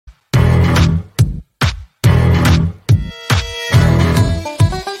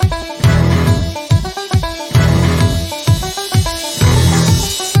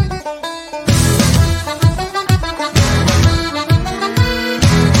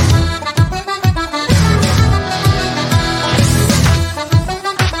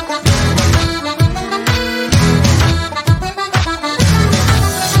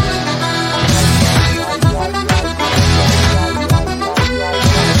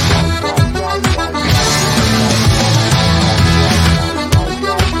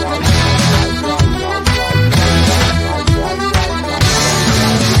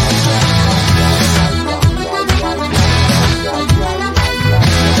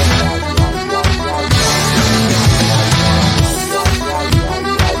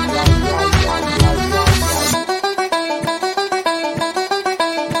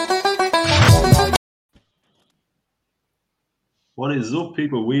is up,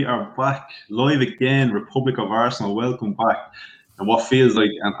 people? We are back live again. Republic of Arsenal, welcome back. And what feels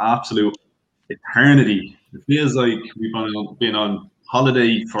like an absolute eternity. It feels like we've been on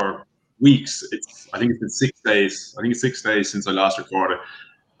holiday for weeks. I think it's been 6 days. I think it's 6 days since I last recorded.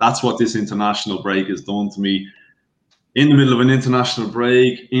 That's what this international break has done to me. In the middle of an international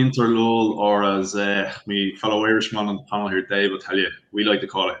break, interlull, or as my fellow Irishman on the panel here, Dave, will tell you, we like to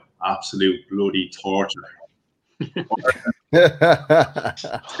call it absolute bloody torture.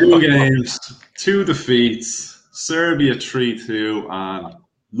 2 games, 2 defeats, Serbia 3-2, and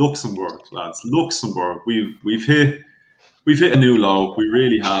Luxembourg, lads. Luxembourg. We've hit a new low. We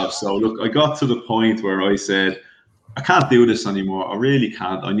really have. So look, I got to the point where I said, I can't do this anymore. I really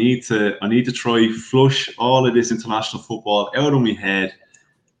can't. I need to try flush all of this international football out of my head.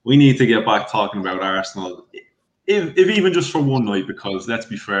 We need to get back talking about Arsenal. If even just for one night, because let's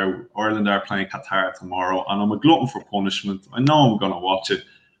be fair, Ireland are playing Qatar tomorrow, and I'm a glutton for punishment. I know I'm going to watch it.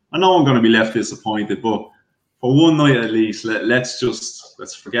 I know I'm going to be left disappointed, but for one night at least, let's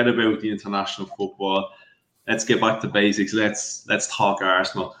forget about the international football. Let's get back to basics. Let's talk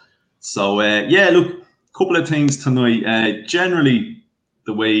Arsenal. So look, a couple of things tonight. Generally,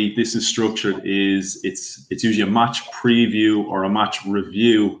 the way this is structured is it's usually a match preview or a match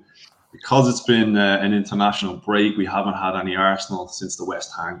review. Because it's been an international break, we haven't had any Arsenal since the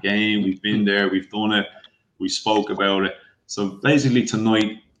West Ham game. We've been there, we've done it, we spoke about it. So basically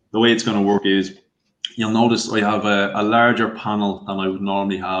tonight, the way it's going to work is, you'll notice I have a larger panel than I would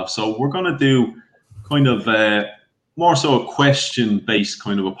normally have. So we're going to do kind of more so a question-based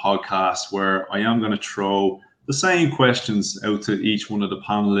kind of a podcast, where I am going to throw the same questions out to each one of the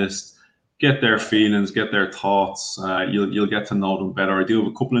panelists, get their feelings, get their thoughts. You'll get to know them better. I do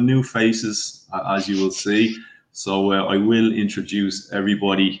have a couple of new faces, as you will see. So I will introduce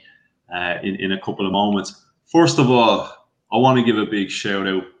everybody in a couple of moments. First of all, I want to give a big shout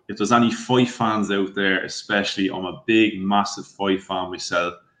out. If there's any Fife fans out there, especially, I'm a big, massive Fife fan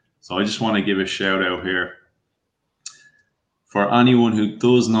myself. So I just want to give a shout out here. For anyone who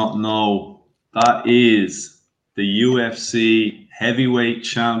does not know, that is the UFC heavyweight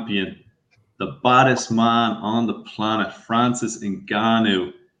champion, the baddest man on the planet, Francis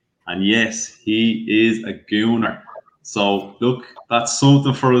Ngannou. And yes, he is a gooner. So look, that's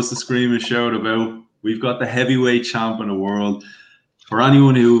something for us to scream and shout about. We've got the heavyweight champ in the world. For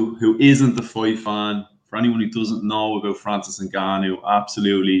anyone who isn't a fight fan, for anyone who doesn't know about Francis Ngannou,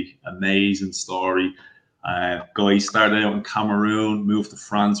 absolutely amazing story. Guy started out in Cameroon, moved to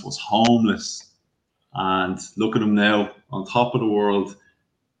France, was homeless. And look at him now, on top of the world.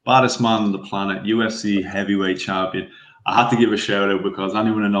 Baddest man on the planet, UFC heavyweight champion. I had to give a shout out because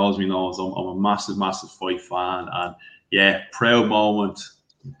anyone who knows me knows I'm a massive, massive fight fan. And yeah, proud moment,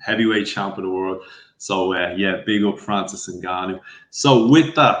 heavyweight champ of the world. So big up Francis Ngannou. So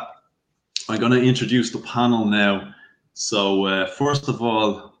with that, I'm going to introduce the panel now. So first of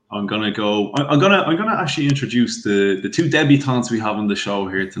all, I'm going to actually introduce the 2 debutantes we have on the show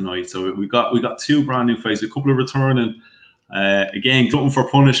here tonight. So we got 2 brand new faces, a couple of returning. Again, glutton for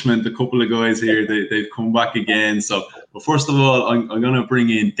punishment. A couple of guys here, they've come back again. So, but first of all, I'm going to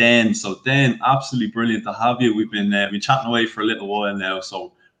bring in Dan. So, Dan, absolutely brilliant to have you. We've been chatting away for a little while now.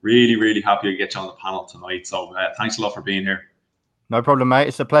 So, really, really happy to get you on the panel tonight. So, thanks a lot for being here. No problem, mate.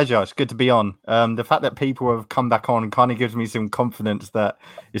 It's a pleasure. It's good to be on. The fact that people have come back on kind of gives me some confidence that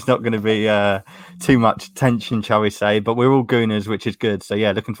it's not going to be too much tension, shall we say. But we're all gooners, which is good. So,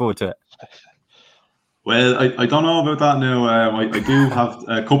 yeah, looking forward to it. Well, I don't know about that now. I do have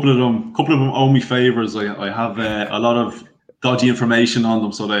a couple of them owe me favors. I have a lot of dodgy information on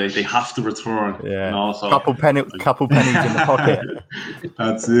them, so they have to return. Yeah, you know, so couple pennies in the pocket.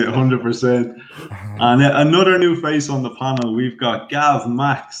 That's it, 100%. And another new face on the panel, we've got Gav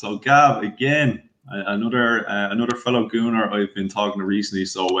Mack. So Gav, again, another fellow gooner I've been talking to recently.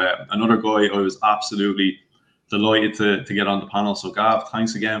 So another guy I was absolutely delighted to get on the panel. So Gav,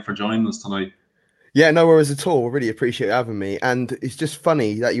 thanks again for joining us tonight. Yeah, no worries at all. Really appreciate you having me. And it's just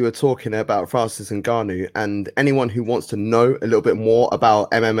funny that you were talking about Francis Ngannou, and anyone who wants to know a little bit more about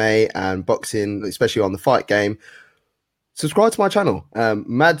MMA and boxing, especially on the Fight Game, subscribe to my channel,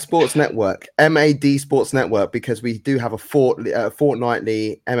 Mad Sports Network, MAD Sports Network, because we do have a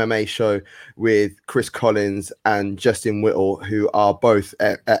fortnightly MMA show with Chris Collins and Justin Whittle, who are both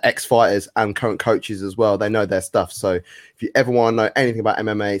ex-fighters and current coaches as well. They know their stuff. So if you ever want to know anything about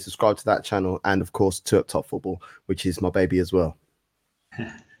MMA, subscribe to that channel. And of course, 2 Up Top Football, which is my baby as well.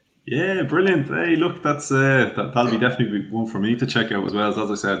 Yeah, brilliant. Hey, look, that'll be definitely one for me to check out as well.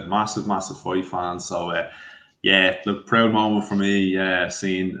 As I said, massive fight fan. So, yeah, look, proud moment for me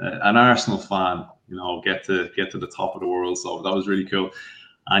seeing an Arsenal fan get to the top of the world. So that was really cool.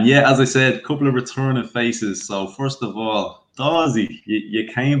 And yeah, as I said, a couple of returning faces. So first of all, Dawsey, you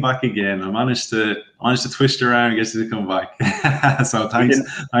came back again. I managed to twist your arm and get you to come back. So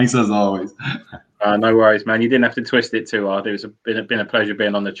thanks as always. No worries, man. You didn't have to twist it too hard. It's been a pleasure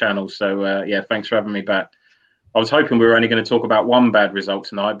being on the channel. So yeah, thanks for having me back. I was hoping we were only going to talk about one bad result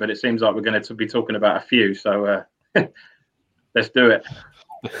tonight, but it seems like we're going to be talking about a few. So let's do it.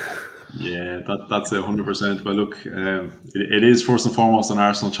 Yeah, that's 100%. But look, it is first and foremost an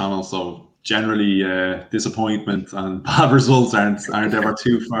Arsenal channel, so generally disappointment and bad results aren't ever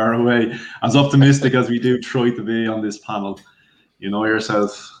too far away. As optimistic as we do try to be on this panel, you know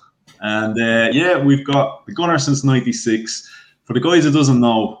yourself. And yeah, we've got the Gunner since '96. For the guys who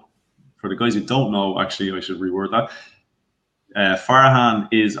don't know, actually, I should reword that. Farhan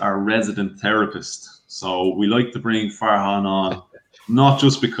is our resident therapist, so we like to bring Farhan on. Not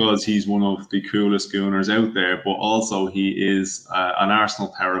just because he's one of the coolest Gooners out there, but also he is an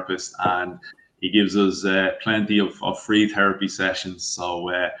Arsenal therapist, and he gives us plenty of free therapy sessions.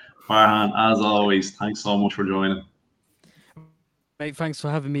 So, Farhan, as always, thanks so much for joining. Mate, thanks for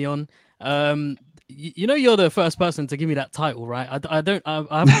having me on. You're the first person to give me that title, right? I've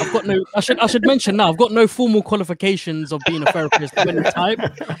got no. I should mention now. I've got no formal qualifications of being a therapist of any type.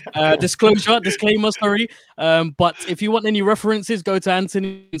 Disclaimer, sorry. But if you want any references, go to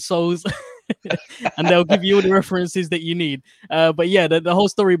Anthony Souls, and they'll give you all the references that you need. But yeah, the whole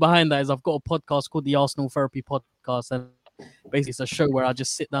story behind that is I've got a podcast called the Arsenal Therapy Podcast, and basically it's a show where I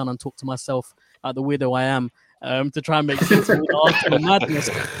just sit down and talk to myself like the weirdo I am. To try and make sense of all the Arsenal madness.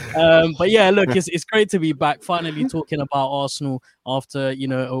 But yeah, look, it's great to be back, finally talking about Arsenal after,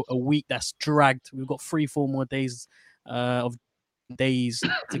 a week that's dragged. We've got 3-4 more days to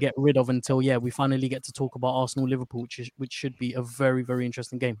get rid of until, we finally get to talk about Arsenal-Liverpool, which should be a very, very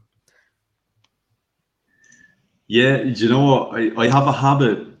interesting game. Yeah, do you know what? I have a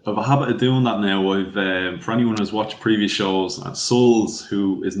habit of doing that now. I've for anyone who's watched previous shows, and Souls,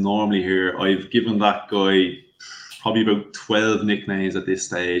 who is normally here, I've given that guy probably about 12 nicknames at this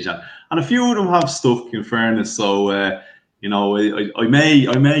stage, and a few of them have stuck, in fairness. So I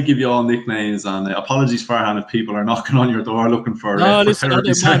may give you all nicknames, and apologies, Farhan, if people are knocking on your door looking for. No, listen, I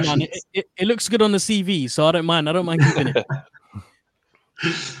don't mind, man. It looks good on the CV, so I don't mind. I don't mind keeping it.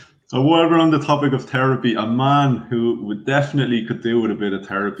 So while we're on the topic of therapy, a man who definitely could do with a bit of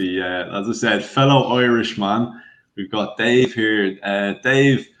therapy, as I said, fellow Irish man, we've got Dave here.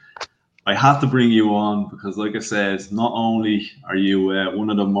 Dave, I had to bring you on because, like I said, not only are you one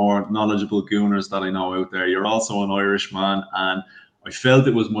of the more knowledgeable Gooners that I know out there, you're also an Irish man, and I felt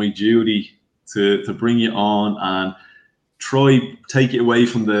it was my duty to bring you on and take it away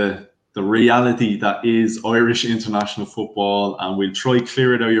from the reality that is Irish international football, and we'll try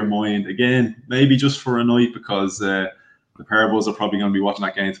clear it out of your mind again, maybe just for a night, because the pair of us are probably going to be watching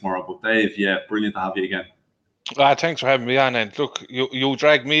that game tomorrow. But Dave, yeah, brilliant to have you again. Thanks for having me on. And look, you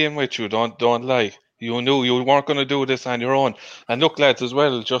dragged me in with you. Don't lie. You knew you weren't going to do this on your own. And look, lads, as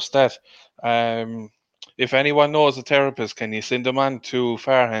well, just that. If anyone knows a therapist, can you send them on to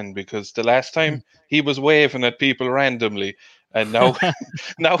Farhan? Because the last time he was waving at people randomly, and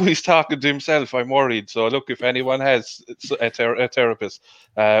now he's talking to himself. I'm worried. So look, if anyone has a therapist,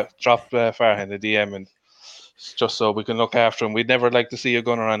 drop Farhan a DM, and just so we can look after him. We'd never like to see a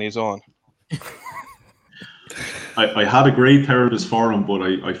Gunner on his own. I had a great therapist for him, but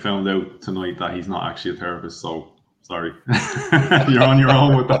I found out tonight that he's not actually a therapist. So sorry, you're on your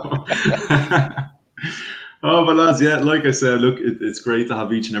own with that one. Oh, but lads, yeah, like I said, look, it's great to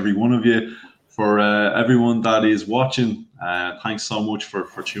have each and every one of you. For everyone that is watching, thanks so much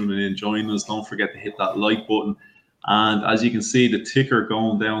for tuning in, joining us. Don't forget to hit that like button. And as you can see, the ticker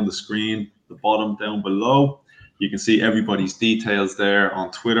going down the screen, the bottom down below, you can see everybody's details there on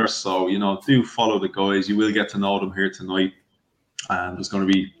Twitter. So, do follow the guys. You will get to know them here tonight. And there's going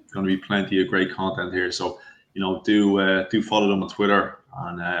to be plenty of great content here. So, do follow them on Twitter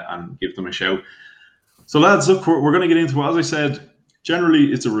and give them a shout. So, lads, look, we're going to get into it. As I said,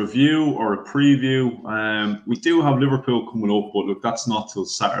 generally, it's a review or a preview. We do have Liverpool coming up, but look, that's not till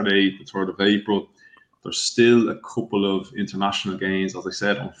Saturday, the 3rd of April. There's still a couple of international games. As I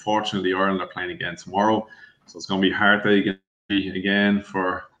said, unfortunately, Ireland are playing again tomorrow. So it's going to be hard day again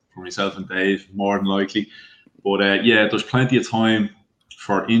for myself and Dave, more than likely. But yeah, there's plenty of time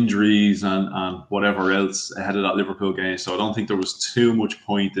for injuries and whatever else ahead of that Liverpool game. So I don't think there was too much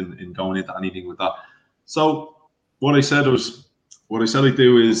point in going into anything with that. So what I said I'd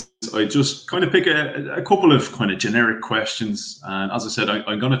do is I just kind of pick a couple of kind of generic questions. And as I said,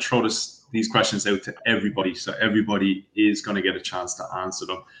 I'm going to throw these questions out to everybody. So everybody is going to get a chance to answer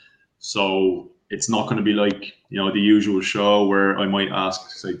them. So it's not going to be like, the usual show where I might ask,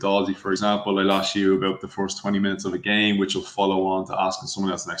 say, Dalsey, for example, I'll ask you about the first 20 minutes of a game, which will follow on to asking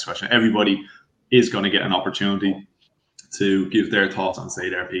someone else the next question. Everybody is going to get an opportunity to give their thoughts and say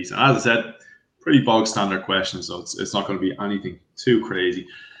their piece. And as I said, pretty bog standard questions, so it's not going to be anything too crazy.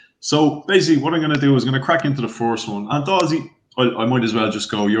 So basically what I'm going to do is going to crack into the first one. And Dalsey, I might as well just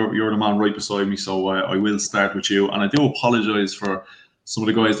go. You're the man right beside me, so I will start with you. And I do apologise for some of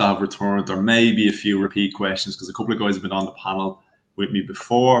the guys that have returned. There may be a few repeat questions because a couple of guys have been on the panel with me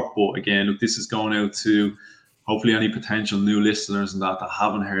before. But again, look, this is going out to hopefully any potential new listeners and that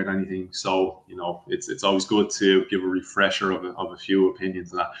haven't heard anything. So, it's always good to give a refresher of a few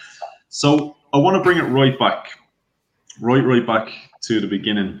opinions and that. So I want to bring it right back to the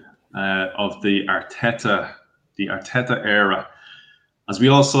beginning of the Arteta era. As we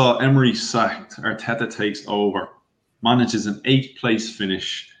all saw, Emery sacked, Arteta takes over, manages an 8th place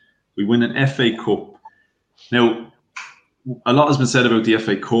finish. We win an FA Cup. Now, a lot has been said about the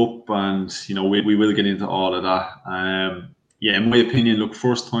FA Cup, and we will get into all of that. In my opinion, look,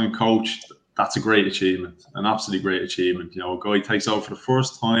 first time coach, that's a great achievement, an absolutely great achievement. A guy takes over for the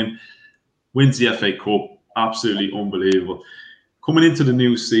first time, wins the FA Cup, absolutely unbelievable. Coming into the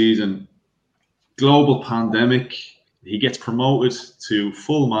new season, global pandemic, he gets promoted to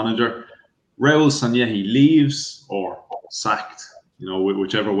full manager. Raul Sanllehi leaves or sacked,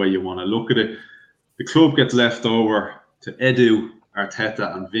 whichever way you want to look at it. The club gets left over to Edu,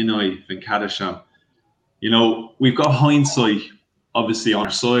 Arteta and Vinay Venkatesham. We've got hindsight obviously on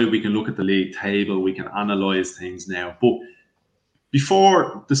our side. We can look at the league table, we can analyse things now. But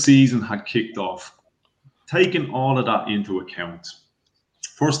before the season had kicked off, taking all of that into account,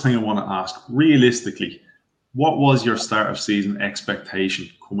 first thing I want to ask, realistically, what was your start of season expectation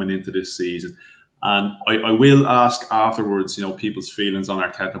coming into this season? And I will ask afterwards, people's feelings on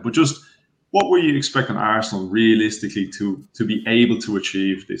Arteta, but just what were you expecting Arsenal realistically to be able to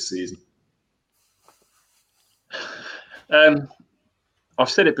achieve this season? I've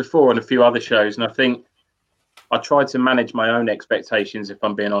said it before on a few other shows, and I think I tried to manage my own expectations, if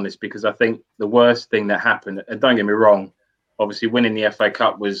I'm being honest, because I think the worst thing that happened, and don't get me wrong, obviously winning the FA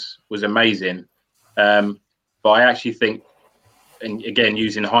Cup was amazing. But I actually think, and again,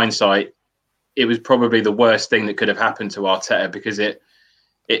 using hindsight, it was probably the worst thing that could have happened to Arteta, because it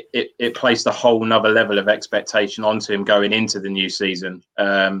placed a whole nother level of expectation onto him going into the new season.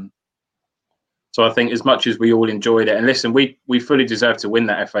 So I think as much as we all enjoyed it, and listen, we fully deserved to win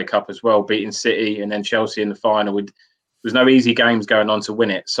that FA Cup as well, beating City and then Chelsea in the final. There was no easy games going on to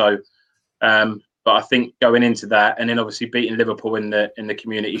win it. So, but I think going into that, and then obviously beating Liverpool in the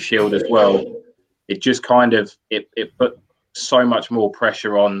Community Shield as well, it just kind of it put so much more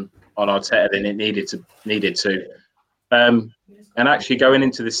pressure on Arteta than it needed to. And actually going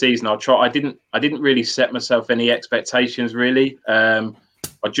into the season, I didn't really set myself any expectations really. I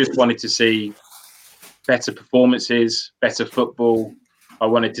just wanted to see better performances, better football. I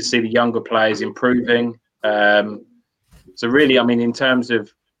wanted to see the younger players improving. So really, I mean, in terms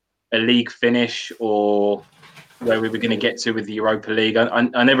of a league finish or where we were going to get to with the Europa League,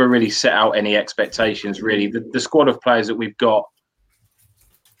 I never really set out any expectations, really. The squad of players that we've got,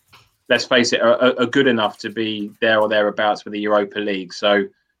 let's face it, are good enough to be there or thereabouts with the Europa League. So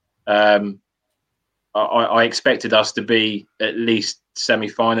I expected us to be at least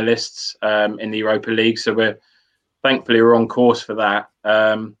semi-finalists in the Europa League. So we're on course for that.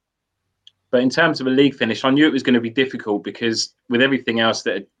 But in terms of a league finish, I knew it was going to be difficult because with everything else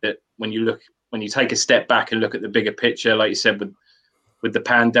that when you take a step back and look at the bigger picture, like you said, with the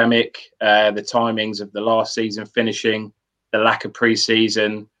pandemic, the timings of the last season finishing, the lack of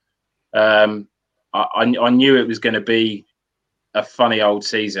pre-season, I knew it was going to be a funny old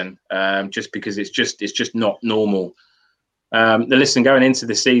season, just because it's just not normal. Listen, going into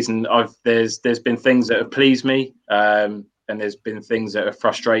the season, there's been things that have pleased me, and there's been things that have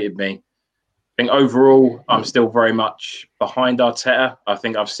frustrated me. I think overall, I'm still very much behind Arteta. I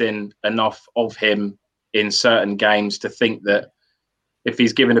think I've seen enough of him in certain games to think that if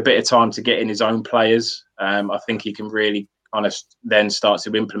he's given a bit of time to get in his own players, I think he can really kind of then start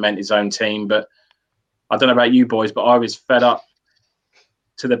to implement his own team. But I don't know about you boys, but I was fed up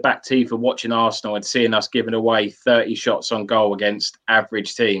to the back teeth of watching Arsenal and seeing us giving away 30 shots on goal against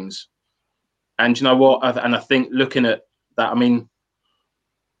average teams. And you know what? And I think looking at that, I mean,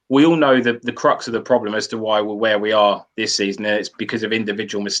 we all know the crux of the problem as to why we're where we are this season. It's because of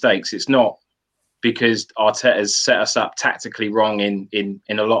individual mistakes. It's not because Arteta's set us up tactically wrong in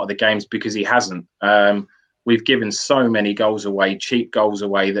a lot of the games, because he hasn't. We've given so many goals away, cheap goals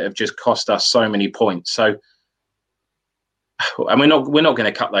away, that have just cost us so many points. So and we're not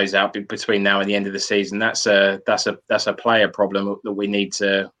going to cut those out between now and the end of the season. That's a player problem that we need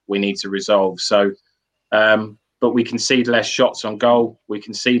to resolve. So, but we concede less shots on goal. We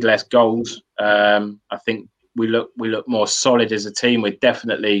concede less goals. I think we look more solid as a team. We're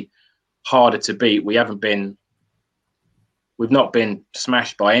definitely harder to beat. We've not been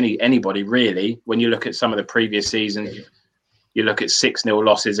smashed by anybody really. When you look at some of the previous seasons, you look at 6-0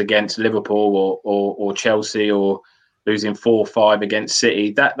 losses against Liverpool or Chelsea, or losing 4-5 against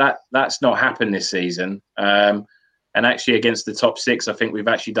City. That's not happened this season. And actually against the top six, I think we've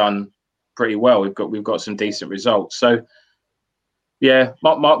actually done pretty well. We've got some decent results. So yeah,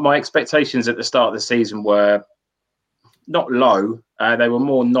 my expectations at the start of the season were not low. They were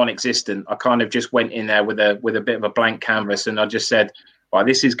more non-existent. I kind of just went in there with a bit of a blank canvas, and I just said, right,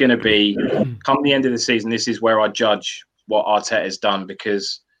 this is going to be, come the end of the season, this is where I judge what Arteta's done,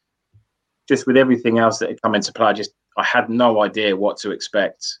 because just with everything else that had come into play, I had no idea what to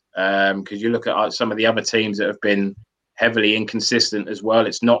expect. Because you look at some of the other teams that have been heavily inconsistent as well.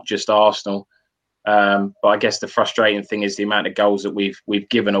 It's not just Arsenal. But I guess the frustrating thing is the amount of goals that we've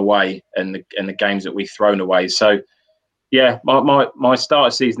given away and the games that we've thrown away. So yeah, my start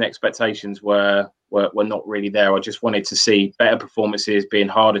of season expectations were not really there. I just wanted to see better performances, being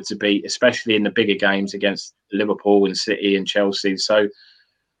harder to beat, especially in the bigger games against Liverpool and City and Chelsea. So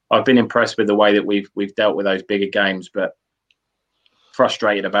I've been impressed with the way that we've dealt with those bigger games, but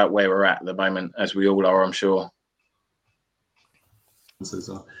frustrated about where we're at the moment, as we all are, I'm sure.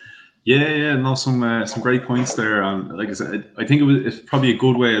 So, yeah, no, some great points there. And like I said, I think it's probably a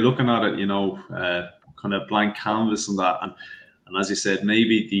good way of looking at it. Kind of blank canvas and that. And as you said,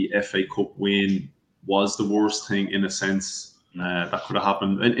 maybe the FA Cup win was the worst thing in a sense that could have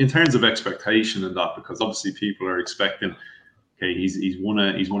happened in terms of expectation and that, because obviously people are expecting, okay, he's won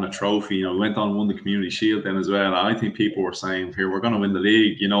a trophy. He went on and won the Community Shield then as well. And I think people were saying, here, we're going to win the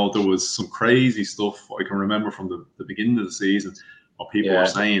league. There was some crazy stuff I can remember from the beginning of the season, what people were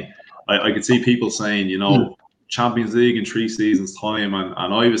saying. I could see people saying, Champions League in 3 seasons' time,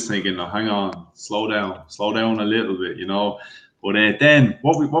 and I was thinking, hang on, slow down a little bit, But then,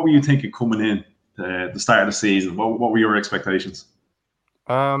 what were you thinking coming in the start of the season? What were your expectations?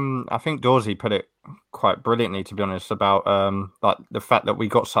 I think Dorsey put it quite brilliantly, to be honest, about like the fact that we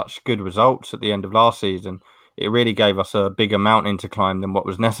got such good results at the end of last season. It really gave us a bigger mountain to climb than what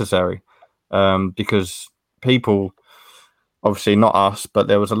was necessary, because people, obviously not us, but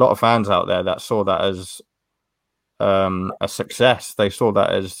there was a lot of fans out there that saw that as a success. They saw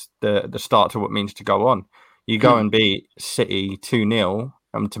that as the start to what means to go on. You go and beat City 2-0.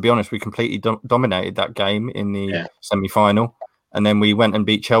 To be honest, we completely dominated that game in the semi-final. And then we went and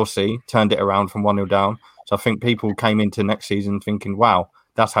beat Chelsea, turned it around from 1-0 down. So I think people came into next season thinking, wow,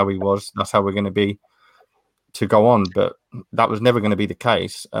 that's how he was. That's how we're going to be to go on. But that was never going to be the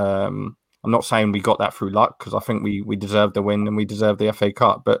case. I'm not saying we got that through luck, because I think we deserved the win and we deserved the FA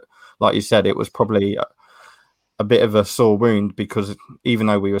Cup. But like you said, it was probably a bit of a sore wound, because even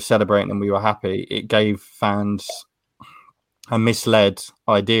though we were celebrating and we were happy, it gave fans a misled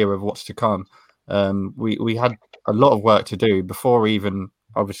idea of what's to come. We had a lot of work to do before even,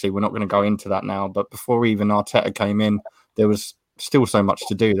 obviously we're not going to go into that now, but before even Arteta came in, there was still so much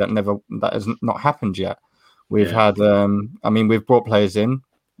to do that has not happened yet. We've had, we've brought players in,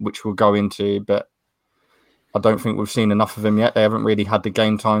 which we'll go into, but I don't think we've seen enough of them yet. They haven't really had the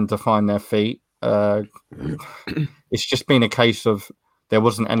game time to find their feet. It's just been a case of there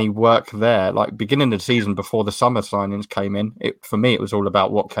wasn't any work there. Like beginning of the season, before the summer signings came in, for me, it was all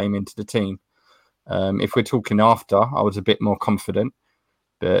about what came into the team. If we're talking after, I was a bit more confident.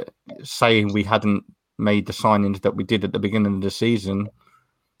 But saying we hadn't made the signings that we did at the beginning of the season,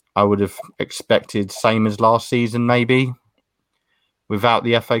 I would have expected same as last season, maybe. Without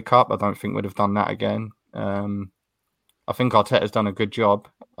the FA Cup, I don't think we'd have done that again. I think Arteta's done a good job.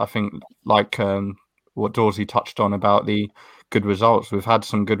 I think, like what Dorsey touched on about the good results, we've had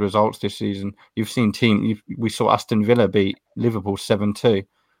some good results this season. You've seen we saw Aston Villa beat Liverpool 7-2.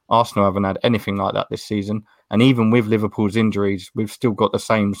 Arsenal haven't had anything like that this season. And even with Liverpool's injuries, we've still got the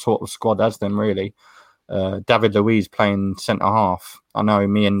same sort of squad as them, really. David Luiz playing centre-half. I know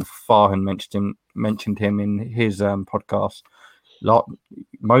me and Farhan mentioned him in his podcast.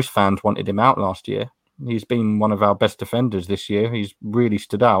 Most fans wanted him out last year. He's been one of our best defenders this year. He's really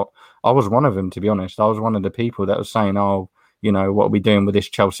stood out. I was one of them, to be honest. I was one of the people that was saying, what are we doing with this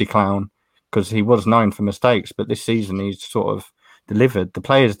Chelsea clown? Because he was known for mistakes, but this season he's sort of delivered. The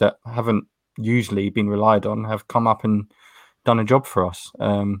players that haven't usually been relied on have come up and done a job for us.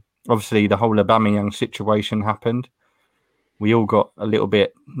 Obviously, the whole Aubameyang situation happened. We all got a little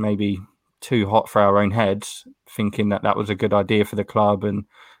bit maybe too hot for our own heads, thinking that was a good idea for the club and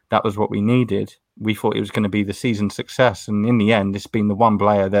that was what we needed. We thought it was going to be the season success, and in the end, it's been the one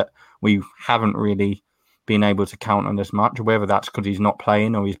player that we haven't really been able to count on as much, whether that's because he's not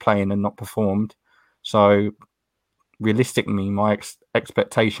playing or he's playing and not performed. So realistically, my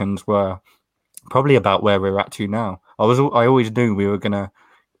expectations were probably about where we're at to now. I always knew we were going to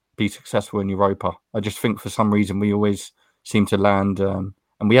be successful in Europa. I just think for some reason we always seem to land, and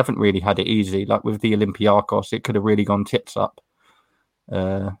we haven't really had it easy. Like with the Olympiacos, it could have really gone tits up,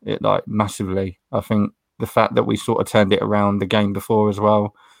 it like massively. I think the fact that we sort of turned it around the game before as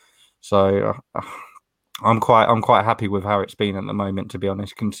well. So I'm quite happy with how it's been at the moment, to be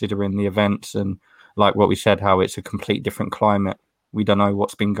honest, considering the events and like what we said, how it's a complete different climate. We don't know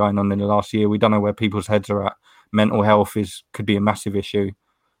what's been going on in the last year. We don't know where people's heads are at. Mental health could be a massive issue.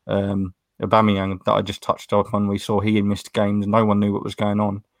 Aubameyang, that I just touched on, we saw he missed games. No one knew what was going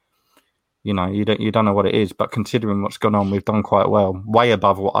on. You know, you don't know what it is. But considering what's gone on, we've done quite well, way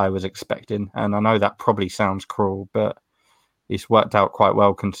above what I was expecting. And I know that probably sounds cruel, but it's worked out quite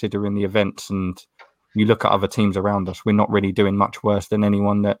well considering the events. And you look at other teams around us, we're not really doing much worse than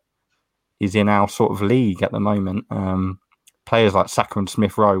anyone that is in our sort of league at the moment. Players like Saka and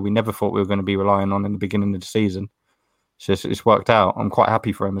Smith Rowe, we never thought we were going to be relying on in the beginning of the season. So it's worked out. I'm quite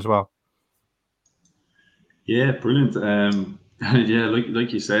happy for him as well. Yeah, brilliant. Yeah,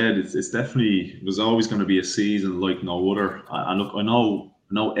 like you said, it's definitely, it was always going to be a season like no other. And look, I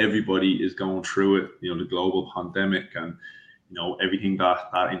know everybody is going through it. You know, the global pandemic and everything that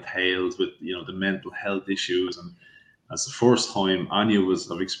entails with the mental health issues, and that's the first time any of us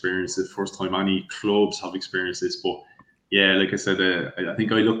have experienced it. First time any clubs have experienced this, but. Yeah, like I said, I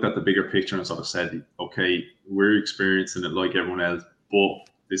think I looked at the bigger picture and sort of said, okay, we're experiencing it like everyone else, but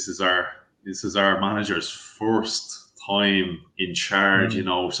this is our manager's first time in charge,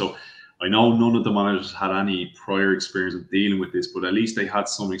 So I know none of the managers had any prior experience of dealing with this, but at least they had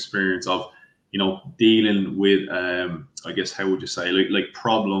some experience of, dealing with, I guess, how would you say, like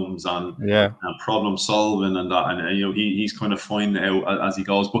problems and problem solving and that, and he's kind of finding it out as he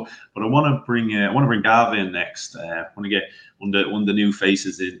goes. But I want to bring Gav in next. I want to get one of the new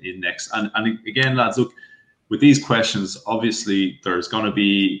faces in next. And again, lads, look, with these questions, obviously there's going to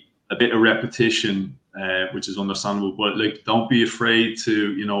be a bit of repetition, which is understandable. But don't be afraid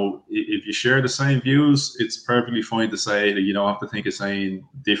to, if you share the same views, it's perfectly fine to say that you don't have to think of saying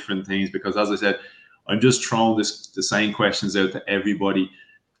different things, because as I said, I'm just throwing the same questions out to everybody,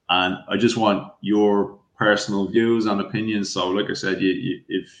 and I just want your personal views and opinions. So, like I said,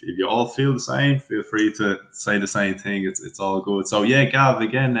 if you all feel the same, feel free to say the same thing. It's all good. So, yeah, Gav,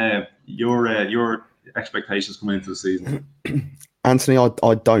 again, your expectations coming into the season. Anthony,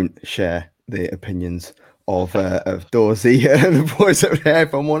 I don't share the opinions of Dorsey and the boys over there,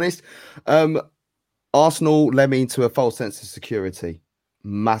 if I'm honest. Arsenal led me into a false sense of security. A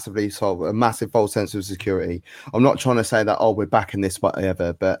massive false sense of security. I'm not trying to say that, we're back in this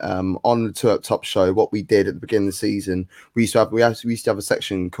whatever, but on the Two Up Top show, what we did at the beginning of the season, we used to have a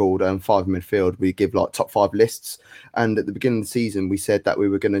section called 5 Midfield. We give like top 5 lists, and at the beginning of the season, we said that we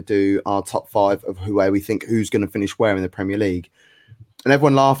were going to do our top 5 of who's going to finish where in the Premier League. And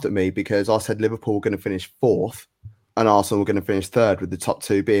everyone laughed at me because I said Liverpool were going to finish 4th and Arsenal were going to finish 3rd, with the top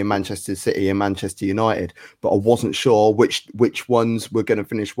 2 being Manchester City and Manchester United. But I wasn't sure which ones were going to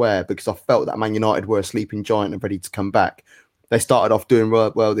finish where, because I felt that Man United were a sleeping giant and ready to come back. They started off doing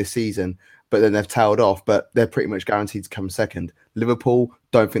well this season, but then they've tailed off, but they're pretty much guaranteed to come 2nd. Liverpool,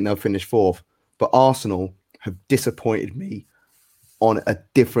 don't think they'll finish 4th. But Arsenal have disappointed me on a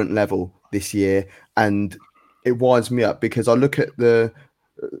different level this year, and it winds me up because I look at the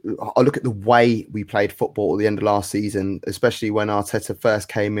way we played football at the end of last season, especially when Arteta first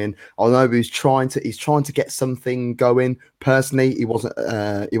came in. I know he's trying to get something going. Personally, he wasn't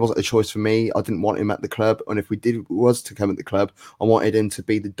a choice for me. I didn't want him at the club, and if was to come at the club, I wanted him to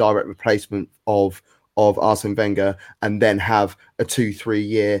be the direct replacement of Arsene Wenger, and then have a 2-3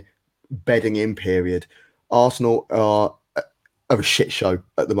 year bedding in period. Arsenal are a shit show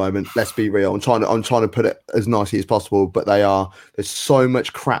at the moment. Let's be real. I'm trying to put it as nicely as possible, but there's so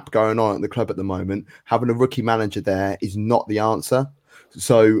much crap going on at the club at the moment. Having a rookie manager there is not the answer.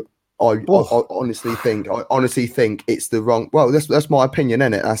 So I honestly think it's the wrong. Well, that's my opinion,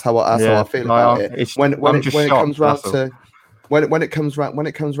 innit? That's how I feel about it. When it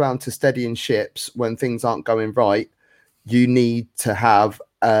comes round to steadying ships, when things aren't going right, you need to have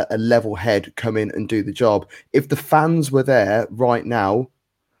a level head come in and do the job. If the fans were there right now,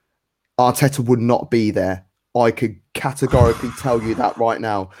 Arteta would not be there. I could categorically tell you that right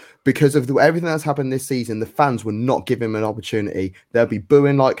now. Because of everything that's happened this season, the fans will not give him an opportunity. They'll be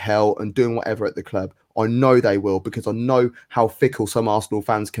booing like hell and doing whatever at the club. I know they will, because I know how fickle some Arsenal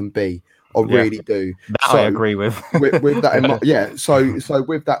fans can be. I really do. That I agree with. with that in mind, yeah. So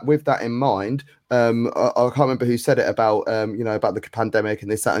with that in mind, I can't remember who said it about about the pandemic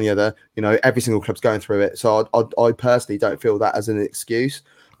and this, that, and the other. Every single club's going through it. So I personally don't feel that as an excuse.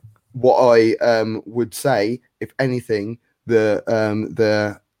 What I would say, if anything,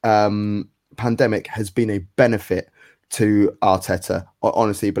 the pandemic has been a benefit to Arteta. I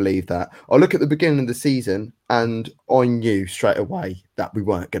honestly believe that. I look at the beginning of the season and I knew straight away that we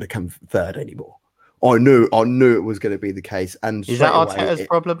weren't going to come third anymore. I knew it was going to be the case. And is that Arteta's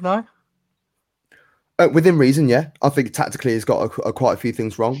problem now? Within reason, yeah. I think tactically he's got quite a few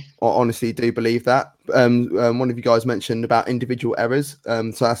things wrong. I honestly do believe that. One of you guys mentioned about individual errors,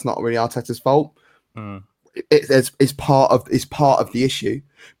 so that's not really Arteta's fault. It's part of the issue,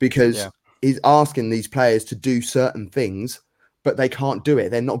 because he's asking these players to do certain things, but they can't do it.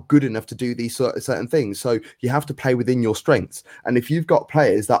 They're not good enough to do these certain things. So you have to play within your strengths. And if you've got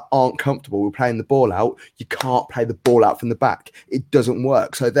players that aren't comfortable with playing the ball out, you can't play the ball out from the back. It doesn't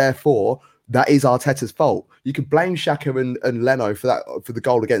work. So therefore, that is Arteta's fault. You can blame Xhaka and Leno for the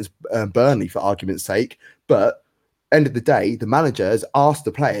goal against Burnley, for argument's sake. But end of the day, the manager has asked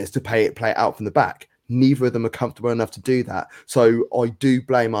the players to play it out from the back. Neither of them are comfortable enough to do that. So I do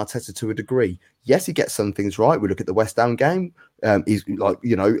blame Arteta to a degree. Yes, he gets some things right. We look at the West Ham game. He's like,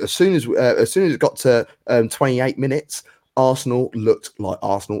 as soon as it got to 28 minutes, Arsenal looked like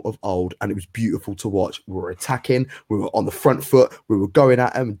Arsenal of old, and it was beautiful to watch. We were attacking, we were on the front foot, we were going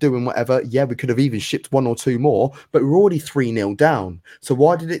at them and doing whatever. Yeah, we could have even shipped one or two more, but we were already 3-0 down. So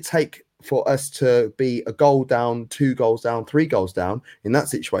why did it take for us to be a goal down, 2 goals down, 3 goals down in that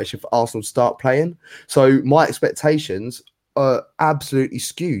situation for Arsenal to start playing? So my expectations are absolutely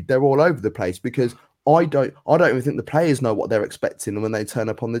skewed. They're all over the place, because I don't even think the players know what they're expecting when they turn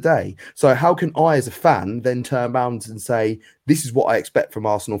up on the day. So how can I, as a fan, then turn around and say, this is what I expect from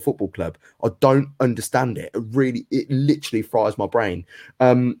Arsenal Football Club? I don't understand it. It literally fries my brain.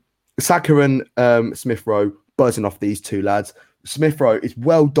 Saka and Smith Rowe buzzing off these two lads. Smith Rowe is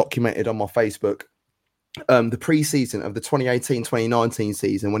well documented on my Facebook. The pre-season of the 2018-2019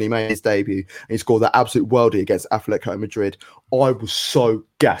 season, when he made his debut and he scored that absolute worldie against Atletico Madrid, I was so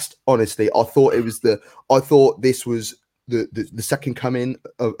gassed. Honestly, I thought this was the second coming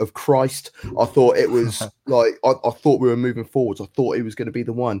of Christ. I thought it was like I thought we were moving forwards. I thought he was going to be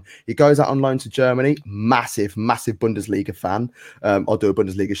the one. He goes out on loan to Germany. Massive Bundesliga fan. I'll do a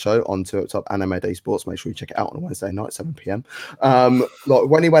Bundesliga show on Two Up Top and MAD Sports. Make sure you check it out on a Wednesday night, 7 p.m. Like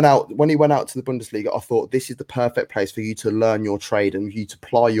when he went out to the Bundesliga, I thought this is the perfect place for you to learn your trade and you to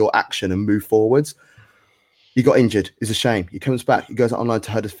apply your action and move forwards. He got injured. It's a shame. He comes back. He goes out on loan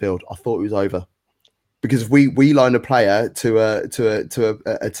to Huddersfield. I thought it was over. Because if we loan a player to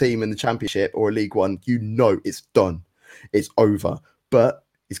a team in the Championship or a League One, it's done, it's over. But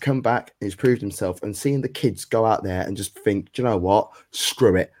he's come back and he's proved himself. And seeing the kids go out there and just think, do you know what?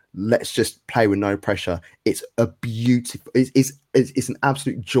 Screw it. Let's just play with no pressure. It's a beautiful. It's an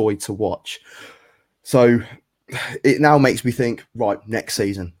absolute joy to watch. So it now makes me think. Right, next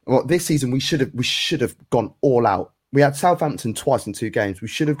season. Well, this season we should have gone all out. We had Southampton twice in 2 games. We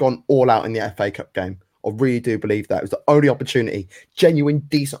should have gone all out in the FA Cup game. I really do believe that. It was the only opportunity, genuine,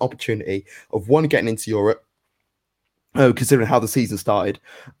 decent opportunity of 1, getting into Europe, considering how the season started,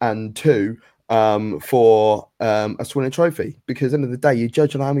 and 2, for us to win a trophy. Because at the end of the day, you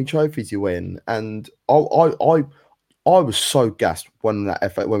judge on how many trophies you win. And I was so gassed when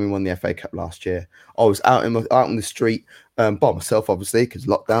we won the FA Cup last year. I was out on the street by myself, obviously, because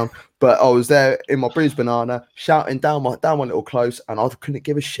lockdown. But I was there in my bruised banana, shouting down my little close, and I couldn't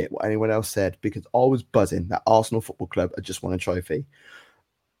give a shit what anyone else said, because I was buzzing that Arsenal Football Club had just won a trophy.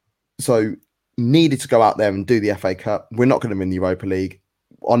 So needed to go out there and do the FA Cup. We're not going to win the Europa League.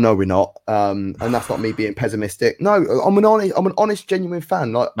 I know we're not, and that's not me being pessimistic. No, I'm an honest, genuine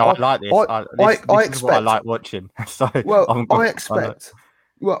fan. Like, no, I like this. I expect what I like watching. So, well, I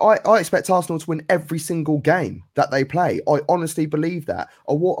expect Arsenal to win every single game that they play. I honestly believe that.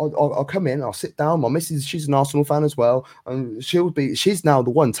 I'll come in, I'll sit down. My missus, she's an Arsenal fan as well, and she's now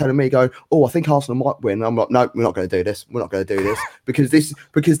the one telling me, "Go, oh, I think Arsenal might win." And I'm like, "No, we're not going to do this. We're not going to do this because this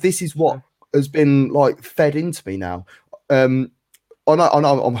is what has been like fed into me now." I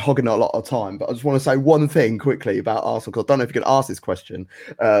know I'm hogging a lot of time, but I just want to say one thing quickly about Arsenal, because I don't know if you can ask this question.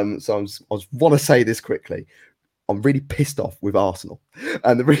 So I just want to say this quickly. I'm really pissed off with Arsenal,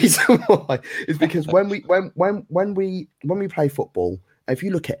 and the reason why is because when we play football if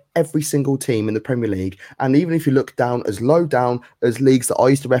you look at every single team in the Premier League, and even if you look down as low down as leagues that I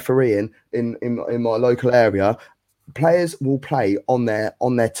used to referee in my local area, players will play on their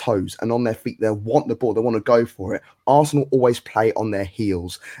toes and on their feet. They want the ball. They want to go for it. Arsenal always play on their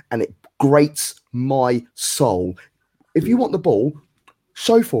heels, and it grates my soul. If you want the ball,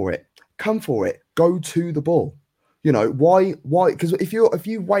 show for it. Come for it. Go to the ball. You know, why? Because if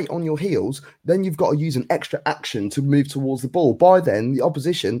you wait on your heels, then you've got to use an extra action to move towards the ball. By then, the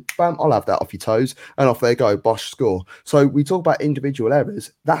opposition, bam, I'll have that off your toes, and off they go, bosh, score. So we talk about individual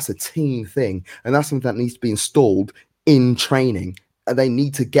errors. That's a team thing, and that's something that needs to be installed in training. And they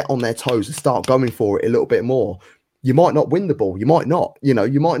need to get on their toes and start going for it a little bit more. You might not win the ball. You might not. You know,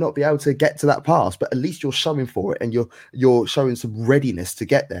 you might not be able to get to that pass, but at least you're showing for it, and you're showing some readiness to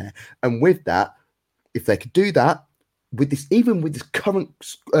get there. And with that, if they could do that, with this, even with this current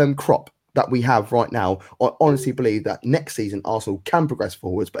crop that we have right now, I honestly believe that next season Arsenal can progress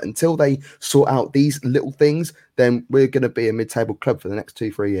forwards. But until they sort out these little things, then we're going to be a mid-table club for the next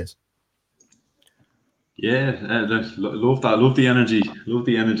 2-3 years. Yeah, love that. Love the energy.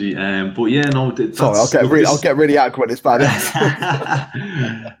 But yeah, no. Sorry, I'll get really out when it's bad.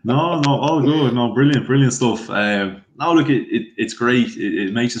 No, all good. No, brilliant stuff. No, look, it's great.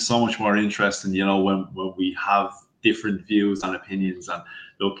 It makes it so much more interesting. You know, when we have different views and opinions. And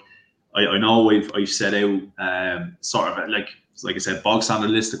look, I know I've set out sort of like I said, bog standard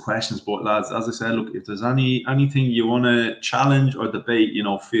list of questions. But lads, as I said, look, if there's anything you want to challenge or debate, you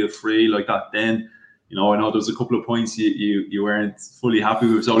know, feel free like that. Then, you know, I know there's a couple of points you weren't fully happy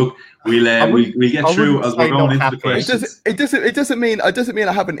with. So look, we'll get through as we're going into the questions. It doesn't mean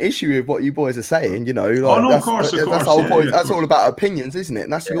I have an issue with what you boys are saying. You know, like, oh no, of course. That's the whole point. That's all about opinions, isn't it?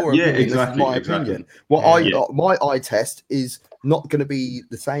 And that's your opinion. Exactly, this is my opinion. My eye test is not going to be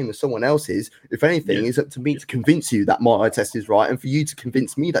the same as someone else's. If anything, it's up to me to convince you that my eye test is right, and for you to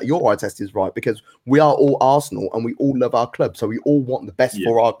convince me that your eye test is right, because we are all Arsenal and we all love our club, so we all want the best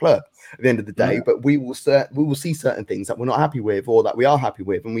for our club at the end of the day. But we will see certain things that we're not happy with or that we are happy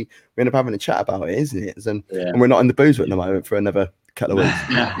with, and we end up having a chat about it, isn't it? And we're not in the boozer at the moment for another couple of weeks.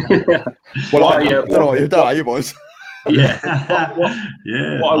 Well, I don't know what you've done, you boys.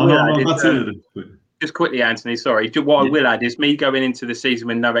 Just quickly, Anthony, sorry. What I will add is me going into the season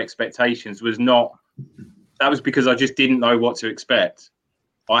with no expectations was because I just didn't know what to expect.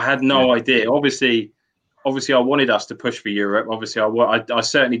 I had no idea. Obviously, I wanted us to push for Europe. Obviously, I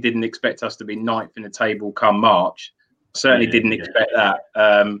certainly didn't expect us to be ninth in the table come March. Certainly didn't expect that.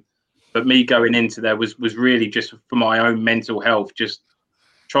 But me going into there was really just for my own mental health, just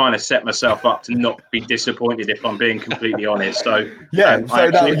trying to set myself up to not be disappointed, if I'm being completely honest. So you're in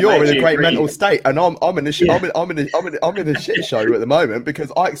a great mental state, and I'm in a shit show at the moment because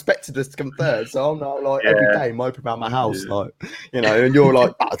I expected us to come third. So I'm now like every day moping around my house, like, you know, and you're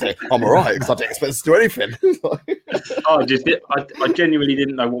like, I'm all right because I didn't expect us to do anything. I genuinely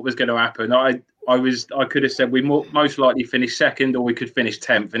didn't know what was going to happen. I could have said we most likely finish second, or we could finish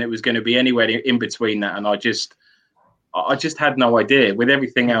 10th, and it was going to be anywhere in between that. And I just had no idea with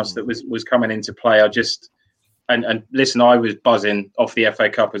everything else that was coming into play. And listen, I was buzzing off the FA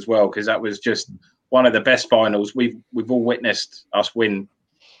Cup as well, because that was just one of the best finals. We've all witnessed us win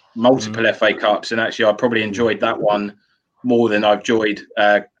multiple FA Cups, and actually I probably enjoyed that one more than I've enjoyed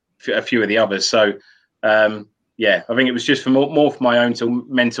a few of the others. So I think it was just more for my own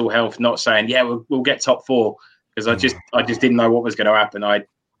mental health, not saying we'll get top 4, because I just didn't know what was going to happen. I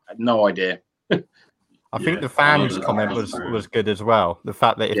had no idea. I think the fans' comment was good as well. The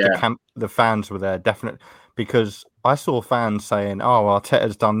fact that if the fans were there, definitely, because I saw fans saying, "Oh,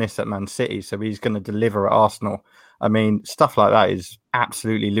 Arteta's done this at Man City, so he's going to deliver at Arsenal." I mean, stuff like that is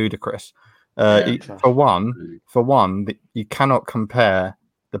absolutely ludicrous. For one, you cannot compare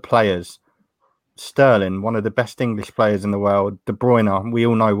the players. Sterling, one of the best English players in the world, De Bruyne, we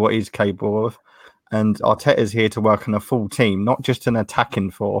all know what he's capable of, and Arteta's here to work on a full team, not just an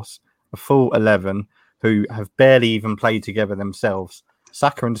attacking force, a full 11. Who have barely even played together themselves.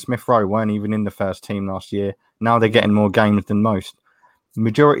 Saka and Smith Rowe weren't even in the first team last year. Now they're getting more games than most. The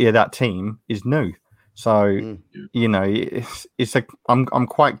majority of that team is new. So, you know, I'm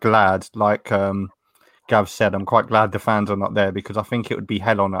quite glad, like Gav said, I'm quite glad the fans are not there, because I think it would be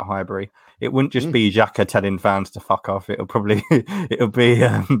hell on at Highbury. It wouldn't just be Xhaka telling fans to fuck off. It'll be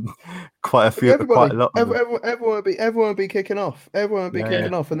quite a lot. Everyone would be kicking off. Everyone would be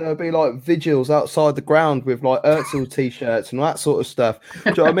kicking off, and there'll be like vigils outside the ground with like Özil t-shirts and that sort of stuff.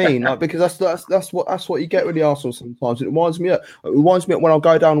 Do you know what I mean? Like, because that's what you get with the Arsenal sometimes. It reminds me of when I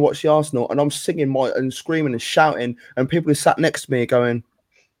go down and watch the Arsenal and I'm singing and screaming and shouting, and people who sat next to me are going,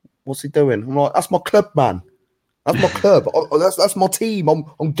 "What's he doing?" I'm like, "That's my club, man. That's my club. That's my team.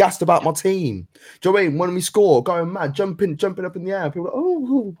 I'm gassed about my team. Do you know what I mean? When we score, going mad, jumping up in the air. People are like,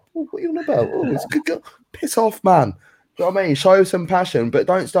 oh, what are you on about? Oh, it's good. Piss off, man. Do you know what I mean? Show some passion, but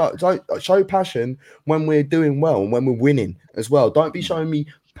don't show passion when we're doing well and when we're winning as well. Don't be showing me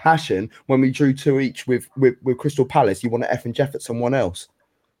passion when we drew 2 each with Crystal Palace. You want to F and Jeff at someone else.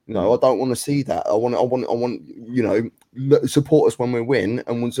 You know, I don't want to see that. I want. You know, support us when we win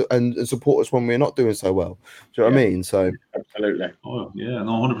and support us when we're not doing so well. Do you know what I mean? So absolutely. Oh yeah,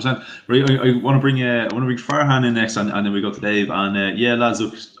 no, 100%. Right, I want to bring Farhan in next, and then we go to Dave. And yeah, lads,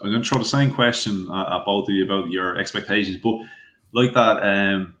 look, I'm going to throw the same question at both of you about your expectations. But like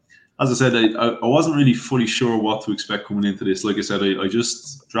that, as I said, I wasn't really fully sure what to expect coming into this. Like I said, I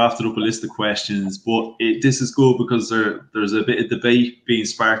just drafted up a list of questions, but this is good because there's a bit of debate being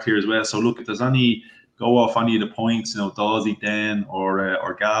sparked here as well. So look, if there's any go off any of the points, you know, Dawsey, Dan,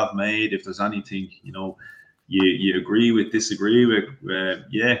 or Gav made, if there's anything, you know, you agree with, disagree with,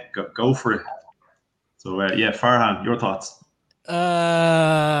 yeah, go for it. So yeah, Farhan, your thoughts?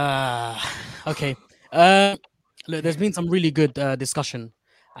 Okay. Look, there's been some really good discussion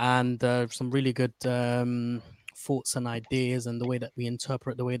and some really good thoughts and ideas and the way that we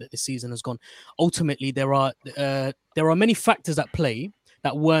interpret the way that the season has gone. Ultimately, there are many factors at play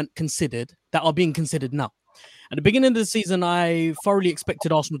that weren't considered that are being considered now. At the beginning of the season, I thoroughly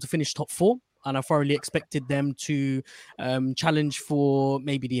expected Arsenal to finish top 4, and I thoroughly expected them to challenge for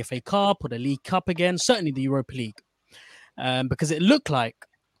maybe the FA Cup or the League Cup again, certainly the Europa League, because it looked like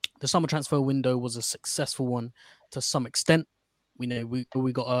the summer transfer window was a successful one to some extent. We know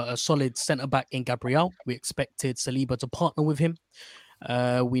we got a solid centre back in Gabriel. We expected Saliba to partner with him.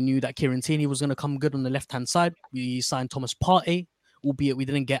 We knew that Kieran Tierney was going to come good on the left-hand side. We signed Thomas Partey, albeit we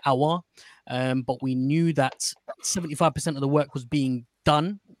didn't get Aouar. But we knew that 75% of the work had been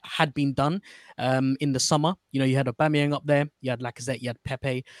done in the summer. You know, you had Aubameyang up there, you had Lacazette, you had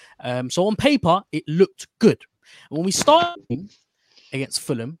Pepe. So on paper, it looked good. And when we started against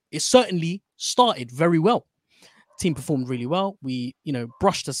Fulham, it certainly started very well. Team performed really well. We, you know,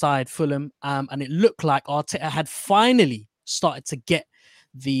 brushed aside Fulham, and it looked like Arteta had finally started to get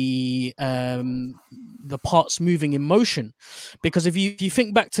the parts moving in motion. Because if you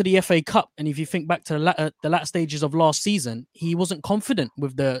think back to the FA Cup and if you think back to the latter stages of last season, he wasn't confident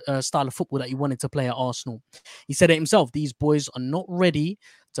with the style of football that he wanted to play at Arsenal. He said it himself, these boys are not ready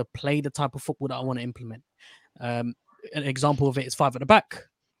to play the type of football that I want to implement. An example of it is 5 at the back.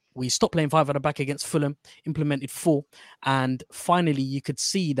 We stopped playing 5 at the back against Fulham, implemented 4, and finally you could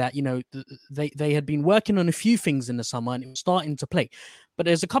see that, you know, they had been working on a few things in the summer and it was starting to play. But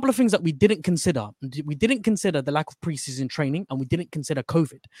there's a couple of things that we didn't consider. We didn't consider the lack of preseason training, and we didn't consider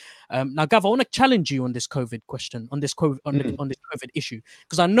COVID. Now, Gav, I want to challenge you on this COVID question, on this COVID issue,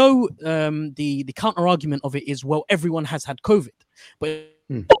 because I know the counter argument of it is, well, everyone has had COVID, but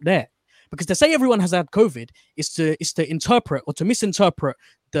not there. Because to say everyone has had COVID is to interpret or to misinterpret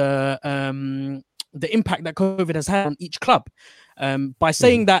the impact that COVID has had on each club. By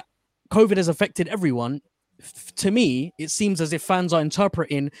saying that COVID has affected everyone, to me, it seems as if fans are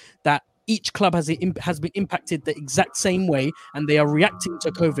interpreting that each club has been impacted the exact same way, and they are reacting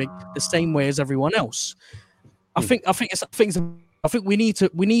to COVID the same way as everyone else. I think we need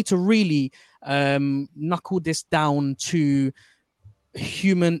to really knuckle this down to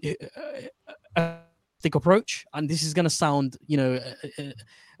human approach, and this is going to sound, you know,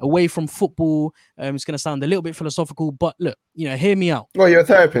 away from football. It's going to sound a little bit philosophical, but look, you know, hear me out. Well, you're a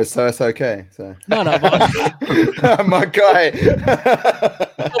therapist, so it's okay. So no, but my guy. The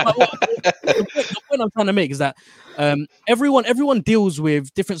point I'm trying to make is that everyone deals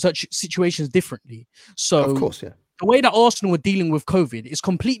with different such situations differently. So of course, yeah, the way that Arsenal are dealing with COVID is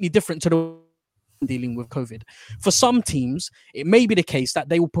completely different to the dealing with COVID. For some teams, it may be the case that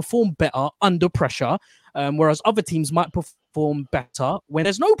they will perform better under pressure, whereas other teams might perform better when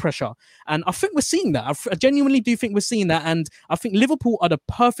there's no pressure. And I think we're seeing that. I genuinely do think we're seeing that. And I think Liverpool are the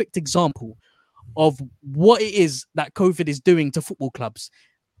perfect example of what it is that COVID is doing to football clubs.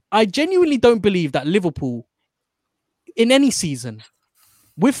 I genuinely don't believe that Liverpool, in any season,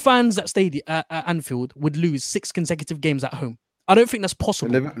 with fans at Anfield, would lose 6 consecutive games at home. I don't think that's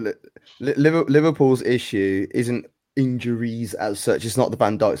possible. Liverpool's issue isn't injuries as such. It's not the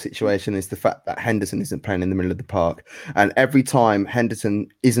Van Dijk situation. It's the fact that Henderson isn't playing in the middle of the park. And every time Henderson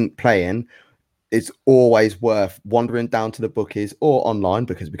isn't playing, it's always worth wandering down to the bookies or online,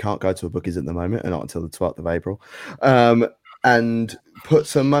 because we can't go to a bookies at the moment and not until the 12th of April. And put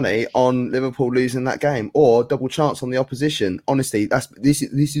some money on Liverpool losing that game, or double chance on the opposition. Honestly,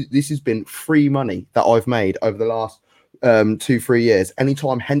 this has been free money that I've made over the last 2-3 years.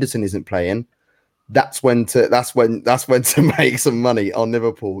 Anytime Henderson isn't playing, that's when to make some money on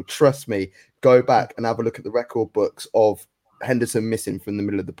Liverpool. Trust me. Go back and have a look at the record books of Henderson missing from the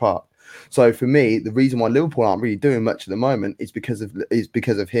middle of the park. So for me, the reason why Liverpool aren't really doing much at the moment is because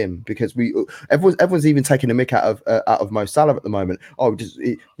of him. Because everyone's even taking a mick out of Mo Salah at the moment. Oh,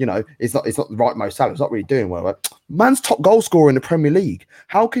 it's not the right Mo Salah. It's not really doing well. Man's top goal scorer in the Premier League.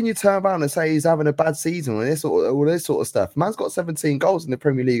 How can you turn around and say he's having a bad season and all this sort of stuff? Man's got 17 goals in the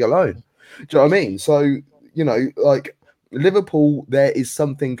Premier League alone. Do you know what I mean? So like Liverpool, there is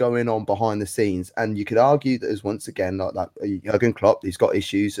something going on behind the scenes, and you could argue that as once again, like Jurgen Klopp, he's got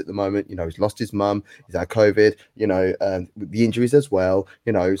issues at the moment. He's lost his mum, he's had COVID. The injuries as well.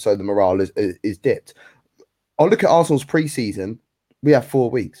 So the morale is dipped. I'll look at Arsenal's pre-season. We have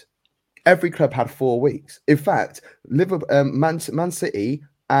 4 weeks. Every club had 4 weeks. In fact, Liverpool, Man City,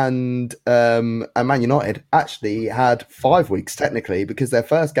 and Man United actually had 5 weeks technically, because their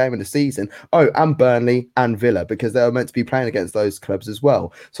first game of the season, and Burnley and Villa, because they were meant to be playing against those clubs as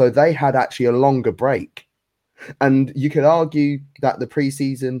well. So they had actually a longer break. And you could argue that the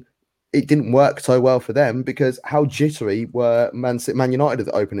preseason, it didn't work so well for them, because how jittery were Man United at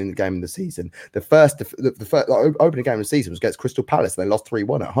the opening game of the season. The first opening game of the season was against Crystal Palace. They lost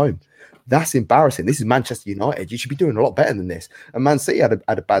 3-1 at home. That's embarrassing. This is Manchester United. You should be doing a lot better than this. And Man City had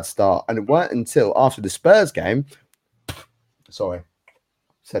a bad start. And it weren't until after the Spurs game, sorry,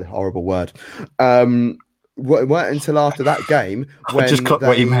 said a horrible word. It weren't until after that game when just clocked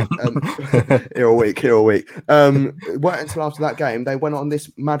what you meant. Here a week. It weren't until after that game they went on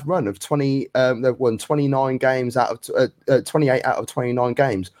this mad run of 20. They've won 29 games out of 28 out of 29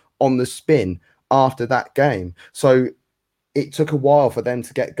 games on the spin after that game. So it took a while for them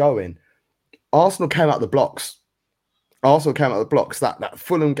to get going. Arsenal came out the blocks. That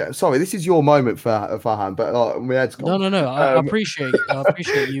Fulham game. Sorry, this is your moment, Farhan, but my head's gone. No. I appreciate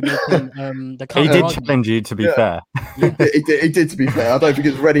you making the counter. He did challenge you, to be fair. It did, to be fair. I don't think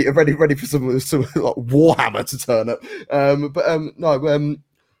it's ready for some like Warhammer to turn up.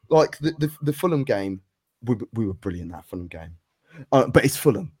 Like the Fulham game, we were brilliant that Fulham game, but it's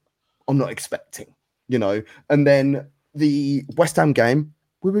Fulham. I'm not expecting, And then the West Ham game,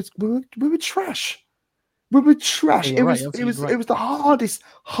 we were trash. We were trash. It was the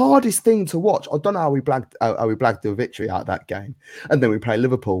hardest thing to watch. I don't know how we blagged the victory out of that game. And then we play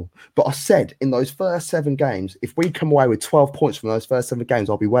Liverpool. But I said in those first 7 games, if we come away with 12 points from those first 7 games,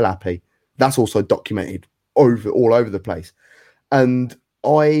 I'll be well happy. That's also documented all over the place. And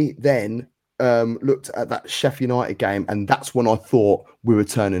I then looked at that Sheffield United game, and that's when I thought we were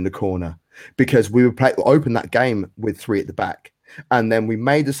turning the corner, because we opened that game with 3 at the back. And then we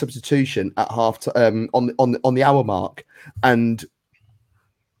made the substitution at half on the hour mark, and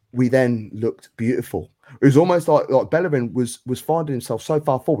we then looked beautiful. It was almost like Bellerin was finding himself so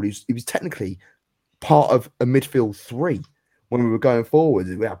far forward. He was technically part of a midfield 3 when we were going forward.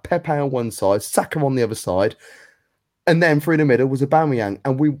 We had Pepe on one side, Saka on the other side, and then through the middle was Aubameyang.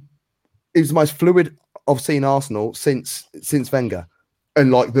 And it was the most fluid I've seen Arsenal since Wenger, and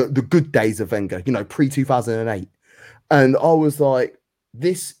like the good days of Wenger, pre-2008. And I was like,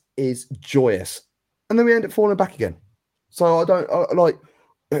 this is joyous. And then we end up falling back again. So I don't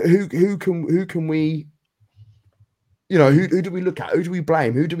who can we, who do we look at? Who do we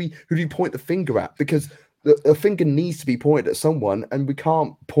blame? Who do we point the finger at? Because the finger needs to be pointed at someone, and we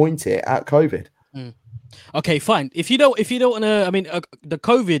can't point it at COVID. Okay, fine. If you don't want to, the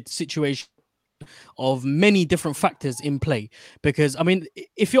COVID situation of many different factors in play, because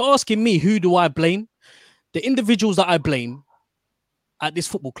if you're asking me, who do I blame? The individuals that I blame at this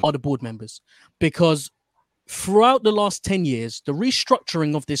football club are the board members, because throughout the last 10 years, the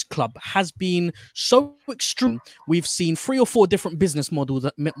restructuring of this club has been so extreme. We've seen 3 or 4 different business models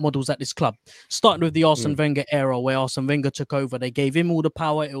at this club, starting with the Arsene Wenger era, where Arsene Wenger took over. They gave him all the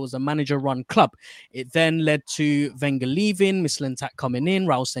power. It was a manager-run club. It then led to Wenger leaving, Mislintat coming in,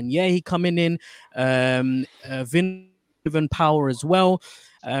 Raul Sanllehi coming in, Vin power as well.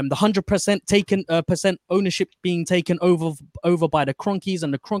 The 100% percent ownership being taken over by the Kroenkes,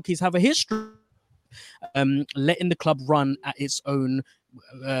 and the Kroenkes have a history letting the club run at its own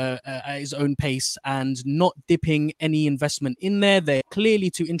pace and not dipping any investment in there. They're clearly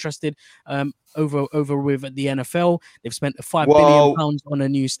too interested over with the NFL. They've spent £5 billion on a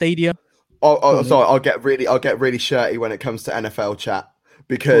new stadium. Sorry, I'll get really shirty when it comes to NFL chat,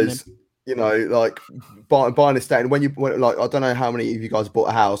 because you know, like buying a estate. And when like, I don't know how many of you guys bought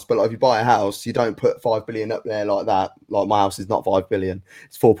a house, but like if you buy a house, you don't put 5 billion up there like that. Like my house is not 5 billion;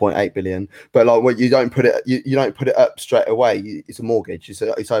 it's 4.8 billion. But like, what you don't put it, you don't put it up straight away. It's a mortgage.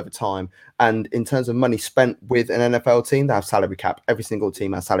 It's over time. And in terms of money spent with an NFL team, they have salary cap. Every single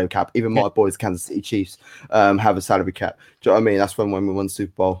team has salary cap. Even my boys, Kansas City Chiefs, have a salary cap. Do you know what I mean? That's when we won the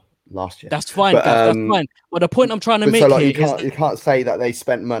Super Bowl last year. That's fine. That's fine. But the point I'm trying to make like, here you can't say that they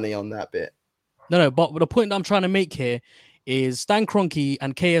spent money on that bit. No. But the point I'm trying to make here is Stan Kroenke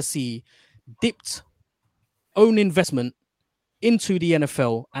and KSC dipped own investment into the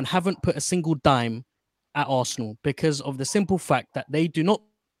NFL and haven't put a single dime at Arsenal because of the simple fact that they do not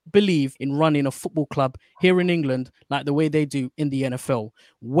believe in running a football club here in England like the way they do in the NFL.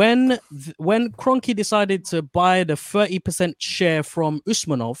 When Kroenke decided to buy the 30% share from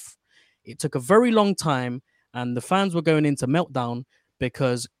Usmanov, it took a very long time and the fans were going into meltdown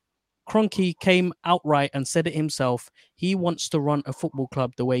because Kroenke came outright and said it himself. He wants to run a football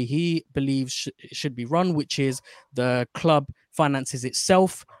club the way he believes it should be run, which is the club finances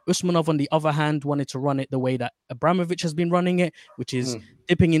itself. Usmanov, on the other hand, wanted to run it the way that Abramovich has been running it, which is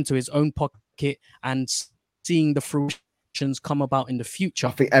dipping into his own pocket and seeing the fruitions come about in the future.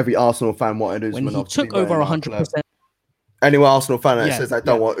 I think every Arsenal fan wanted Usmanov when he took over 100%. Any Arsenal fan that says they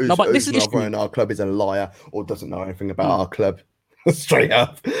don't want Usmanov running our club is a liar or doesn't know anything about our club. Straight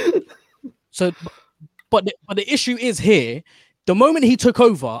up. So, but the issue is here, the moment he took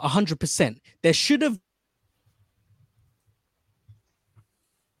over 100%, there should have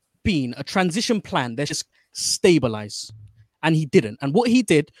been a transition plan that just stabilize. And he didn't. And what he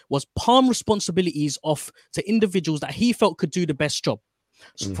did was palm responsibilities off to individuals that he felt could do the best job.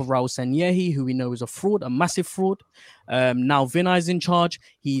 So for Raul Sanyehi, who we know is a fraud, a massive fraud. Now Vinay is in charge.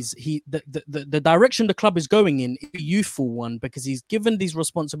 The direction the club is going in is a youthful one because he's given these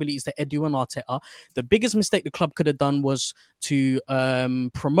responsibilities to Edu and Arteta. The biggest mistake the club could have done was to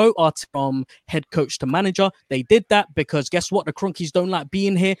promote Arteta from head coach to manager. They did that because guess what? The Kroenkes don't like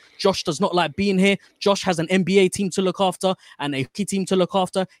being here. Josh does not like being here. Josh has an NBA team to look after and a key team to look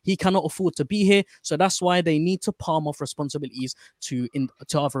after. He cannot afford to be here. So that's why they need to palm off responsibilities to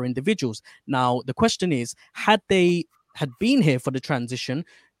other individuals. Now, the question is, had they been here for the transition,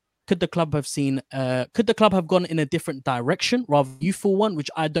 could the club have gone in a different direction, rather youthful one, which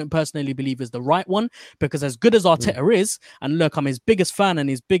I don't personally believe is the right one, because as good as Arteta is, and look, I'm his biggest fan and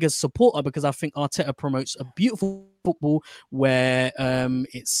his biggest supporter because I think Arteta promotes a beautiful football where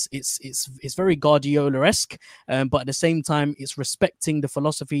it's very Guardiola-esque, but at the same time, it's respecting the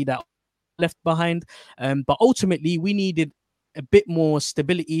philosophy that left behind. But ultimately, we needed a bit more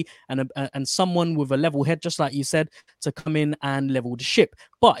stability and someone with a level head, just like you said, to come in and level the ship.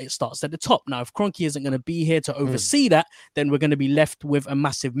 But it starts at the top. Now, if Kroenke isn't going to be here to oversee that, then we're going to be left with a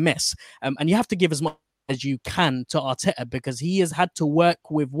massive mess. And you have to give as much as you can to Arteta because he has had to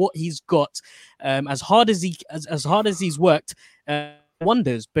work with what he's got. As hard as he's worked,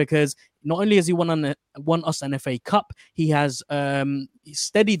 wonders, because not only has he won us an FA Cup, he has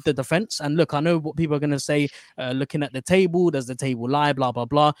steadied the defense. And look, I know what people are going to say, looking at the table, does the table lie, blah, blah,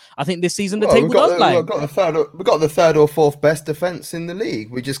 blah. I think this season the table does lie. We've got the third or fourth best defense in the league.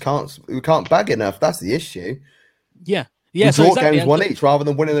 We just can't bag enough. That's the issue. Yeah. We draw games 1-1 rather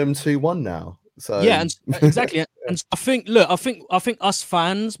than winning them 2-1 now. So yeah, and exactly. And I think us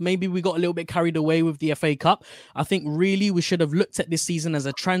fans, maybe we got a little bit carried away with the FA Cup. I think really we should have looked at this season as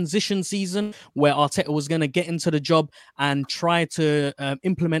a transition season where Arteta was going to get into the job and try to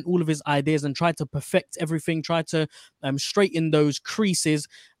implement all of his ideas and try to perfect everything, try to straighten those creases.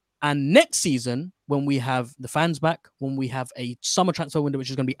 And next season, when we have the fans back, when we have a summer transfer window,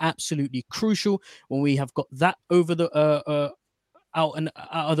 which is going to be absolutely crucial, when we have got that over the out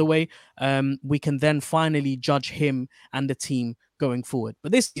of the way, we can then finally judge him and the team going forward.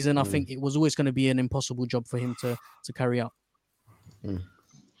 But this season, I think it was always going to be an impossible job for him to carry out.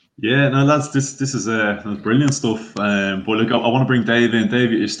 Yeah, no, lads, this is brilliant stuff. But look, I want to bring Dave in.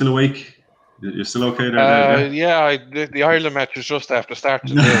 Dave, you're still awake? You're still okay there? Yeah, the Ireland match was just after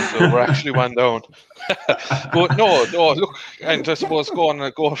starting there, so we're actually one down. But no, look, and I suppose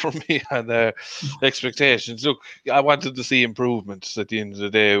go from me and expectations. Look, I wanted to see improvements at the end of the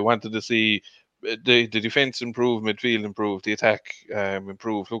day. I wanted to see the defense improve, midfield improve, the attack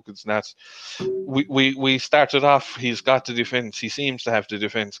improve. Look, it's not. We started off. He's got the defense. He seems to have the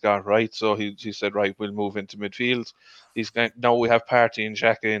defense got right. So he said, right, we'll move into midfield. Now we have Partey and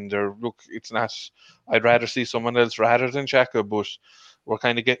Xhaka in there. Look, it's not. I'd rather see someone else rather than Xhaka, but we're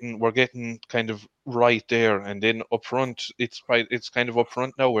getting kind of right there, and then up front, it's kind of up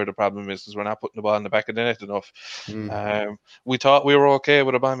front now where the problem is we're not putting the ball in the back of the net enough. We thought we were okay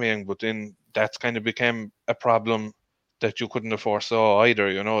with Aubameyang, but then that's kind of became a problem that you couldn't have foresaw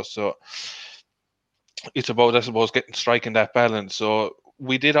either, so it's about, I suppose, striking that balance. So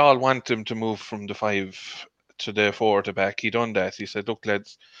we did all want him to move from the 5 to the 4 at the back. He done that. He said, look,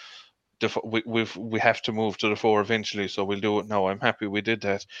 lads, we have to move to the 4 eventually, so we'll do it now. I'm happy we did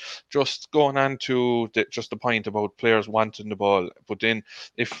that. Just going on to just the point about players wanting the ball, but then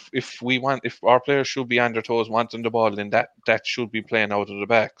if our players should be on their toes wanting the ball, then that should be playing out of the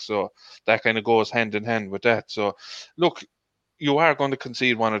back. So that kind of goes hand in hand with that. So look, you are going to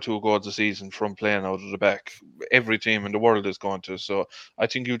concede 1 or 2 goals a season from playing out of the back. Every team in the world is going to. So I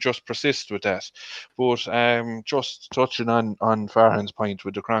think you just persist with that. But just touching on Farhan's point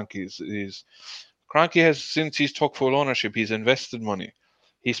with the Cronkies, is Kroenke has, since he's took full ownership, he's invested money.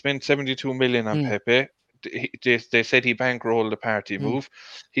 He spent 72 million on Pepe. They said he bankrolled the party move.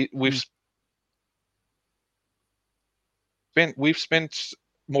 We've spent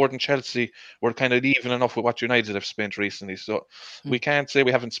more than Chelsea. We're kind of even enough with what United have spent recently, so we can't say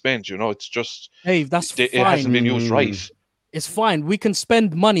we haven't spent. It's just, hey, that's fine. It hasn't been used right. It's fine. We can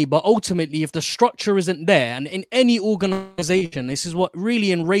spend money, but ultimately, if the structure isn't there, and in any organization, this is what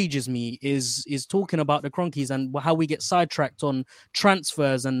really enrages me, is talking about the Cronkies and how we get sidetracked on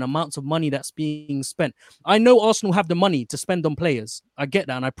transfers and amounts of money that's being spent. I know Arsenal have the money to spend on players. I get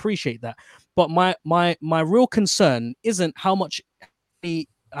that, and I appreciate that. But my real concern isn't how much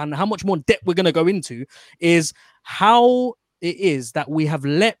and how much more debt we're going to go into, is how it is that we have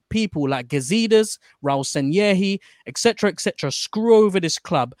let people like Gazidis, Raul Sanyehi, etc., screw over this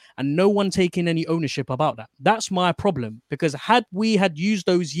club, and no one taking any ownership about that. That's my problem, because had we had used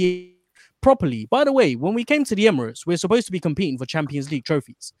those years properly, by the way, when we came to the Emirates, we're supposed to be competing for Champions League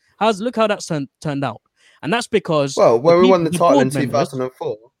trophies. Look how that's turned out. And that's because... Well, when we won the title in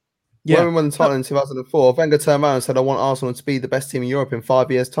 2004... Yeah. When we won the title in 2004, Wenger turned around and said, I want Arsenal to be the best team in Europe in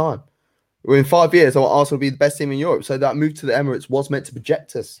 5 years' time. In 5 years, I want Arsenal to be the best team in Europe. So that move to the Emirates was meant to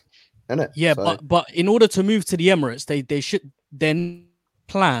project us, isn't it? Yeah, so... but in order to move to the Emirates, they should then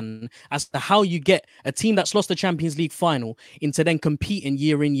plan as to how you get a team that's lost the Champions League final into then competing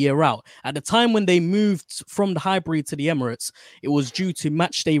year in, year out. At the time when they moved from the Highbury to the Emirates, it was due to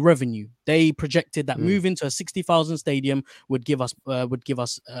match day revenue. They projected that moving to a 60,000 stadium would give us a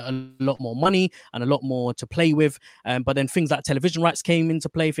lot more money and a lot more to play with. But then things like television rights came into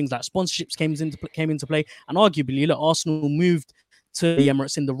play, things like sponsorships came into play, and arguably, look, Arsenal moved to the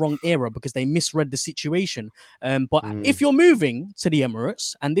Emirates in the wrong era because they misread the situation. But if you're moving to the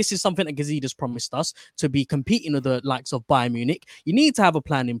Emirates, and this is something that Gazidis promised us, to be competing with the likes of Bayern Munich, you need to have a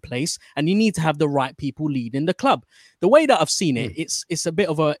plan in place, and you need to have the right people leading the club. The way that I've seen it, it's a bit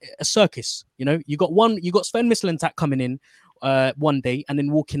of a circus. You got Sven Mislintat coming in one day and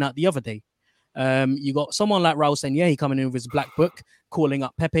then walking out the other day. You got someone like Raul Sanyehi coming in with his black book, calling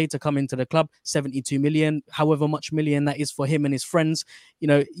up Pepe to come into the club, 72 million, however much million that is for him and his friends.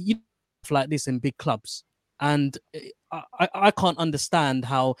 You like this in big clubs. And I can't understand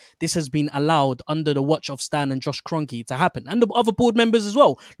how this has been allowed under the watch of Stan and Josh Kroenke to happen, and the other board members as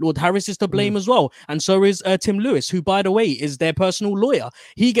well. Lord Harris is to blame as well, and so is Tim Lewis, who, by the way, is their personal lawyer.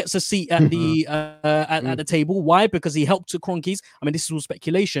 He gets a seat at the at the table. Why? Because he helped to Kroenke's. I mean, this is all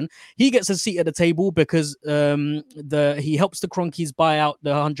speculation. He gets a seat at the table because he helps the Kroenke's buy out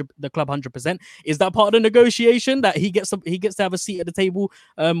the club 100%. Is that part of the negotiation that he gets to have a seat at the table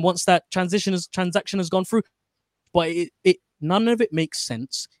once that transaction has gone through? But it none of it makes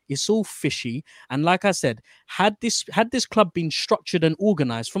sense. It's all fishy. And like I said, had this club been structured and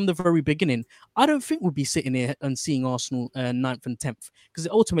organized from the very beginning, I don't think we'd be sitting here and seeing Arsenal 9th and 10th, because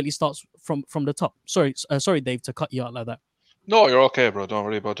it ultimately starts from the top. Sorry, Dave, to cut you out like that. No, you're okay, bro. Don't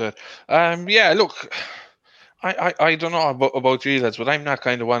worry about that. Yeah, look, I don't know about you lads, but I'm not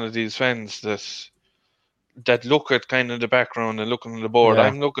kind of one of these fans that look at kind of the background and looking at the board.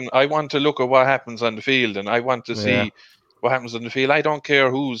 Yeah. I want to look at what happens on the field, and I want to see what happens on the field. I don't care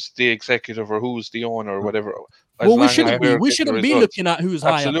who's the executive or who's the owner or whatever. Well, we shouldn't be. We shouldn't be looking at who's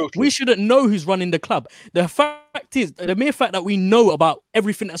higher. We shouldn't know who's running the club. The fact is, the mere fact that we know about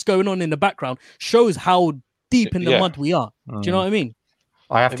everything that's going on in the background shows how deep in the mud we are. Do you know what I mean?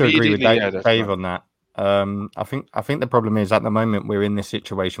 I have to agree with Dave on that. I think the problem is, at the moment we're in this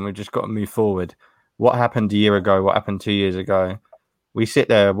situation. We've just got to move forward. What happened a year ago? What happened 2 years ago? We sit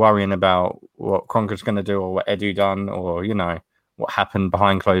there worrying about what Kroenke's going to do, or what Edu done, or what happened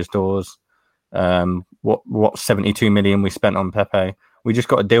behind closed doors. What 72 million we spent on Pepe. We just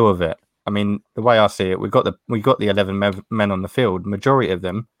got to deal with it. I mean, the way I see it, we got the 11 men on the field. Majority of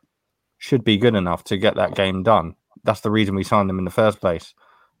them should be good enough to get that game done. That's the reason we signed them in the first place.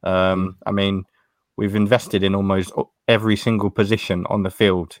 I mean, we've invested in almost every single position on the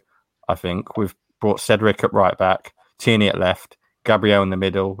field. I think we've brought Cedric at right back, Tierney at left, Gabriel in the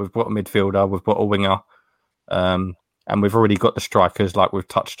middle. We've brought a midfielder. We've brought a winger. And we've already got the strikers, like we've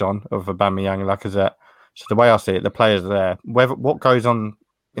touched on, of Aubameyang and Lacazette. So the way I see it, the players are there. What goes on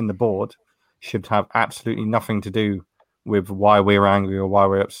in the board should have absolutely nothing to do with why we're angry or why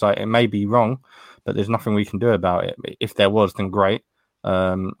we're upset. It may be wrong, but there's nothing we can do about it. If there was, then great.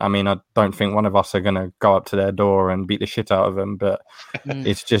 I mean, I don't think one of us are going to go up to their door and beat the shit out of them, but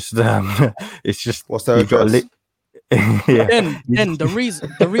it's just, what's their address? Then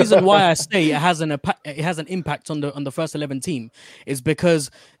the reason why I say it has an impact on the first 11 team is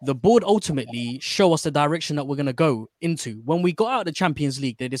because the board ultimately show us the direction that we're going to go into. When we got out of the Champions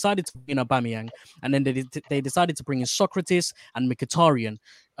League, they decided to bring in Aubameyang, and then they decided to bring in Socrates and Mkhitaryan,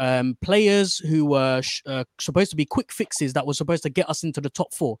 players who were supposed to be quick fixes that were supposed to get us into the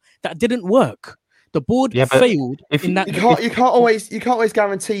top 4. That didn't work. The board failed in that. You can't always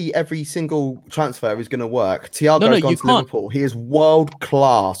guarantee every single transfer is going to work. Thiago's gone to Liverpool. He is world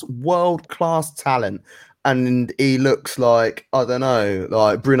class talent, and he looks like, I don't know,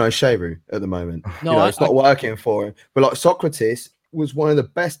 like Bruno Cheru at the moment. No, it's not working for him. But like Socrates was one of the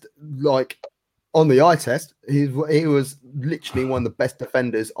best, like on the eye test. He was literally one of the best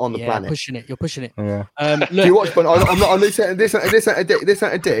defenders on the planet. You're pushing it. Yeah. Look, do you watch? This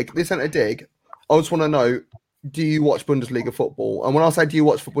ain't a dig. I just want to know, do you watch Bundesliga football? And when I say do you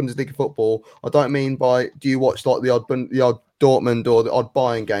watch Bundesliga football, I don't mean by do you watch like the odd Dortmund or the odd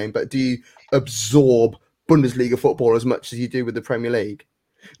Bayern game, but do you absorb Bundesliga football as much as you do with the Premier League?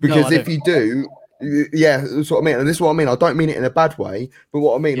 Because if you do, that's what I mean. And this is what I mean. I don't mean it in a bad way, but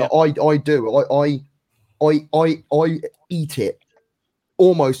what I mean, like, I do. I eat it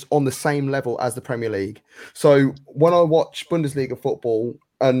almost on the same level as the Premier League. So when I watch Bundesliga football,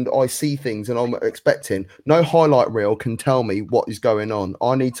 and I see things and I'm expecting, no highlight reel can tell me what is going on.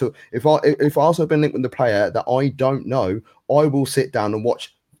 I need to, if I also been linked with the player that I don't know, I will sit down and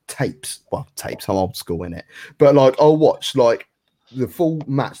watch tapes. Well, tapes, I'm old school in it. But like, I'll watch like the full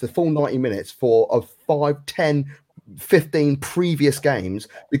match, the full 90 minutes of 5, 10, 15 previous games,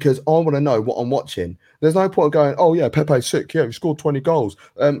 because I want to know what I'm watching. There's no point going, oh yeah, Pepe's sick. Yeah, he scored 20 goals.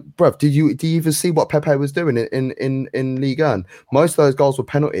 Bruv, do you even see what Pepe was doing in Ligue 1? Most of those goals were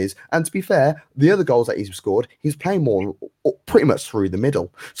penalties. And to be fair, the other goals that he's scored, he's playing more pretty much through the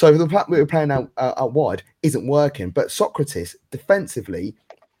middle. So the fact that we're playing out wide isn't working. But Socrates, defensively,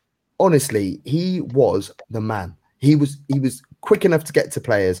 honestly, he was the man. He was quick enough to get to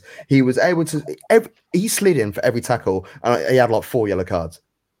players. He was able to. He slid in for every tackle, and he had like 4 yellow cards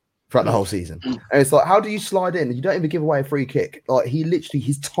throughout the whole season. And it's like, how do you slide in? You don't even give away a free kick. Like, he literally,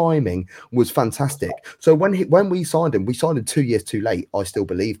 his timing was fantastic. So when we signed him 2 years too late. I still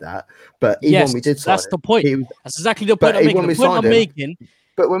believe that. But even when we did sign that's the point. That's exactly the point I'm making.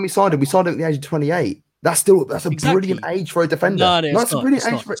 But when we signed him at the age of 28. That's a brilliant age for a defender. No, that's a brilliant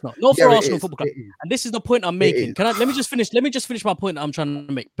age for Arsenal Football Club. And this is the point I'm making. Let me just finish my point I'm trying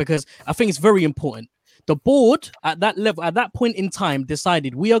to make, because I think it's very important. The board at that level, at that point in time,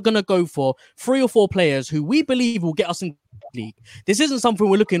 decided we are going to go for 3 or 4 players who we believe will get us in the league. This isn't something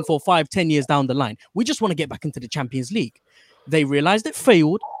we're looking for 5-10 years down the line. We just want to get back into the Champions League. They realized it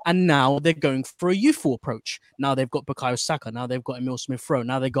failed, and now they're going for a youthful approach. Now they've got Bukayo Saka. Now they've got Emil Smith-Rowe.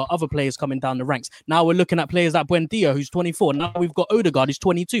 Now they've got other players coming down the ranks. Now we're looking at players like Buendia, who's 24. Now we've got Odegaard, who's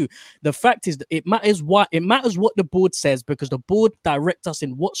 22. The fact is that it matters what the board says, because the board directs us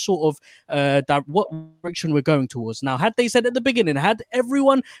in what sort of what direction we're going towards. Now, had they said at the beginning, had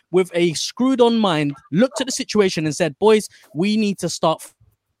everyone with a screwed-on mind looked at the situation and said, boys, we need to start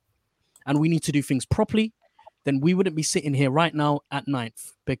and we need to do things properly, then we wouldn't be sitting here right now at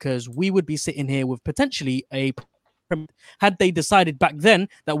 9th, because we would be sitting here with potentially had they decided back then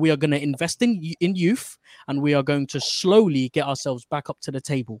that we are going to invest in youth and we are going to slowly get ourselves back up to the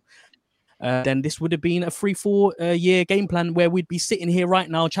table. Then this would have been a 3-4 year game plan where we'd be sitting here right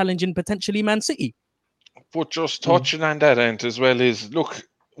now challenging potentially Man City. But just touching on that end as well is, look,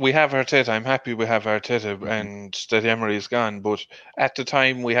 we have Arteta. I'm happy we have Arteta and that Emery is gone. But at the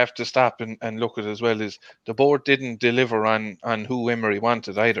time, we have to stop and look at it as well, is the board didn't deliver on who Emery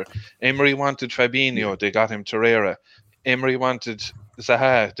wanted either. Emery wanted Fabinho. They got him Torreira. Emery wanted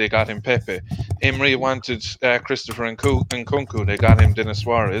Zaha. They got him Pepe. Emery wanted Christopher Nkunku. They got him Denis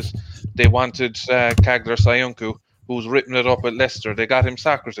Suarez. They wanted Kagler Sayuncu, who's ripping it up at Leicester. They got him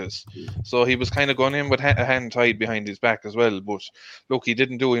Socrates. So he was kind of going in with a hand tied behind his back as well. But look, he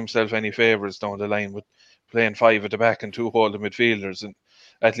didn't do himself any favours down the line with playing 5 at the back and 2 holding midfielders. And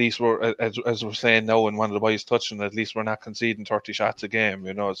at least we're, as we're saying now, and one of the boys touching, at least we're not conceding 30 shots a game,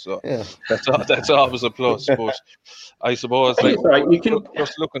 you know. So Yeah. that's always a plus. But I suppose, like, Right, you can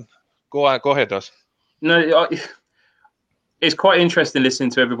just looking. Go ahead, Daz. no. It's quite interesting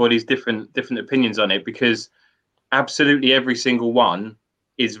listening to everybody's different opinions on it, because absolutely every single one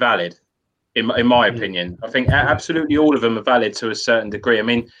is valid, in my opinion. I think absolutely all of them are valid to a certain degree. I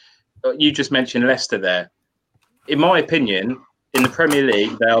mean, you just mentioned Leicester there. In my opinion, in the Premier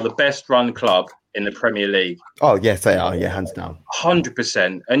League, they are the best run club in the Premier League. Oh, yes, they are. Yeah, hands down.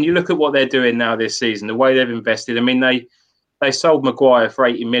 100%. And you look at what they're doing now this season, the way they've invested. I mean, they sold Maguire for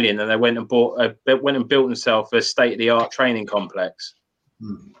 80 million, and they went and built themselves a state-of-the-art training complex.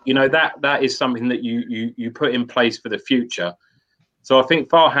 You know, that is something that you put in place for the future. So I think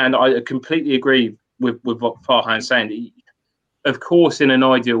Farhan, I completely agree with what Farhan's saying. Of course, in an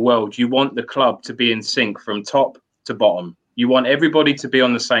ideal world, you want the club to be in sync from top to bottom. You want everybody to be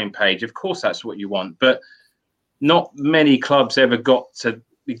on the same page. Of course, that's what you want. But not many clubs ever got to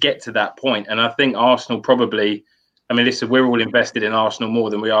get to that point. And I think Arsenal probably, I mean, listen, we're all invested in Arsenal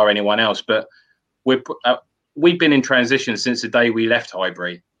more than we are anyone else. But we've been in transition since the day we left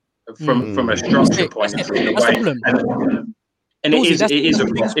Highbury from a structure point of view. And it is a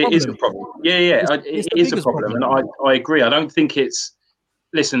problem. Yeah, it is a problem. And I agree. I don't think it's,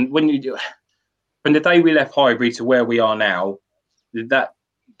 listen, from the day we left Highbury to where we are now,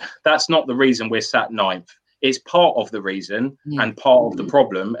 that's not the reason we're sat 9th. It's part of the reason and part of the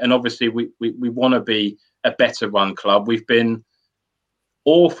problem. And obviously we want to be a better run club. We've been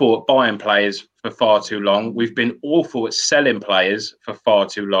awful at buying players for far too long. We've been awful at selling players for far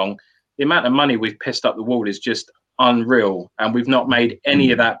too long. The amount of money we've pissed up the wall is just unreal. And we've not made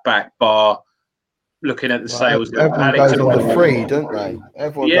any of that back, bar looking at the sales. Everyone goes on the free, don't they?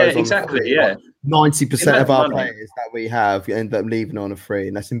 Everyone goes on exactly. The free. Yeah. 90% of our players that we have end up leaving on a free,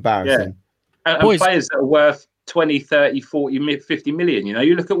 and that's embarrassing. Yeah. And players that are worth 20, 30, 40, 50 million. You know,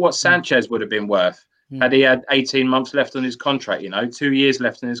 you look at what Sanchez would have been worth had he had 18 months left on his contract, 2 years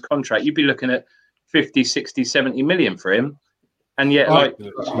left in his contract. You'd be looking at 50, 60, 70 million for him. And yet,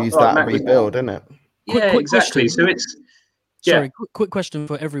 use that and rebuild, isn't it? Yeah, quick exactly. Question. So it's, Sorry, quick question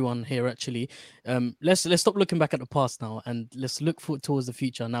for everyone here. Actually, let's stop looking back at the past now, and let's look towards the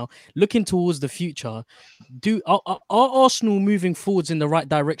future. Now, looking towards the future, are Arsenal moving forwards in the right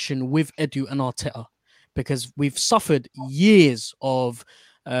direction with Edu and Arteta? Because we've suffered years of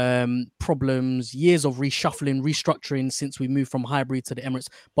problems, years of reshuffling, restructuring since we moved from Highbury to the Emirates.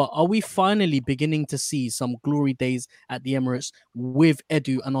 But are we finally beginning to see some glory days at the Emirates with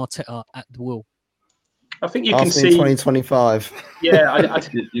Edu and Arteta at the wheel? I think you can see 2025. Yeah,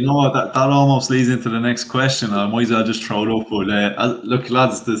 you know what? That almost leads into the next question. I might as well just throw it up. But look,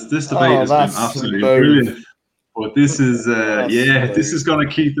 lads, this debate has been absolutely brilliant. But this is, this is going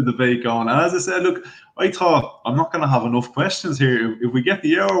to keep the debate going. And as I said, look, I thought I'm not going to have enough questions here. If we get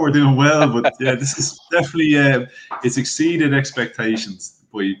the hour, we're doing well. But yeah, this is definitely it's exceeded expectations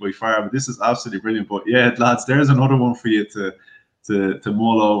by far. But this is absolutely brilliant. But yeah, lads, there's another one for you to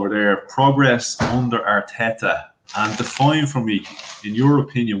mull over there. Progress under Arteta, and define for me, in your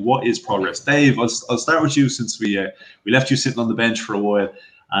opinion, what is progress? Dave, I'll start with you, since we left you sitting on the bench for a while.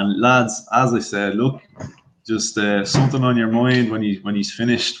 And lads, as I said, look, just something on your mind when he's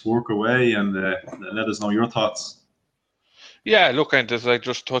finished, work away, and let us know your thoughts. Yeah, look, and as I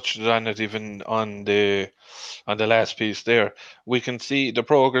just touched on it, even on the last piece there, we can see the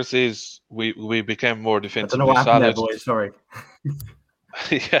progress is we became more defensively solid. I don't know what happened there, boys. Sorry.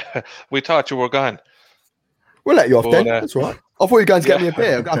 Yeah, we thought you were gone. We'll let you off then. That's all right. I thought you were going to get me a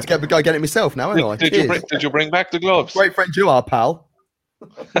beer. I've got to go get it myself now, haven't I? Did you bring back the gloves? Great friend you are, pal.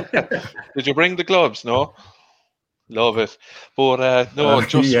 Did you bring the gloves? No. Love it. But no,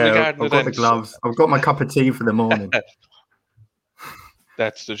 just regarding I've got the gloves. I've got my cup of tea for the morning.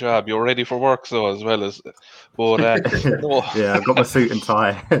 That's the job. You're ready for work, so as well as. But no. Yeah, I've got my suit and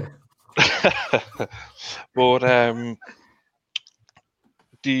tie. But I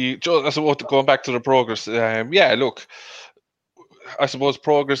suppose going back to the progress, yeah, look, I suppose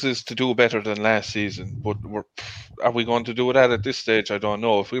progress is to do better than last season, but are we going to do that at this stage? I don't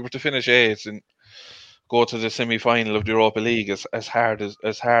know. If we were to finish 8th and go to the semi-final of the Europa League, as hard as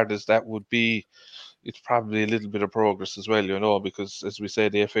that would be, it's probably a little bit of progress as well, because as we say,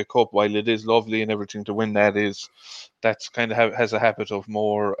 the FA Cup, while it is lovely and everything to win that's kind of has a habit of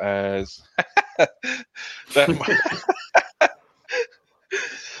more as that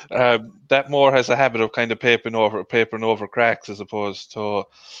that more has a habit of kind of papering over cracks as opposed to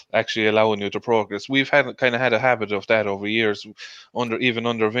actually allowing you to progress. We've had a habit of that over years,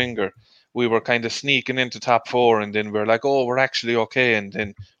 under Wenger. We were kind of sneaking into top four, and then we're like, oh, we're actually okay, and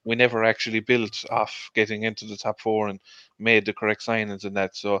then we never actually built off getting into the top four and made the correct signings and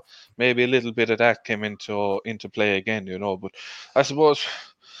that. So maybe a little bit of that came into play again, But I suppose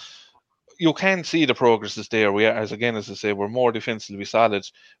you can see the progress is there. We are, as I say, we're more defensively solid.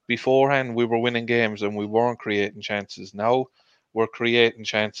 Beforehand, we were winning games and we weren't creating chances. Now we're creating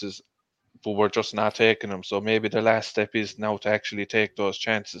chances, but we're just not taking them. So maybe the last step is now to actually take those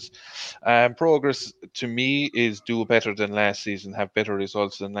chances. Progress to me is do better than last season, have better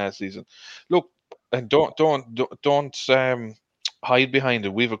results than last season. Look, and don't hide behind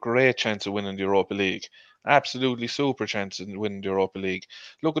it. We have a great chance of winning the Europa League. Absolutely super chance of winning the Europa League.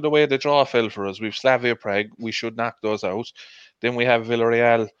 Look at the way the draw fell for us. We've Slavia Prague. We should knock those out. Then we have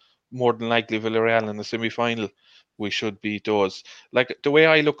Villarreal. More than likely Villarreal in the semi-final. We should beat those. Like, the way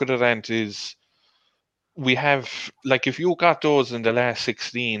I look at it, Ant, is we have, like, if you got those in the last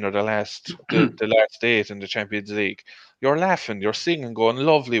 16 or the last 8 in the Champions League, you're laughing, you're singing, going,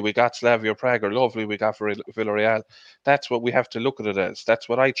 lovely, we got Slavia Prague, or lovely, we got Villarreal. That's what we have to look at it as. That's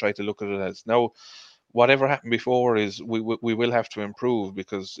what I try to look at it as. Now, whatever happened before is we will have to improve,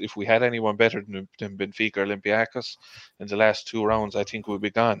 because if we had anyone better than Benfica or Olympiacos in the last 2 rounds, I think we'd be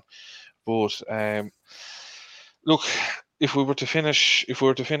gone. But look, if we were to finish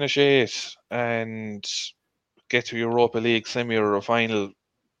 8th and get to Europa League semi or a final,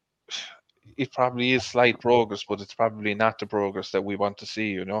 it probably is slight progress, but it's probably not the progress that we want to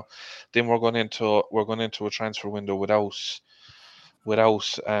see. Then we're going into a transfer window without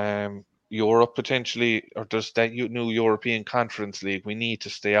Europe potentially, or does that new European Conference League? We need to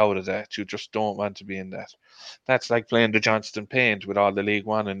stay out of that. You just don't want to be in that. That's like playing the Johnston Paint with all the League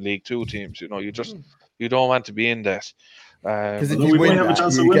One and League Two teams. You don't want to be in that. Because if you win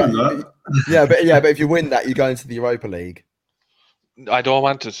that, but if you win that, you go into the Europa League. I don't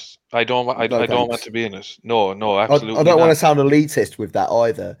want it. I don't want to be in it. No, absolutely. I don't want to sound elitist with that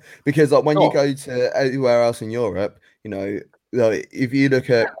either, because like when you go to anywhere else in Europe, like, if you look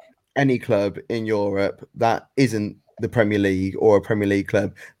at any club in Europe that isn't the Premier League or a Premier League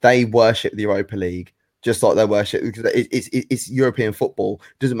club, they worship the Europa League just like they worship, because it's European football.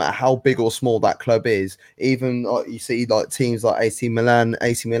 It doesn't matter how big or small that club is. Even like you see like teams like AC Milan,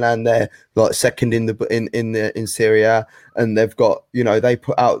 they're like second in Serie A, and they've got, they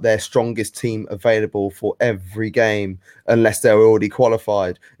put out their strongest team available for every game unless they're already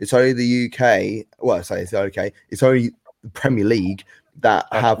qualified. It's only the UK. Well, I say it's okay. It's only the Premier League that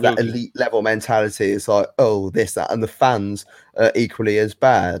have that elite level mentality. It's like, oh, this, that, and the fans are equally as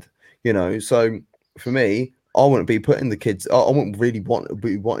bad, So for me, I wouldn't be putting the kids. I wouldn't really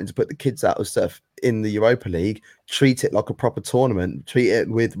wanting to put the kids out of stuff in the Europa League. Treat it like a proper tournament. Treat it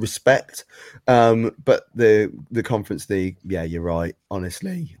with respect. But the Conference League, yeah, you're right.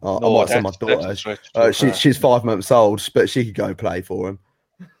 Honestly, I might send my daughter. She's 5 months old, but she could go play for him.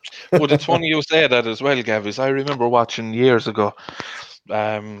 Well, it's funny you say that as well, Gav. I remember watching years ago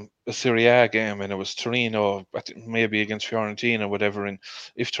a Serie A game, and it was Torino, I think maybe against Fiorentina or whatever. And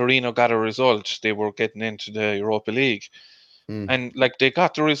if Torino got a result, they were getting into the Europa League. And like they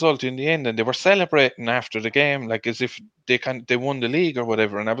got the result in the end, and they were celebrating after the game, like as if they won the league or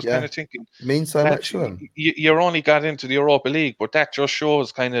whatever. And I was kind of thinking, it means so much to them. You only got into the Europa League, but that just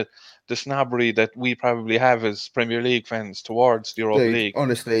shows kind of the snobbery that we probably have as Premier League fans towards the Europa League.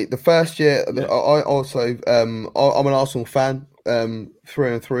 Honestly, the first year, I also I'm an Arsenal fan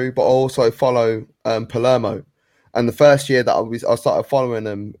through and through, but I also follow Palermo. And the first year that I started following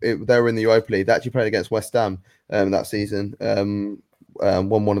them, they were in the Europa League. They actually played against West Ham that season.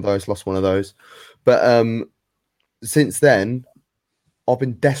 Won one of those, lost one of those. But since then, I've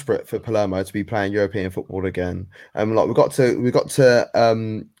been desperate for Palermo to be playing European football again. Like we got to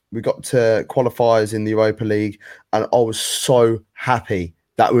qualifiers in the Europa League, and I was so happy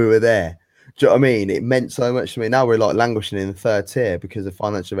that we were there. Do you know what I mean? It meant so much to me. Now we're like languishing in the 3rd tier because of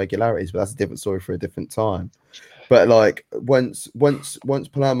financial irregularities, but that's a different story for a different time. But like once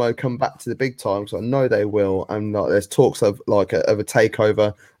Palermo come back to the big time, because I know they will, and like, there's talks of like of a takeover,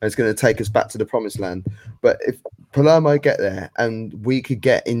 and it's going to take us back to the promised land. But if Palermo get there and we could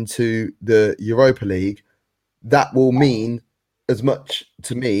get into the Europa League, that will mean as much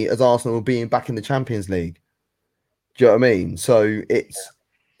to me as Arsenal being back in the Champions League. Do you know what I mean? So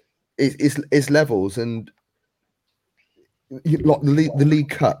it's levels, and like the League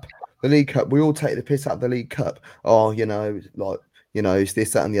Cup. The League Cup, we all take the piss out of the League Cup. Oh, it's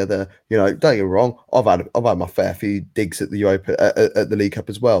this, that, and the other. Don't get me wrong. I've had my fair few digs at the League Cup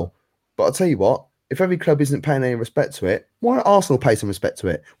as well. But I'll tell you what, if every club isn't paying any respect to it, why don't Arsenal pay some respect to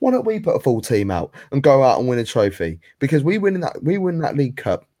it? Why don't we put a full team out and go out and win a trophy? Because we win that League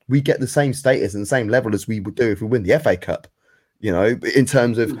Cup, we get the same status and the same level as we would do if we win the FA Cup. You know, in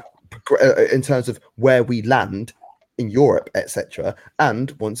terms of where we land in Europe, etc.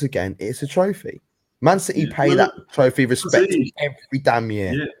 And once again, it's a trophy. Man City pay that trophy respect every damn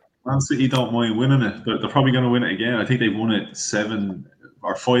year. Yeah, Man City don't mind winning it. They're probably going to win it again. I think they've won it 7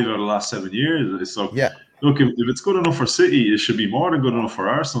 or 5 out of the last 7 years. So yeah, look, if it's good enough for City, it should be more than good enough for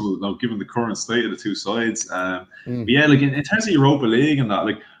Arsenal. Now, given the current state of the two sides, but yeah, like in terms of Europa League and that,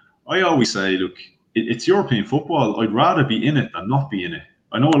 like I always say, look, it's European football. I'd rather be in it than not be in it.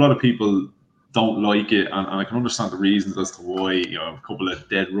 I know a lot of people don't like it, and I can understand the reasons as to why. You know, a couple of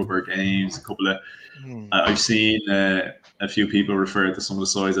dead rubber games, a couple of I've seen a few people refer to some of the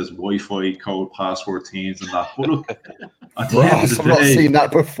sides as Wi-Fi code password teams and that. But look, at the end of the I've not seen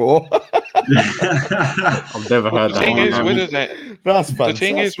that before. I've never heard that. The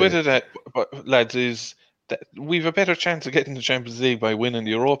thing is with it, lads, is that we've a better chance of getting the Champions League by winning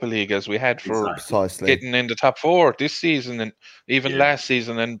the Europa League as we had for getting in the top 4 this season and even last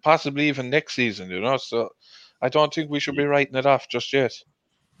season and possibly even next season. You know, so I don't think we should be writing it off just yet.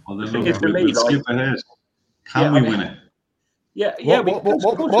 Well, then look, we'll skip ahead. Can we win it? Yeah. What was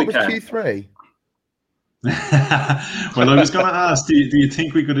Q3? Well, I was going to ask, do you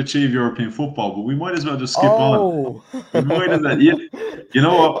think we could achieve European football? But we might as well just skip on. We might as well, you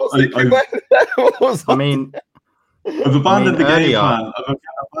know what? I mean, I've abandoned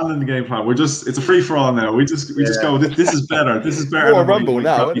the game plan. It's a free for all now. We just go. This is better. This is better. More rumble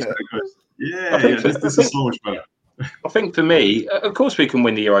now, isn't it? This is so much better. I think for me, of course, we can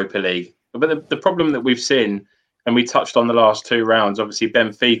win the Europa League. But the problem that we've seen, and we touched on the last 2 rounds, obviously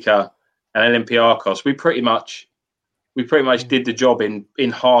Benfica and Olympiacos, we pretty much did the job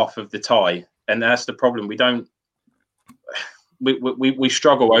in half of the tie, and that's the problem. We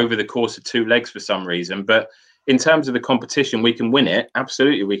struggle over the course of 2 legs for some reason. But in terms of the competition, we can win it.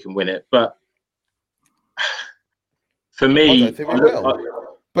 Absolutely, we can win it. But for me, I don't think we will.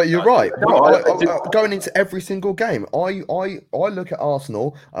 But you're right. Going into every single game, I look at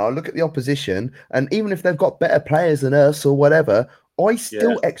Arsenal, I look at the opposition, and even if they've got better players than us or whatever, I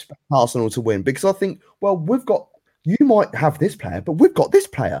still expect Arsenal to win because I think, well, you might have this player, but we've got this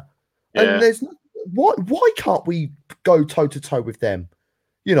player, and why can't we go toe to toe with them?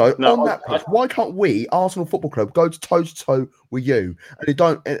 You know, on that pitch, why can't we, Arsenal Football Club, go toe to toe with you? And they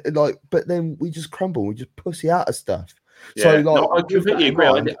don't but then we just crumble, we just pussy out of stuff. Yeah. So, I completely agree.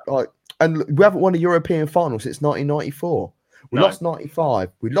 And we haven't won a European final since 1994. We lost 95.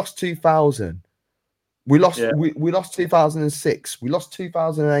 We lost 2000. We lost. We lost 2006. We lost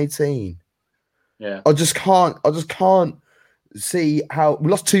 2018. Yeah. I just can't see how we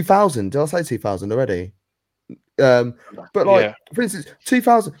lost 2000. Did I say 2000 already? But for instance,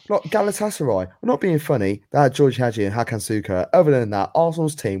 2000, like Galatasaray. I'm not being funny. They had George Hagi and Hakan Suker. Other than that,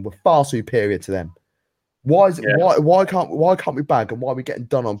 Arsenal's team were far superior to them. Why is it? Why can't we bag and why are we getting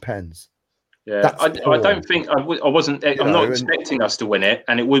done on pens? Yeah, I don't think I'm not expecting us to win it,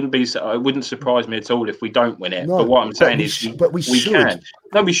 and it wouldn't surprise me at all if we don't win it. But what I'm saying is, we can.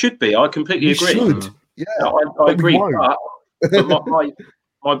 No, we should be. I completely agree. Should. Yeah, I agree.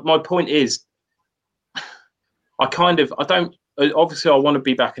 But my point is, I don't. Obviously, I want to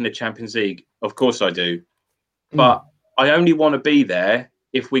be back in the Champions League. Of course, I do. But I only want to be there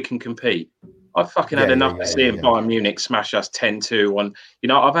if we can compete. I've fucking had enough of seeing Bayern Munich smash us 10-2 on. You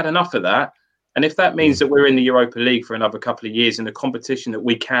know, I've had enough of that. And if that means that we're in the Europa League for another couple of years in a competition that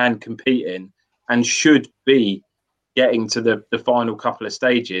we can compete in and should be getting to the final couple of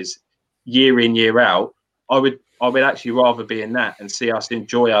stages year in, year out, I would actually rather be in that and see us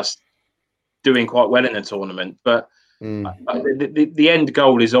enjoy us doing quite well in the tournament. But the end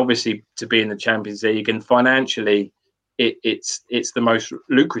goal is obviously to be in the Champions League, and financially it's the most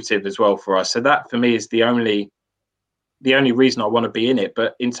lucrative as well for us. So that for me is the only reason I want to be in it.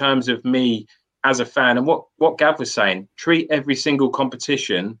 But in terms of me as a fan, and what Gav was saying, treat every single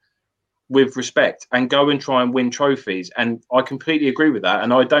competition with respect and go and try and win trophies. And I completely agree with that.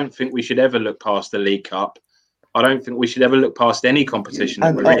 And I don't think we should ever look past the League Cup. I don't think we should ever look past any competition.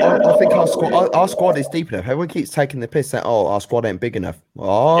 And I think our squad is deep enough. Everyone keeps taking the piss that, our squad ain't big enough.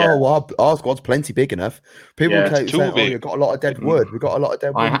 Well, our squad's plenty big enough. People keep saying, you've got a lot of dead wood. We've got a lot of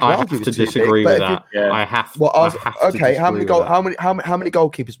dead wood. I have to disagree with that. I have to. How many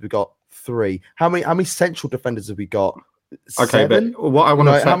goalkeepers have we got? 3. How many central defenders have we got? Okay, 7? but what I want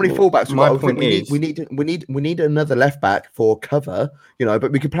to say, how many fullbacks? My point is, we need another left back for cover. You know,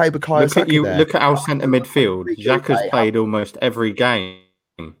 but we could play Bukayo Saka there. Look at our centre midfield. Xhaka's played almost every game.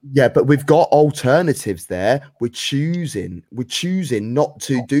 Yeah, but we've got alternatives there. We're choosing not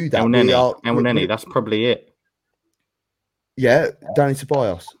to do that. El Neni, that's probably it. Yeah, Danny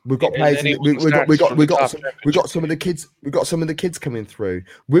Ceballos. We've got players. We got some of the kids. We've got some of the kids coming through.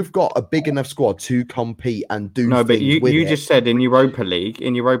 We've got a big enough squad to compete and do. No, but you just said in Europa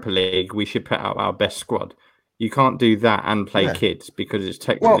League, we should put out our best squad. You can't do that and play kids because it's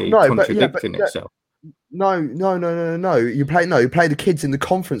technically contradicting itself. No. You play the kids in the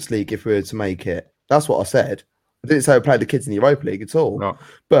Conference League if we were to make it. That's what I said. I didn't say we play the kids in the Europa League at all. No.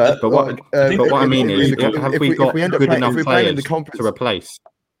 But what I mean is, have we got good enough players to replace?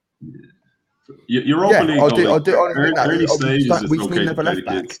 Europa League, early stages, we should never left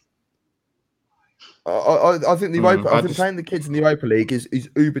back. I think I think playing the kids in the Europa League is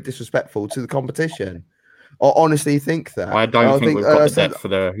uber disrespectful to the competition. I honestly think that. I don't think we've got the depth for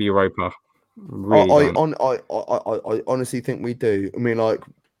the Europa. Really I honestly think we do. I mean, like,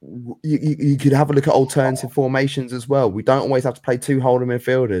 you could have a look at alternative formations as well. We don't always have to play two holding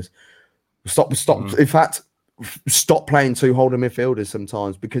midfielders. Stop. In fact, stop playing two holding midfielders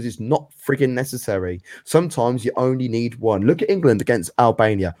sometimes because it's not frigging necessary. Sometimes you only need one. Look at England against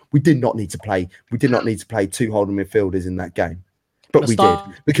Albania. We did not need to play two holding midfielders in that game. But we did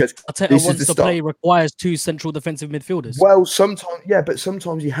because Arteta wants to play requires two central defensive midfielders. Well, sometimes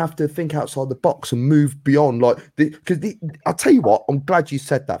you have to think outside the box and move beyond. I'll tell you what, I'm glad you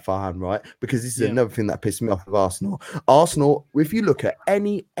said that, Farhan, right? Because this is another thing that pissed me off with Arsenal. Arsenal, if you look at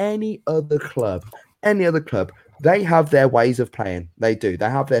any other club, they have their ways of playing. They do. They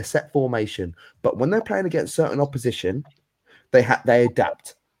have their set formation. But when they're playing against certain opposition, they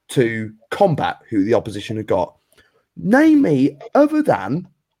adapt to combat who the opposition have got. Name me, other than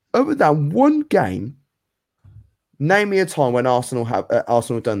one game, name me a time when Arsenal have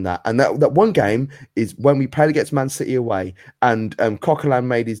done that. And that one game is when we played against Man City away, and Coquelin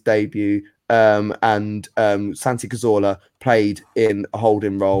made his debut, and Santi Cazorla played in a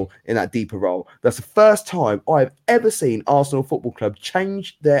holding role, in that deeper role. That's the first time I've ever seen Arsenal Football Club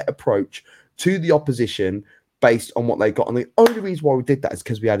change their approach to the opposition based on what they got. And the only reason why we did that is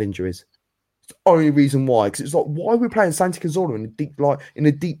because we had injuries. Only reason why, because it's like, why are we playing Santi Cazorla in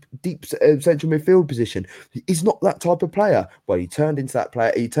a deep central midfield position? He's not that type of player. Well, he turned into that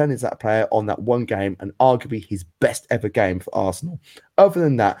player on that one game, and arguably his best ever game for Arsenal. Other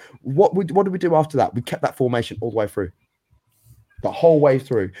than that, what did we do after that? We kept that formation all the way through, the whole way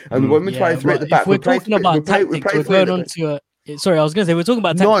through. And when we play three at the back, we're talking about tactics. We're going on to sorry, I was going to say we're talking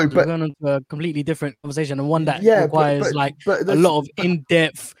about tactics. We're going on to a completely different conversation, and one that requires a lot of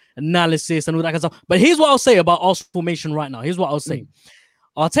in-depth analysis and all that kind of stuff. But here's what I'll say about Arsenal formation right now. Here's what I'll say.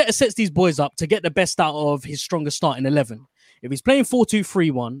 Arteta sets these boys up to get the best out of his strongest starting 11. If he's playing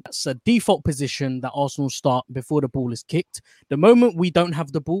 4-2-3-1, that's a default position that Arsenal start before the ball is kicked. The moment we don't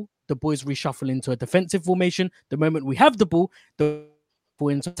have the ball, the boys reshuffle into a defensive formation. The moment we have the ball,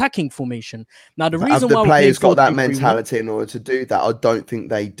 into attacking formation. Now, the reason why the players got that mentality in order to do that, I don't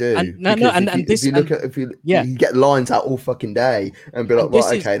think they do. If you get lines out all fucking day and be like,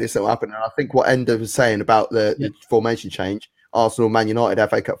 right, okay, this will happen. And I think what Ender was saying about the formation change, Arsenal Man United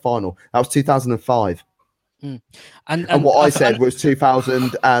FA Cup final, that was 2005. And what I said was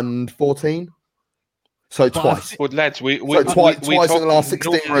 2014. So twice. But lads, twice in the last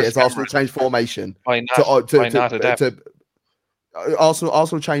 16 years, Arsenal changed formation.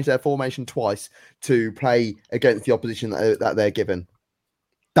 Arsenal changed their formation twice to play against the opposition that they're given.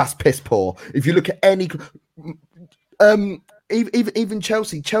 That's piss poor. If you look at any, even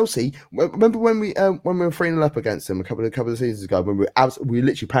Chelsea. Remember when we were 3-0 up against them a couple of seasons ago, when we were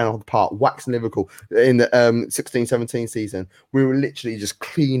literally playing off the park, waxing Liverpool in the 16-17 season. We were literally just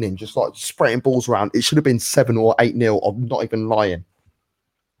cleaning, just like spraying balls around. It should have been 7 or 8-0. I'm not even lying.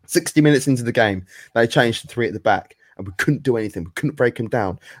 60 minutes into the game, they changed to 3 at the back. And we couldn't do anything. We couldn't break them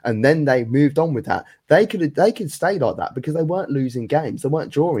down. And then they moved on with that. They could stay like that because they weren't losing games. They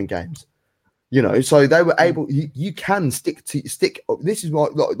weren't drawing games. You know, so they were able. You can stick. This is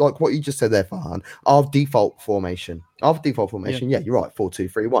like what you just said there, Farhan. Our default formation. Yeah, you're right.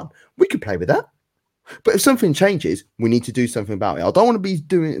 4-2-3-1. We could play with that. But if something changes, we need to do something about it. I don't want to be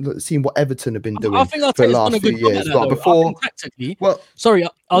seeing what Everton have been doing for the last few years. But before, tactically, I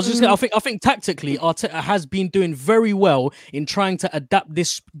was just saying, I think tactically, Arteta has been doing very well in trying to adapt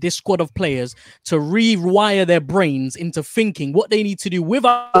this squad of players to rewire their brains into thinking what they need to do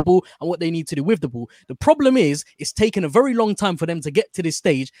without the ball and what they need to do with the ball. The problem is, it's taken a very long time for them to get to this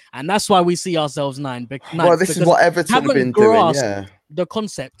stage, and that's why we see ourselves ninth. Well, this is what Everton have been doing. Yeah. the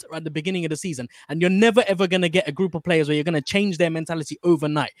concept at the beginning of the season, and you're never ever going to get a group of players where you're going to change their mentality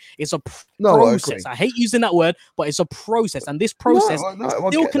overnight. It's a process. I hate using that word, but it's a process, and this process is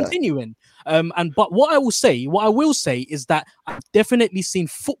still continuing. But what I will say is that I've definitely seen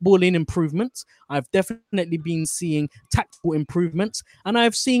footballing improvements. I've definitely been seeing tactical improvements, and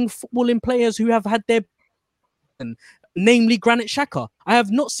I've seen footballing players who have had their, namely Granit Xhaka. I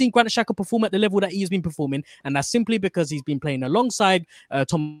have not seen Granit Xhaka perform at the level that he has been performing, and that's simply because he's been playing alongside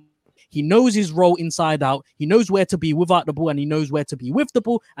Tom. He knows his role inside out. He knows where to be without the ball, and he knows where to be with the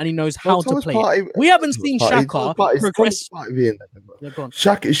ball, and he knows how to play it. We haven't seen Xhaka progress.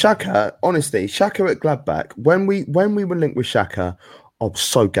 Xhaka, honestly, Xhaka at Gladbach, when we were linked with Xhaka, I was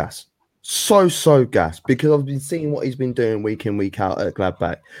so gassed. So gassed, because I've been seeing what he's been doing week in, week out at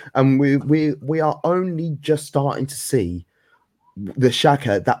Gladbach. And we are only just starting to see the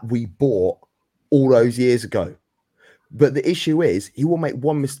Xhaka that we bought all those years ago. But the issue is, he will make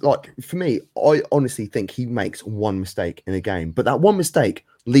one mistake. Like, for me, I honestly think he makes one mistake in a game. But that one mistake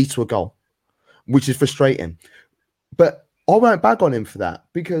leads to a goal, which is frustrating. But I won't bag on him for that,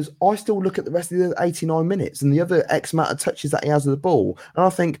 because I still look at the rest of the 89 minutes and the other X amount of touches that he has of the ball, and I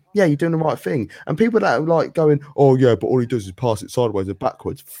think, yeah, you're doing the right thing. And people that are like going, oh, yeah, but all he does is pass it sideways and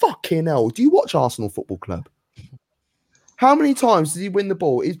backwards. Fucking hell. Do you watch Arsenal Football Club? How many times does he win the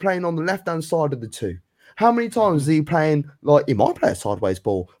ball? He's playing on the left-hand side of the two. How many times is he playing, like, he might play a sideways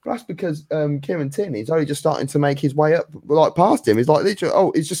ball, but that's because Kieran Tierney's only just starting to make his way up, like, past him. He's like, literally,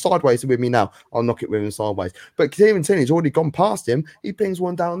 oh, it's just sideways with me now. I'll knock it with him sideways. But Kieran Tierney's already gone past him. He pings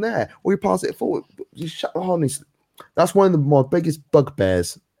one down there, or he passes it forward. Honestly, that's one of my biggest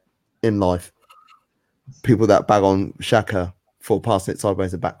bugbears in life. People that bag on Xhaka for passing it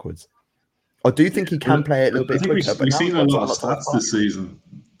sideways and backwards. I do think he can play it a little bit quicker. We've seen a lot of stats this season.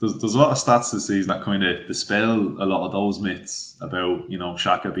 There's a lot of stats this season that kind of dispel a lot of those myths about, you know,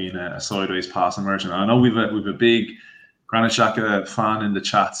 Xhaka being a sideways passing merchant. I know we've a big Granit Xhaka fan in the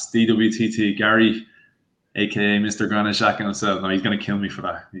chats, DWTT Gary, aka Mr. Granit Xhaka himself. No, he's going to kill me for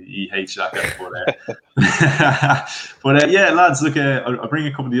that. He hates Xhaka. But yeah, lads, look, I'll bring a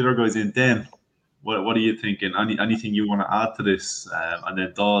couple of the other guys in. Dan, what are you thinking? Anything you want to add to this? And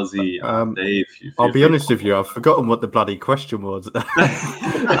then Dawsey and Dave. I'll be honest with you, I've forgotten what the bloody question was.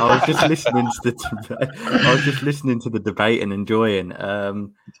 I was just listening to the debate and enjoying. I'll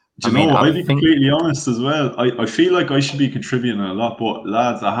be completely honest as well. I feel like I should be contributing a lot, but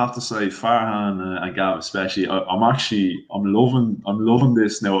lads, I have to say, Farhan and Gav especially, I'm loving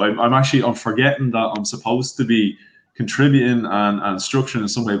this now. I'm forgetting that I'm supposed to be contributing and structuring in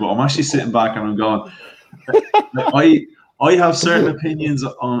some way, but I'm actually sitting back and I'm going, I have certain opinions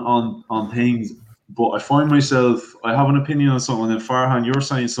on things, but I find myself, I have an opinion on something, and then Farhan, you're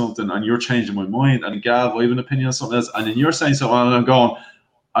saying something and you're changing my mind, and Gav, I have an opinion on something else, and then you're saying something and I'm going,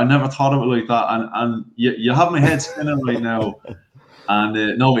 I never thought of it like that, and you have my head spinning right now,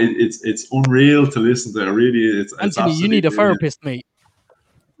 and no, it's unreal to listen to. It really is. Anthony, you need a therapist, mate.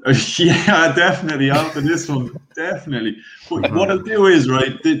 Yeah, definitely. After this one, definitely. But what I'll do is,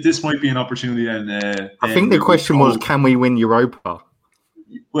 right, this might be an opportunity. And I think the question was, can we win Europa?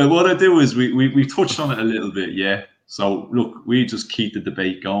 Well, what I do is we touched on it a little bit, yeah. So look, we just keep the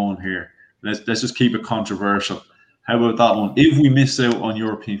debate going here. Let's just keep it controversial. How about that one? If we miss out on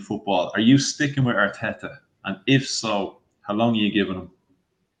European football, are you sticking with Arteta? And if so, how long are you giving him?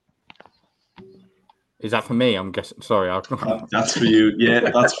 Is that for me? I'm guessing. Sorry, that's for you. Yeah,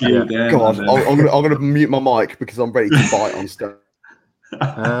 that's for you. Then. Go on. I'm gonna mute my mic because I'm ready to bite on stuff.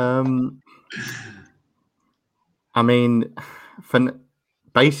 I mean,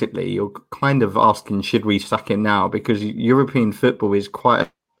 basically, you're kind of asking, should we sack him now? Because European football is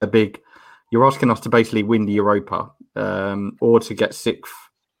quite a big. You're asking us to basically win the Europa, or to get 6th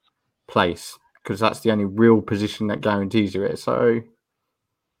place, because that's the only real position that guarantees you it. So.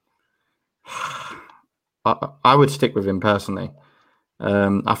 I would stick with him personally.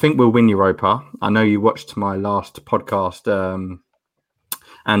 I think we'll win Europa. I know you watched my last podcast,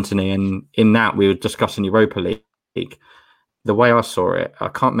 Anthony, and in that we were discussing Europa League. The way I saw it, I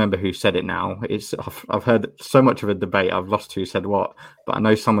can't remember who said it now. I've heard so much of a debate, I've lost who said what, but I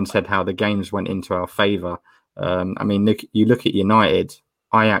know someone said how the games went into our favour. I mean, you look at United,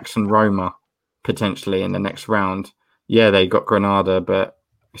 Ajax and Roma potentially in the next round. Yeah, they got Granada, but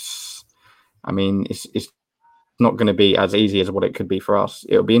it's not going to be as easy as what it could be for us.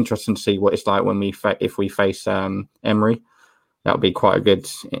 It'll be interesting to see what it's like when if we face Emery. That'll be quite a good,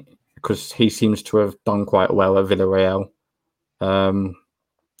 because he seems to have done quite well at Villarreal.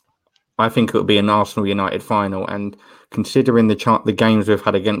 I think it'll be an Arsenal United final, and considering the games we've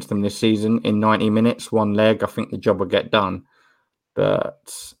had against them this season in 90 minutes, one leg, I think the job will get done.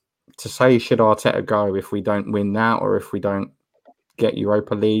 But to say should Arteta go if we don't win that or if we don't get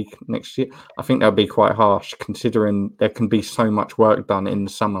Europa League next year, I think that would be quite harsh considering there can be so much work done in the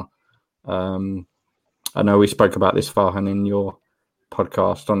summer. I know we spoke about this, Farhan, in your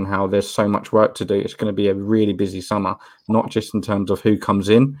podcast on how there's so much work to do. It's going to be a really busy summer, not just in terms of who comes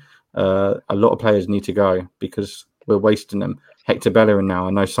in. A lot of players need to go because we're wasting them. Hector Bellerin now, I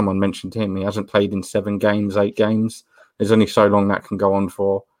know someone mentioned him. He hasn't played in 7 games, 8 games. There's only so long that can go on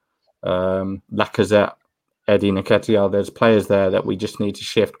for. Lacazette, Eddie Nketiah, there's players there that we just need to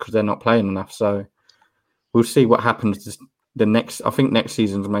shift because they're not playing enough. So we'll see what happens I think next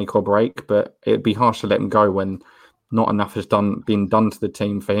season's make or break, but it'd be harsh to let him go when not enough has been done to the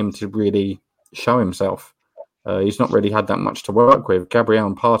team for him to really show himself. He's not really had that much to work with. Gabriel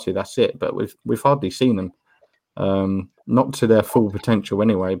and Partey, that's it. But we've hardly seen them, not to their full potential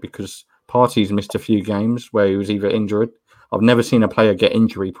anyway, because Partey's missed a few games where he was either injured. I've never seen a player get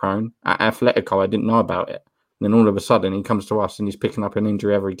injury prone. At Atletico, I didn't know about it. And then all of a sudden, he comes to us and he's picking up an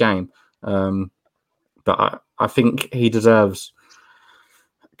injury every game. But I think he deserves,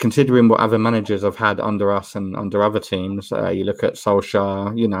 considering what other managers have had under us and under other teams. You look at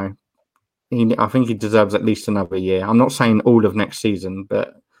Solskjaer, I think he deserves at least another year. I'm not saying all of next season,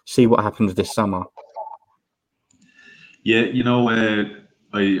 but see what happens this summer. Yeah,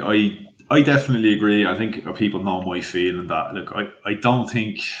 I definitely agree. I think people know my feeling that. Look, I don't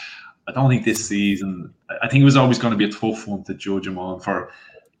think this season. I think it was always going to be a tough one to judge him on for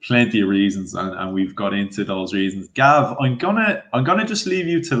plenty of reasons, and we've got into those reasons. Gav, I'm gonna just leave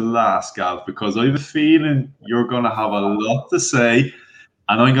you to last, Gav, because I have a feeling you're gonna have a lot to say,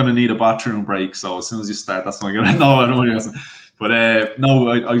 and I'm gonna need a bathroom break. So as soon as you start, that's when I'm gonna know. I don't want to. But no,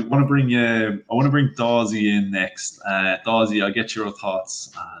 I want to bring Dawsey in next. Dawsey, I'll get your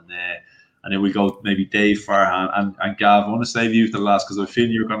thoughts, and then we go maybe Dave, Farhan, and Gav. I want to save you to last because I feel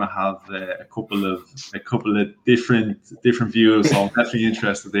you're going to have a couple of different views. So I'm definitely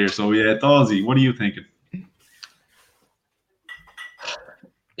interested there. So yeah, Dawsey, what are you thinking?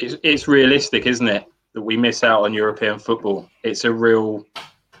 It's realistic, isn't it, that we miss out on European football? It's a real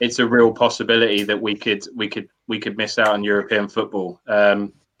possibility that we could miss out on European football. I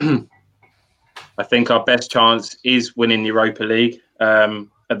think our best chance is winning Europa League.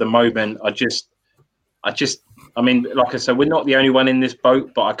 At the moment, I mean, like I said, we're not the only one in this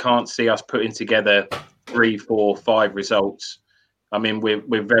boat, but I can't see us putting together 3, 4, 5 results. I mean,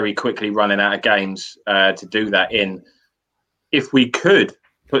 we're very quickly running out of games to do that in. If we could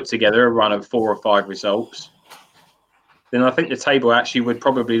put together a run of 4 or 5 results, then I think the table actually would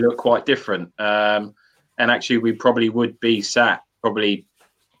probably look quite different. And actually, we probably would be sat probably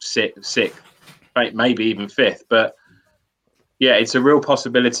sixth, maybe even 5th. But yeah, it's a real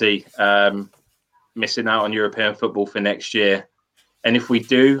possibility missing out on European football for next year. And if we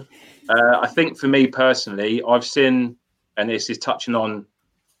do, I think for me personally, I've seen, and this is touching on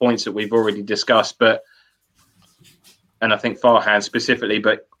points that we've already discussed, and I think Farhan specifically,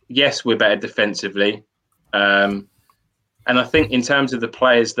 but yes, we're better defensively. And I think in terms of the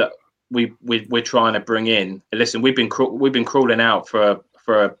players that we're trying to bring in, listen, we've been crawling out for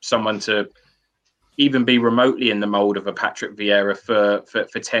someone to even be remotely in the mold of a Patrick Vieira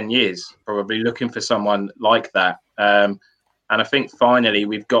for 10 years, probably looking for someone like that. And I think finally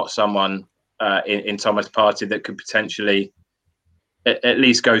we've got someone in Thomas Partey that could potentially at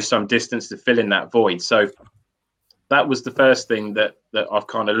least go some distance to fill in that void. So that was the first thing that I've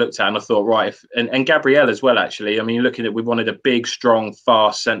kind of looked at, and I thought, right, and Gabriel as well, actually. I mean, looking at, we wanted a big, strong,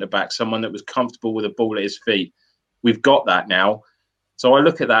 fast centre-back, someone that was comfortable with a ball at his feet. We've got that now. So I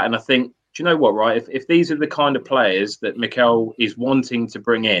look at that and I think, do you know what, right? If these are the kind of players that Mikel is wanting to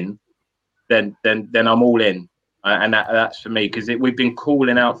bring in, then I'm all in. And that's for me, because we've been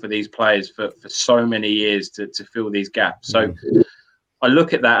calling out for these players for so many years to fill these gaps. So I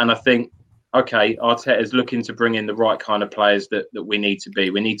look at that and I think, okay, Arteta's looking to bring in the right kind of players that we need to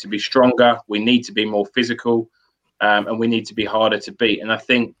be. We need to be stronger. We need to be more physical, and we need to be harder to beat. And I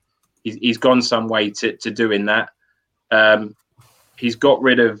think he's gone some way to doing that. He's got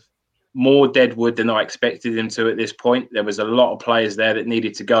rid of more deadwood than I expected him to at this point. There was a lot of players there that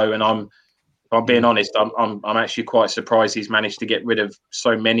needed to go, and if I'm being honest, I'm actually quite surprised he's managed to get rid of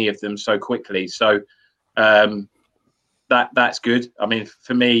so many of them so quickly. So that's good. I mean,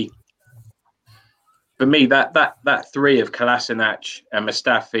 for me, that 3 of Kolasinac and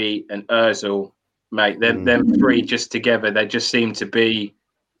Mustafi and Özil, mate, them 3 just together, they just seem to be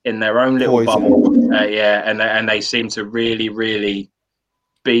in their own little bubble. And they seem to really, really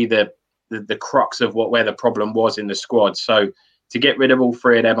be the crux of where the problem was in the squad. So to get rid of all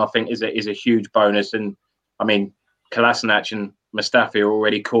 3 of them, I think is a huge bonus. And I mean, Kolasinac and Mustafi are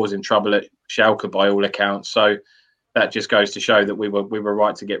already causing trouble at Schalke by all accounts. So that just goes to show that we were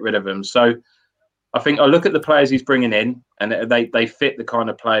right to get rid of him. So I think I look at the players he's bringing in, and they fit the kind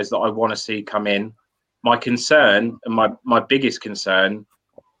of players that I want to see come in. My concern, and my biggest concern,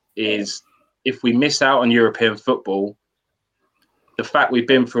 is if we miss out on European football, the fact we've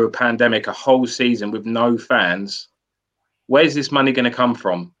been through a pandemic, a whole season with no fans, where's this money going to come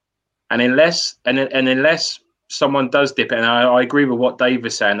from? And unless someone does dip it, and I agree with what Dave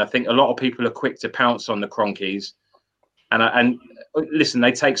was saying, I think a lot of people are quick to pounce on the Kroenkes. And listen,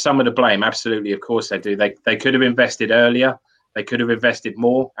 they take some of the blame. Absolutely, of course they do. They could have invested earlier. They could have invested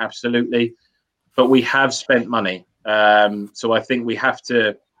more. Absolutely. But we have spent money. So I think we have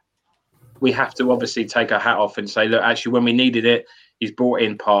to obviously take our hat off and say, look, actually, when we needed it, he's brought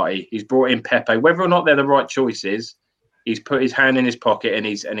in Partey, he's brought in Pepe. Whether or not they're the right choices, he's put his hand in his pocket and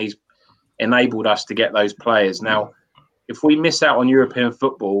he's enabled us to get those players. Now, if we miss out on European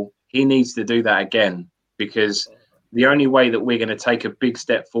football, he needs to do that again, because the only way that we're going to take a big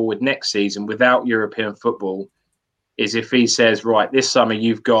step forward next season without European football is if he says, right, this summer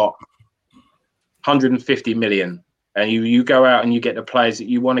you've got 150 million and you go out and you get the players that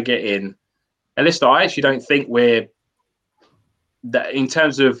you want to get in. And listen, I actually don't think we're that in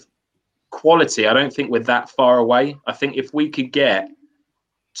terms of quality. I don't think we're that far away. I think if we could get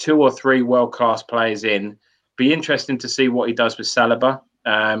 2 or 3 world-class players in, be interesting to see what he does with Saliba,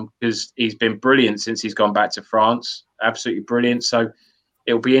 because he's been brilliant since he's gone back to France. Absolutely brilliant. So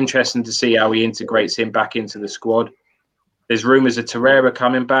it'll be interesting to see how he integrates him back into the squad. There's rumours of Torreira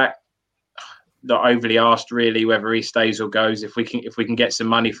coming back. Not overly asked really whether he stays or goes. If we can get some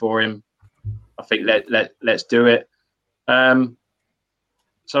money for him, I think let's do it.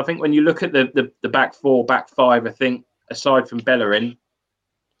 So I think when you look at the back 4, back 5, I think aside from Bellerin,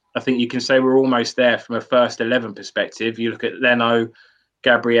 I think you can say we're almost there from a first 11 perspective. You look at Leno,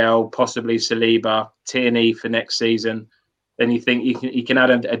 Gabriel, possibly Saliba, Tierney for next season. Then you think you can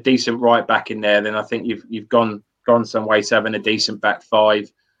add a decent right back in there. Then I think you've gone some way to having a decent back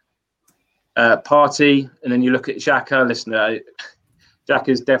 5. Partey, and then you look at Xhaka. Listen,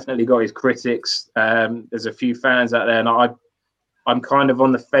 Xhaka's definitely got his critics. There's a few fans out there, and I'm kind of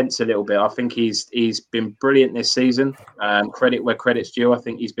on the fence a little bit. I think he's been brilliant this season. Credit where credit's due. I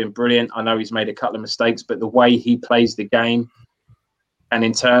think he's been brilliant. I know he's made a couple of mistakes, but the way he plays the game, and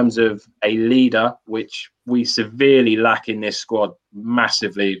in terms of a leader, which we severely lack in this squad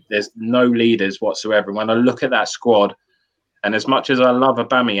massively, there's no leaders whatsoever. When I look at that squad, and as much as I love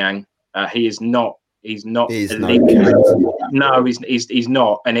Aubameyang, he's not a leader. No, he's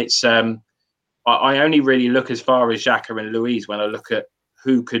not. And it's I only really look as far as Xhaka and Luiz when I look at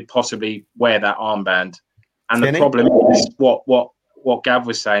who could possibly wear that armband. And the problem is what Gav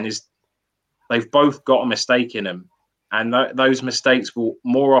was saying is they've both got a mistake in them. And those mistakes will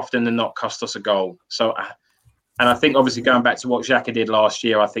more often than not cost us a goal. So, and I think obviously going back to what Xhaka did last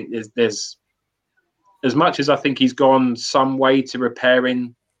year, I think there's as much as I think he's gone some way to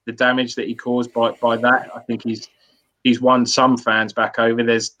repairing the damage that he caused by that. I think he's won some fans back over.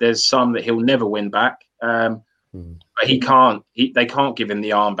 There's some that he'll never win back. But they can't give him the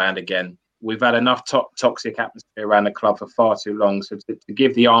armband again. We've had enough toxic atmosphere around the club for far too long. So to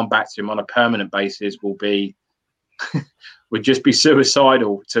give the arm back to him on a permanent basis would just be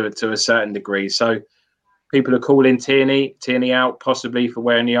suicidal to a certain degree. So people are calling Tierney out possibly for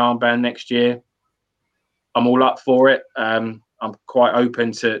wearing the armband next year. I'm all up for it. I'm quite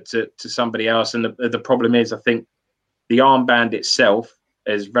open to somebody else. And the problem is, I think the armband itself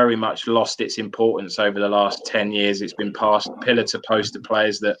has very much lost its importance over the last 10 years. It's been passed pillar to post to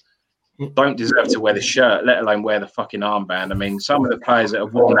players that don't deserve to wear the shirt, let alone wear the fucking armband. I mean, some of the players that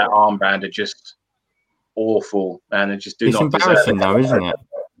have worn that armband are just awful, and they just do not deserve it. It's embarrassing though, isn't it?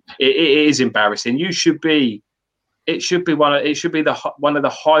 It is embarrassing. It should be one of the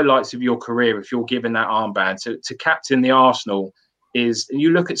highlights of your career if you're given that armband to captain the Arsenal. Is, and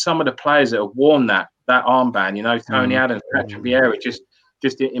you look at some of the players that have worn that armband, you know, Tony Adams, Patrick Vieira, just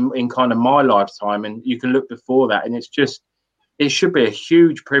in kind of my lifetime, and you can look before that, and it should be a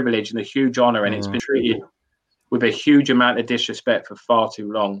huge privilege and a huge honour, and it's been treated with a huge amount of disrespect for far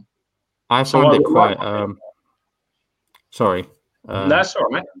too long. I found it quite. Sorry. That's all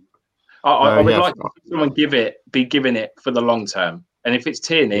right, mate. I would like to see someone be giving it for the long term, and if it's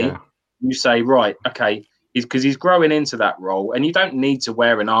Tierney, you say, right, okay. Because he's growing into that role, and you don't need to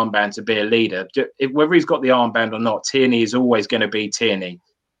wear an armband to be a leader. Whether he's got the armband or not, Tierney is always going to be Tierney.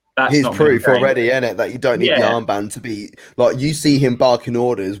 He's proof already, isn't it, that you don't need the armband to be like, you see him barking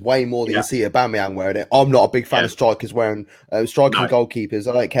orders way more than you see Aubameyang wearing it. I'm not a big fan of strikers wearing strikers and goalkeepers.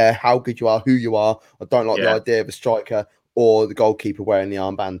 I don't care how good you are, who you are. I don't like the idea of a striker or the goalkeeper wearing the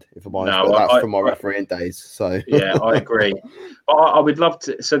armband, if I'm honest. No, But that's from my refereeing days. So yeah, I agree. I would love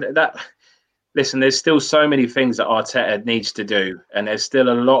to. So that listen, there's still so many things that Arteta needs to do, and there's still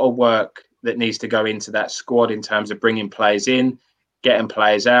a lot of work that needs to go into that squad in terms of bringing players in, getting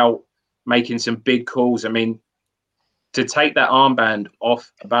players out, making some big calls. I mean, to take that armband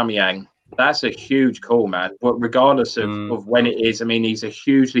off Aubameyang, that's a huge call, man. But regardless of when it is, I mean, he's a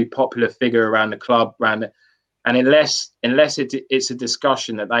hugely popular figure around the club, and unless it's a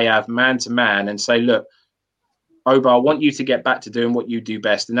discussion that they have man to man and say, look, Oba, I want you to get back to doing what you do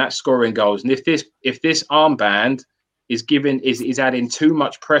best, and that's scoring goals. And if this armband is adding too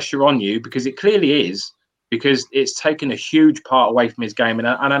much pressure on you, because it clearly is, because it's taken a huge part away from his game, and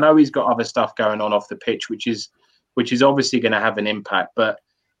I know he's got other stuff going on off the pitch, which is obviously going to have an impact, but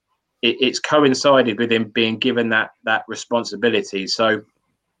it's coincided with him being given that responsibility. So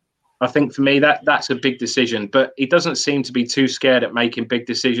I think for me that's a big decision, but he doesn't seem to be too scared at making big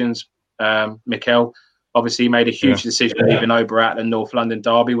decisions. Mikel, obviously, he made a huge decision leaving Oba out the North London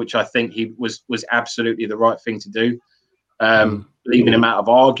derby, which I think he was absolutely the right thing to do. Leaving him out of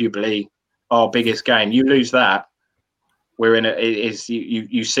arguably our biggest game, you lose that,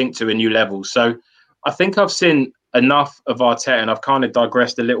 you sink to a new level. So I think I've seen enough of Arteta, and I've kind of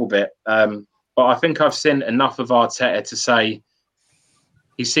digressed a little bit, but I think I've seen enough of Arteta to say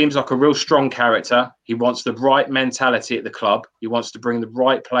he seems like a real strong character. He wants the right mentality at the club. He wants to bring the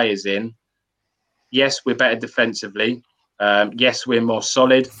right players in. Yes, we're better defensively. Yes, we're more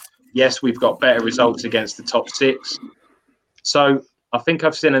solid. Yes, we've got better results against the top six. So I think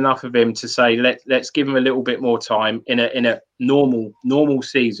I've seen enough of him to say let's give him a little bit more time in a normal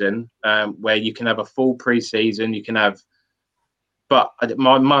season, where you can have a full pre-season. You can have, but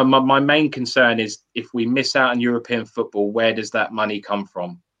my main concern is if we miss out on European football, where does that money come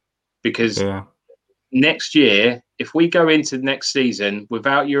from? Because next year, if we go into next season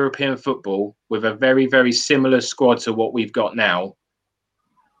without European football, with a very, very similar squad to what we've got now,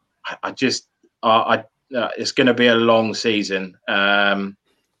 it's going to be a long season, and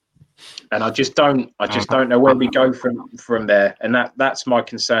I just don't know where we go from there. And that's my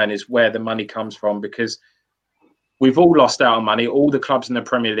concern, is where the money comes from, because we've all lost out on money. All the clubs in the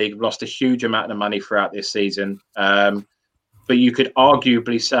Premier League have lost a huge amount of money throughout this season. But you could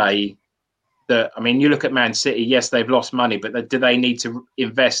arguably say that, I mean, you look at Man City, yes, they've lost money, but do they need to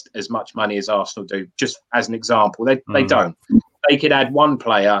invest as much money as Arsenal do? Just as an example, they don't. They could add one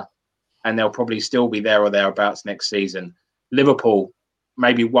player and they'll probably still be there or thereabouts next season. Liverpool,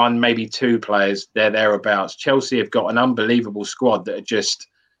 maybe one, maybe two players, they're thereabouts. Chelsea have got an unbelievable squad that are just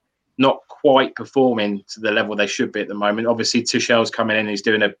not quite performing to the level they should be at the moment. Obviously, Tuchel's coming in, he's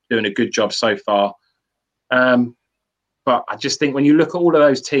doing a good job so far. But I just think when you look at all of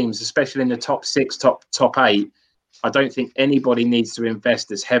those teams, especially in the top six, top eight, I don't think anybody needs to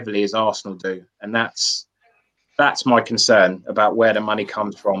invest as heavily as Arsenal do. And that's my concern about where the money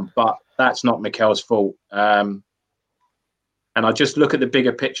comes from. But that's not Mikel's fault. And I just look at the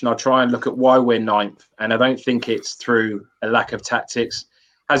bigger picture, and I try and look at why we're ninth. And I don't think it's through a lack of tactics.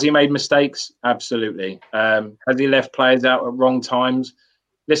 Has he made mistakes? Absolutely. Has he left players out at wrong times?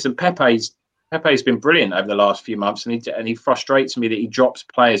 Listen, Pepe's been brilliant over the last few months, and he frustrates me that he drops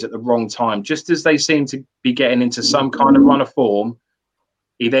players at the wrong time. Just as they seem to be getting into some kind of run of form,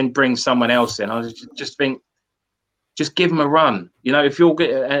 he then brings someone else in. I just think, just give him a run. You know, if you're good,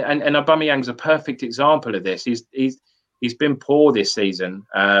 and Aubameyang's a perfect example of this. He's been poor this season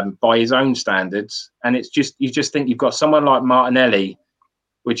by his own standards, and it's just, you just think you've got someone like Martinelli,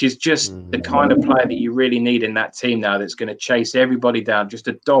 which is just the kind of player that you really need in that team now, that's going to chase everybody down, just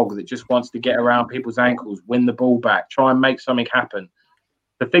a dog that just wants to get around people's ankles, win the ball back, try and make something happen.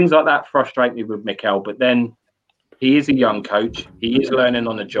 The things like that frustrate me with Mikel, but then he is a young coach. He is learning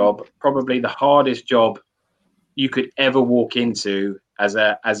on the job, probably the hardest job you could ever walk into as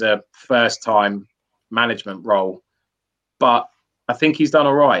a first-time management role. But I think he's done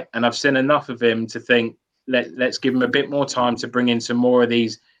all right, and I've seen enough of him to think, let's give him a bit more time to bring in some more of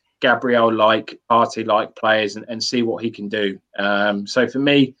these Gabriel-like, Partey-like players and see what he can do. So for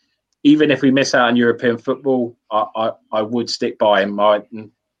me, even if we miss out on European football, I would stick by him. I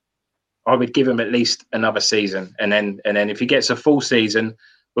would give him at least another season, and then if he gets a full season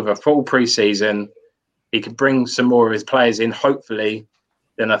with a full pre-season, he can bring some more of his players in, hopefully.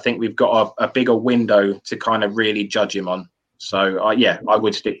 Then I think we've got a bigger window to kind of really judge him on. So I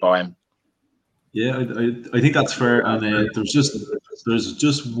would stick by him. Yeah, I think that's fair. And there's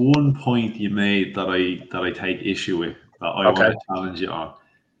just one point you made that I take issue with, that I want to challenge you on.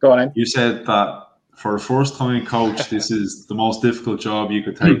 Go on, then. You said that for a first-time coach, this is the most difficult job you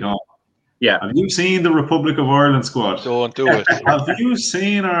could take on. Yeah. Have you seen the Republic of Ireland squad? Don't do it. Have you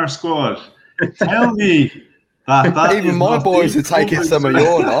seen our squad? Tell me that Even is my not boys the are taking Republic some of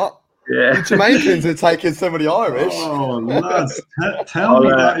your lot. Yeah. The Jamaicans are taking some of the Irish. Oh, lads, tell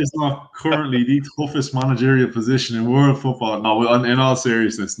me that is not currently the toughest managerial position in world football. No, in all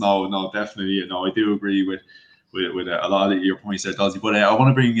seriousness, no, definitely. No, I do agree with a lot of your points there, Dozzy. But I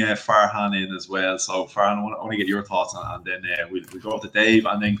want to bring Farhan in as well. So, Farhan, I want to get your thoughts on it, and then we'll go up to Dave,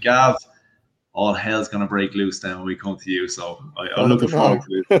 and then Gav. All hell's going to break loose then when we come to you. So I'm looking forward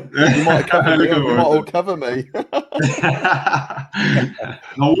to it. You might cover me. You might all cover me.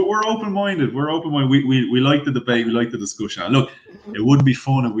 No, we're open-minded. We're open-minded. We like the debate. We like the discussion. And look, it wouldn't be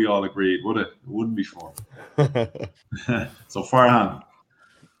fun if we all agreed, would it? It wouldn't be fun. So Farhan.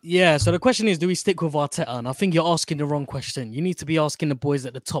 Yeah, so the question is, do we stick with Arteta? And I think you're asking the wrong question. You need to be asking the boys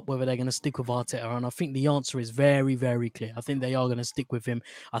at the top whether they're going to stick with Arteta. And I think the answer is very, very clear. I think they are going to stick with him.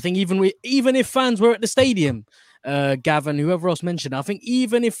 I think even if fans were at the stadium, Gavin, whoever else mentioned, I think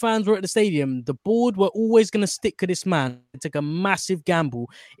even if fans were at the stadium, the board were always going to stick to this man. They took a massive gamble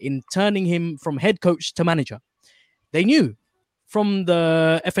in turning him from head coach to manager. They knew from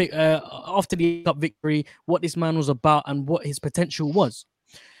the FA after the Cup victory what this man was about and what his potential was.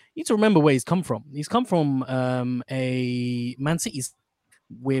 You need to remember where he's come from. He's come from a Man City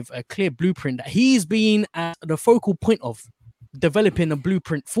with a clear blueprint that he's been at the focal point of developing a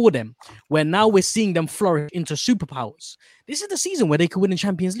blueprint for them, where now we're seeing them flourish into superpowers. This is the season where they could win the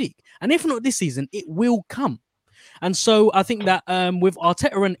Champions League. And if not this season, it will come. And so I think that with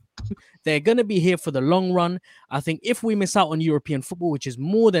Arteta and they're going to be here for the long run. I think if we miss out on European football, which is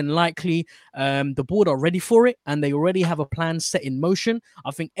more than likely, the board are ready for it and they already have a plan set in motion.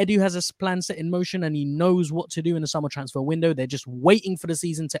 I think Edu has a plan set in motion and he knows what to do in the summer transfer window. They're just waiting for the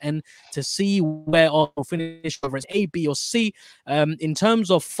season to end to see where Arsenal finish, whether it's A, B, or C. In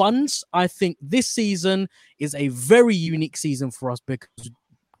terms of funds, I think this season is a very unique season for us because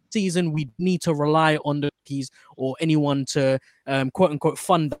season we need to rely on the keys or anyone to quote unquote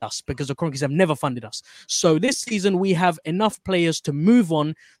fund us because the Kroenkes have never funded us. So this season we have enough players to move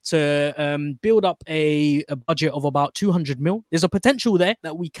on to build up a budget of about 200 mil. There's a potential there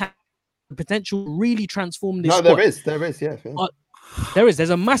that we can really transform this. No, squad. there is, yeah.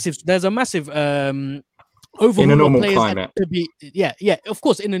 There's a massive overall in a normal players climate to be, of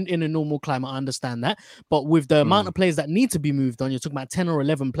course, in a normal climate, I understand that. But with the amount of players that need to be moved on, you're talking about 10 or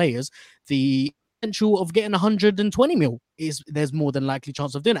 11 players, the potential of getting 120 mil there's more than likely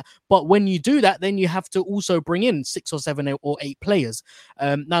chance of doing that. But when you do that, then you have to also bring in 6 or 7 or 8 players.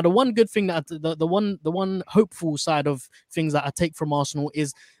 Now, the one good thing that the one hopeful side of things that I take from Arsenal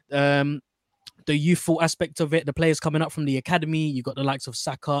is the youthful aspect of it, the players coming up from the academy. You got the likes of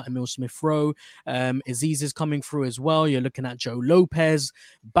Saka, Emil Smith-Rowe, Aziz is coming through as well. You're looking at Joe Lopez,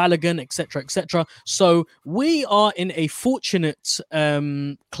 Balogun, etc., etc. So we are in a fortunate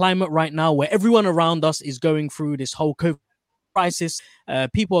climate right now where everyone around us is going through this whole COVID crisis.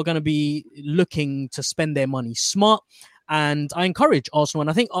 People are going to be looking to spend their money smart, and I encourage Arsenal,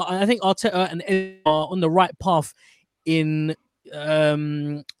 and I think Arteta and Ed are on the right path in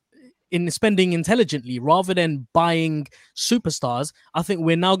spending intelligently rather than buying superstars. I think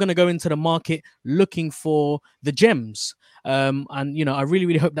we're now going to go into the market looking for the gems. And, I really,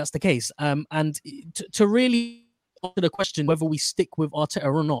 really hope that's the case. And to really answer the question whether we stick with Arteta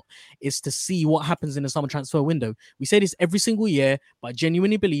or not is to see what happens in the summer transfer window. We say this every single year, but I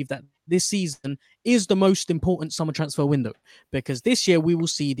genuinely believe that this season is the most important summer transfer window because this year we will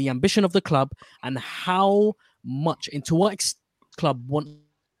see the ambition of the club and how much, into what extent the club wants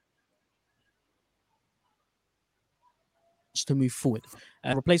to move forward.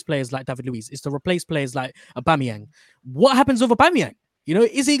 Replace players like David Luiz. It's to replace players like Aubameyang. What happens with Aubameyang?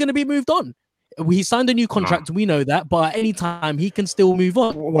 Is he going to be moved on? He signed a new contract, we know that, but at any time he can still move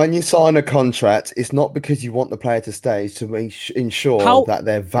on. When you sign a contract, it's not because you want the player to stay, it's to ensure that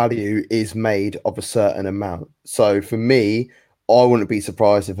their value is made of a certain amount. So for me, I wouldn't be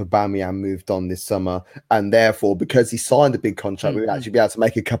surprised if Aubameyang moved on this summer, and therefore, because he signed a big contract, we would actually be able to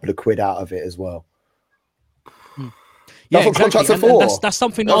make a couple of quid out of it as well. That's what contracts are for. That's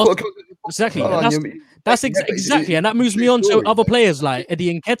something exactly. Exactly, and that moves me on to other players like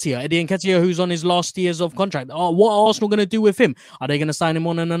Eddie Nketiah, who's on his last years of contract. What are Arsenal going to do with him? Are they going to sign him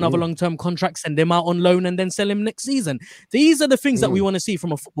on another long-term contract, send him out on loan, and then sell him next season? These are the things that we want to see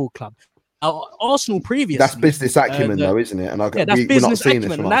from a football club. Arsenal previously. That's business acumen, though, isn't it? And that's business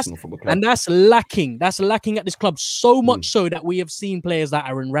acumen, and that's lacking. That's lacking at this club so much so that we have seen players like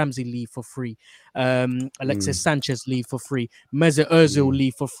Aaron Ramsey leave for free, Alexis Sanchez leave for free, Mesut Ozil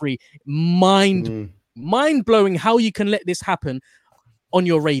leave for free. Mind blowing how you can let this happen. on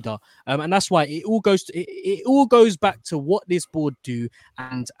your radar. And that's why it all goes back to what this board do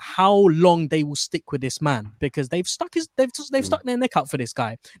and how long they will stick with this man, because they've stuck their neck out for this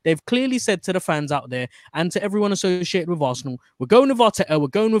guy. They've clearly said to the fans out there and to everyone associated with Arsenal, we're going with Arteta, we're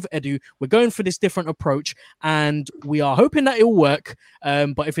going with Edu, we're going for this different approach, and we are hoping that it will work.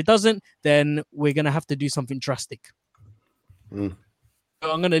 But if it doesn't, then we're going to have to do something drastic. I'm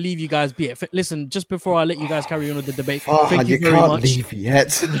going to leave you guys be it. Listen, just before I let you guys carry on with the debate, thank you very much. Leave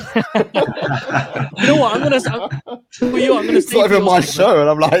yet. You know what? I'm going to stay It's not even my show, and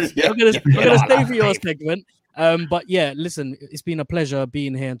I'm like, I'm going to stay for your segment. But yeah, listen, it's been a pleasure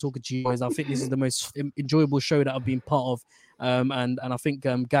being here and talking to you guys. I think this is the most enjoyable show that I've been part of. And I think,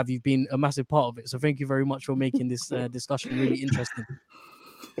 Gav, you've been a massive part of it. So thank you very much for making this discussion really interesting.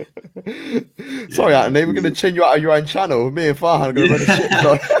 Sorry, Anthony, we're going to chain you out of your own channel. Me and Farhan are going to run a shit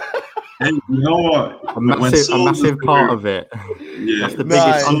show. Hey, you know what? A massive part of it. Yeah, that's the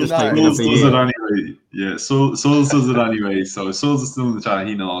biggest understatement of the does year. it anyway. Yeah, Souls does it anyway. So Souls is still in the chat.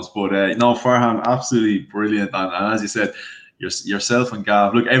 He knows, but no, Farhan, absolutely brilliant. And as you said, yourself and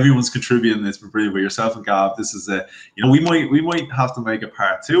Gav. Look, everyone's contributing. It's been brilliant. But yourself and Gav, this is we might have to make a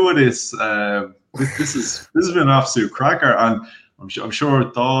part 2 of this. This has been an absolute cracker, and I'm sure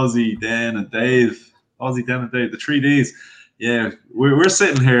Dawsey, Dan, and Dave, the 3Ds. Yeah, we're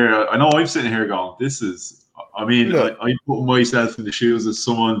sitting here. I know I'm sitting here going, this is. I mean, I put myself in the shoes of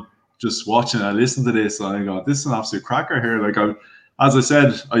someone just watching. I listen to this, and I go, this is an absolute cracker here. Like as I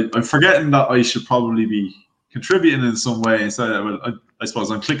said, I'm forgetting that I should probably be contributing in some way instead of, I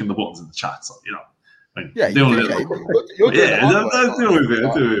suppose I'm clicking the buttons in the chat, so Yeah, doing a little.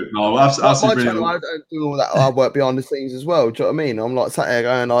 No, absolutely. My channel, I don't do all that hard work behind the scenes as well. Do you know what I mean? I'm like sat there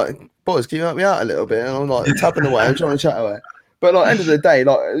going like, boys, can you help me out a little bit? And I'm like tapping away, I'm trying to chat away. But like, end of the day,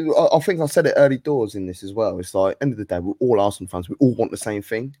 like I think I said it early doors in this as well. It's like end of the day, we're all Arsenal fans. We all want the same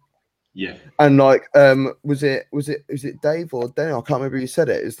thing. Yeah. And like, was it Dave or Danny? I can't remember who said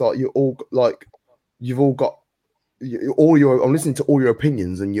it. It's like you've all got I'm listening to all your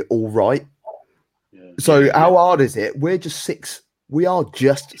opinions, and you're all right. So how hard is it? We're just 6. We are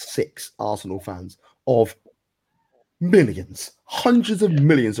just 6 Arsenal fans of millions, hundreds of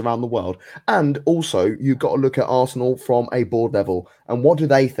millions around the world. And also, you've got to look at Arsenal from a board level. And what do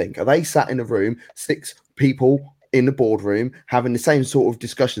they think? Are they sat in a room, 6 people in the boardroom, having the same sort of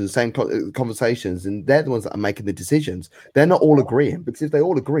discussions, the same conversations, and they're the ones that are making the decisions? They're not all agreeing, because if they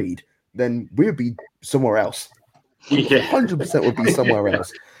all agreed, then we would be somewhere else. 100% would be somewhere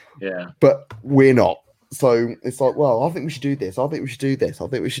else. Yeah, but we're not. So it's like, well, I think we should do this. I think we should do this. I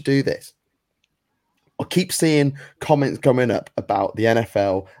think we should do this. I keep seeing comments coming up about the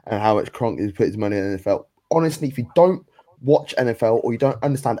NFL and how much Kroenke has put his money in the NFL. Honestly, if you don't watch NFL or you don't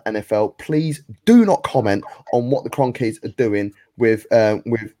understand NFL, please do not comment on what the Kroenkes are doing with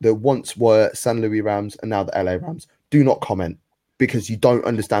the once were San Luis Rams and now the LA Rams. Do not comment, because you don't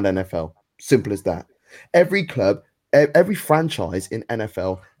understand NFL. Simple as that. Every club, every franchise in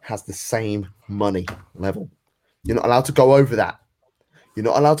NFL has the same money level. You're not allowed to go over that. You're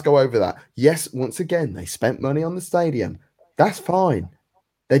not allowed to go over that. Yes, once again, they spent money on the stadium. That's fine.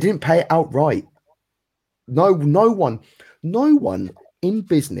 They didn't pay it outright. No one in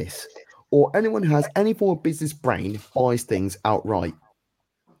business or anyone who has any form of business brain buys things outright,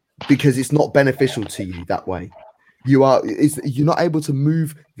 because it's not beneficial to you that way. You're not able to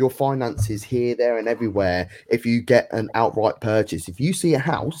move your finances here, there, and everywhere if you get an outright purchase. If you see a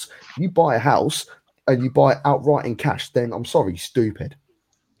house, you buy a house and you buy it outright in cash, then I'm sorry, stupid.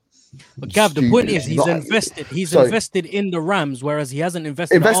 But Gav, the point is he's invested. He's invested in the Rams, whereas he hasn't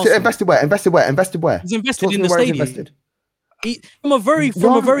invested. Invested where? Invested where? He's invested in the stadium.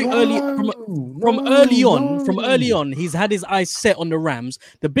 From early on, he's had his eyes set on the Rams.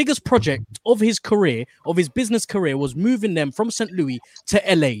 The biggest project of his business career, was moving them from St. Louis to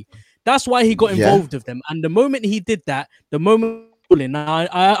LA. That's why he got involved with them. And the moment he did that, now,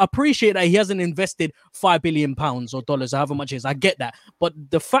 I appreciate that he hasn't invested £5 billion or dollars, however much it is. I get that. But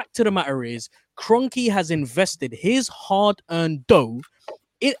the fact of the matter is, Kroenke has invested his hard-earned dough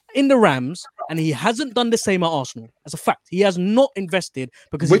in the Rams, and he hasn't done the same at Arsenal. That's a fact. He has not invested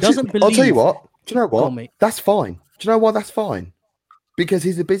because he doesn't believe. I'll tell you what. Do you know what? Mate. That's fine. Do you know why that's fine? Because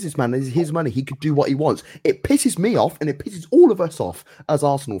he's a businessman. It's his money. He could do what he wants. It pisses me off, and it pisses all of us off as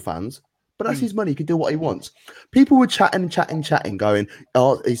Arsenal fans. But that's his money. He can do what he wants. People were chatting, going,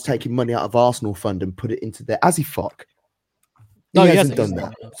 "Oh, he's taking money out of Arsenal fund and put it into there." As he fuck. No, he hasn't done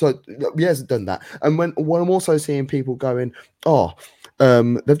that. So he hasn't done that. And when I'm also seeing people going, "Oh,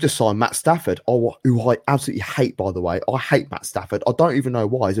 they've just signed Matt Stafford," who I absolutely hate, by the way. I hate Matt Stafford. I don't even know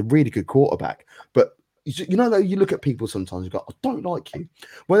why. He's a really good quarterback. But You know, though, you look at people sometimes, you go, I don't like you.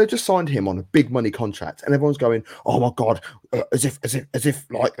 When they just signed him on a big money contract, and everyone's going, oh my God, as if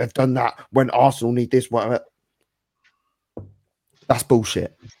like they've done that when Arsenal need this, whatever. That's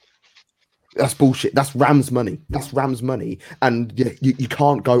bullshit. That's bullshit. That's Rams money. That's Rams money. And you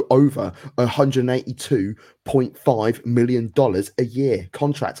can't go over $182.5 million a year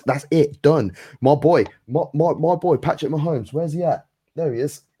contract. That's it. Done. My boy, my boy, Patrick Mahomes, where's he at? There he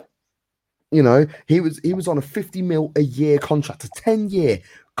is. You know, he was on a 50 mil a year contract, a 10-year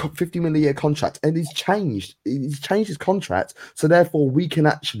 50 mil a year contract, and he's changed his contract, so therefore we can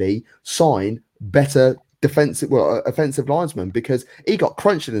actually sign better offensive linesmen, because he got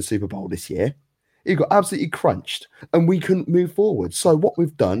crunched in the Super Bowl this year. He got absolutely crunched, and we couldn't move forward. So what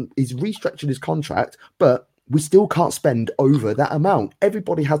we've done is restructured his contract, but we still can't spend over that amount.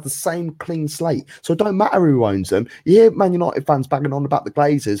 Everybody has the same clean slate, so it don't matter who owns them. You hear Man United fans banging on about the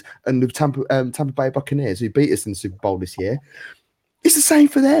Glazers and the Tampa Bay Buccaneers, who beat us in the Super Bowl this year. It's the same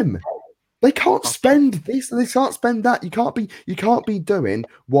for them. They can't spend this, they can't spend that. You can't be doing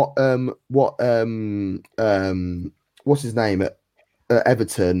what what's his name at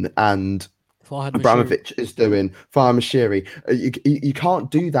Everton and Abramovich is doing, Farhad Moshiri. You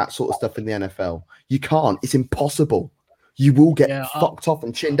can't do that sort of stuff in the NFL. You can't. It's impossible. You will get fucked off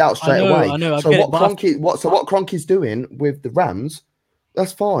and chinned out straight away. I know. So what Kroenke's doing with the Rams,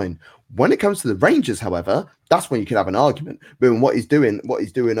 that's fine. When it comes to the Rangers, however, that's when you can have an argument. But what he's doing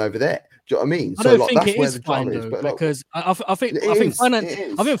over there. Do you know what I mean? I don't think it is fine though, because I think finance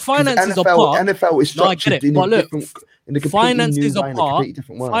is a part. NFL is structured in a different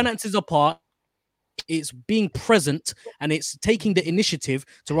way. Finances are part. It's being present and it's taking the initiative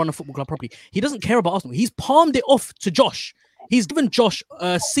to run a football club properly. He doesn't care about Arsenal. He's palmed it off to Josh. He's given Josh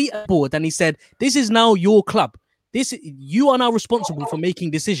a seat at board and he said, "This is now your club. You are now responsible for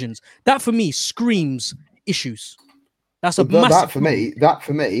making decisions." That for me screams issues. That's a massive. That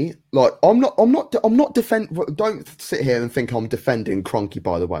for me, like I'm not defend. Don't sit here and think I'm defending Kroenke.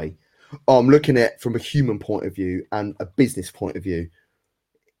 By the way, I'm looking at it from a human point of view and a business point of view.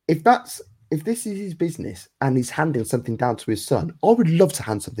 If this is his business and he's handing something down to his son, I would love to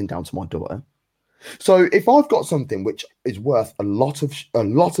hand something down to my daughter. So if I've got something which is worth a lot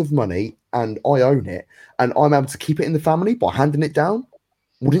of money and I own it and I'm able to keep it in the family by handing it down,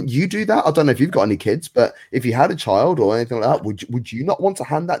 wouldn't you do that? I don't know if you've got any kids, but if you had a child or anything like that, would you not want to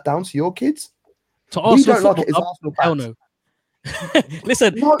hand that down to your kids? To Arsenal, we don't like it as Arsenal fans. Hell no.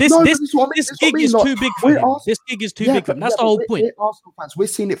 Listen, this gig is too big for him. This gig is too big for him. That's the whole point. We're Arsenal fans. We're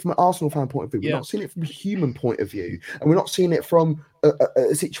seeing it from an Arsenal fan point of view. We're not seeing it from a human point of view, and we're not seeing it from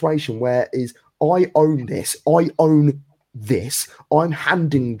a situation where I own this. I'm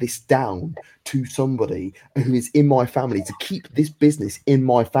handing this down to somebody who is in my family to keep this business in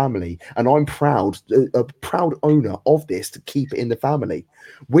my family, and I'm a proud owner of this to keep it in the family.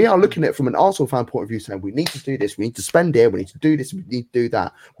 We are looking at it from an Arsenal fan point of view, saying we need to do this, we need to spend here, we need to do this, we need to do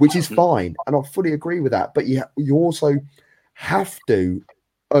that, which is fine, and I fully agree with that. But you also have to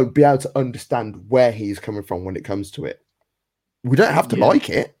be able to understand where he's coming from when it comes to it. We don't have to like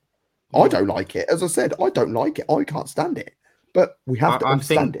it. I don't like it. As I said, I don't like it. I can't stand it. But we have to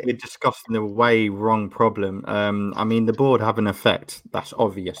understand it. We're discussing the way wrong problem. I mean, the board have an effect. That's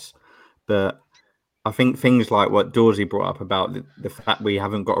obvious. But I think things like what Dorsey brought up about the fact we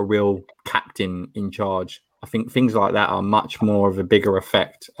haven't got a real captain in charge, I think things like that are much more of a bigger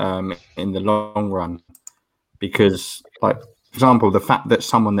effect in the long run. Because, like, for example, the fact that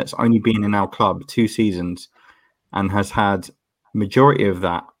someone that's only been in our club 2 seasons and has had majority of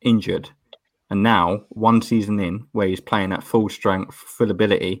that injured, and now 1 season in where he's playing at full strength, full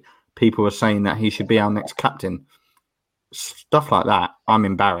ability, people are saying that he should be our next captain. Stuff like that, I'm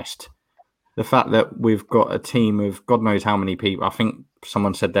embarrassed. The fact that we've got a team of God knows how many people, I think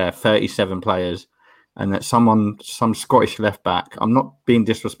someone said there 37 players, and that some Scottish left back, I'm not being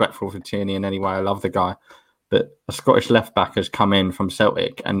disrespectful for Tierney in any way, I love the guy, but a Scottish left back has come in from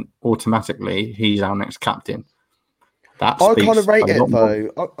Celtic and automatically he's our next captain. I kind of rate it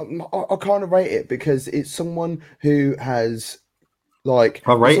though. I kind of rate it because it's someone who has, like,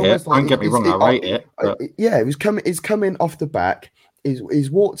 I rate it. Don't get me wrong, I rate it. But... Yeah, he's coming off the back.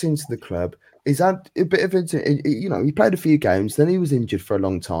 He's walked into the club. He's had a bit of he played a few games. Then he was injured for a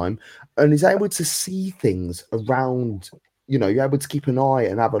long time, and he's able to see things around. You're able to keep an eye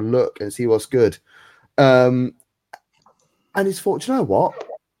and have a look and see what's good. And he's thought, you know what?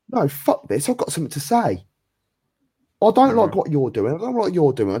 No, fuck this. I've got something to say. I don't like what you're doing. I don't know what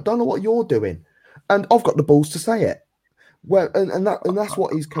you're doing. I don't know what you're doing, and I've got the balls to say it. Well, and that's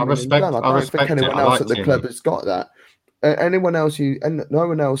what he's coming in. I don't think anyone else at the club has got that. anyone else no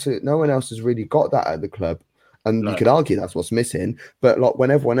one else has really got that at the club, and No. you could argue that's what's missing. But like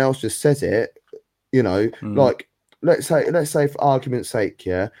when everyone else just says it, like let's say for argument's sake,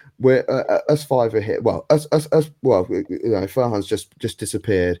 yeah, we're us five are here. Well, us well, Farhan's just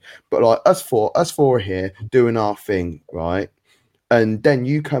disappeared, but like us four are here doing our thing, right? And then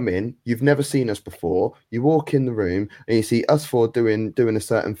you come in, you've never seen us before. You walk in the room and you see us four doing a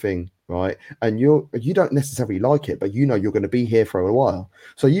certain thing, right? And you don't necessarily like it, but you know you're going to be here for a while.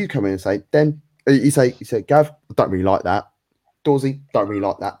 So you come in and say, you say, Gav, I don't really like that. Dorsey, don't really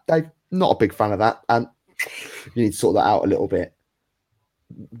like that. Dave, not a big fan of that. And you need to sort that out a little bit.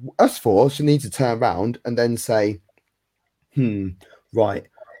 Us four should need to turn around and then say, right,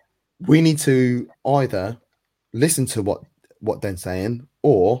 we need to either listen to what Den's saying,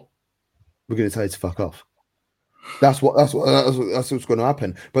 or we're going to tell you to fuck off. That's what's going to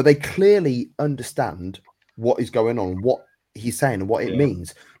happen. But they clearly understand what is going on, what he's saying, and what it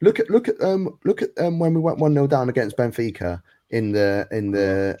means. Look at when we went 1-0 down against Benfica in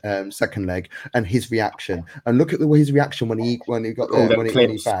the second leg, and his reaction, and look at his reaction when he got there, when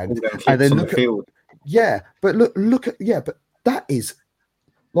he bagged, and then look at but that is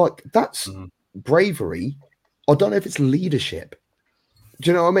like that's bravery. I don't know if it's leadership. Do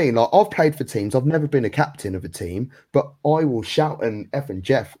you know what I mean? Like, I've played for teams. I've never been a captain of a team, but I will shout and F and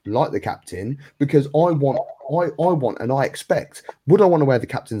Jeff like the captain because I want and I expect. Would I want to wear the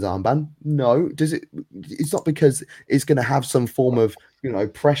captain's armband? No. Does it? It's not because it's going to have some form of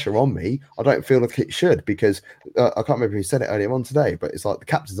pressure on me. I don't feel like it should because I can't remember who said it earlier on today, but it's like the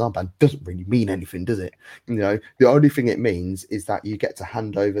captain's armband doesn't really mean anything, does it? The only thing it means is that you get to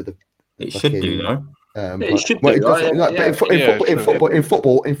hand over the. It should do though. In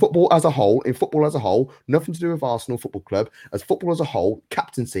football as a whole, nothing to do with Arsenal Football Club. As football as a whole,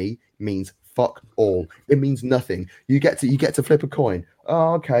 captaincy means fuck all. It means nothing. You get to flip a coin.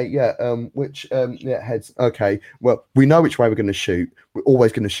 Oh, okay, yeah. Heads. Okay, well, we know which way we're going to shoot. We're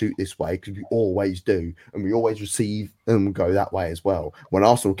always going to shoot this way because we always do, and we always receive and go that way as well. When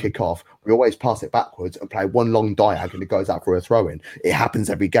Arsenal kick off, we always pass it backwards and play one long diag, and it goes out for a throw in. It happens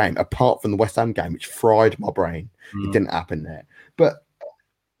every game, apart from the West Ham game, which fried my brain. It didn't happen there, but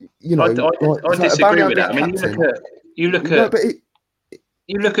I disagree with that. I mean,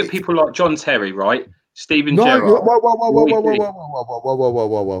 you look at people like John Terry, right? Steven Gerrard. Whoa.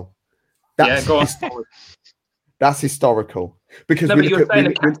 That's go on. That's historical. Because you're saying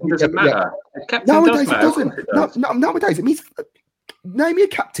the captain doesn't matter. Nowadays it doesn't. Nowadays it means name me a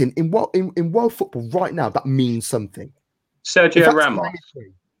captain in world football right now that means something. Sergio Ramos.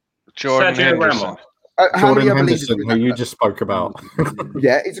 Jordan Henderson. Jordan Henderson, who you just spoke about.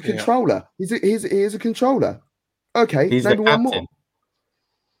 Yeah, he's a controller. He is a controller. Okay, he's maybe one more.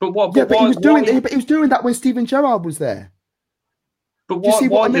 But he was doing that when Steven Gerrard was there. But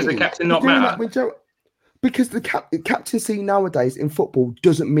why does the captain not matter? Because the captaincy nowadays in football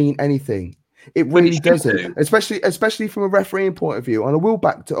doesn't mean anything. It really doesn't, especially from a refereeing point of view. And I will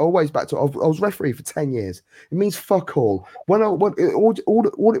always back to. I was referee for 10 years. It means fuck all.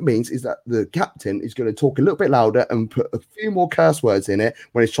 All it means is that the captain is going to talk a little bit louder and put a few more curse words in it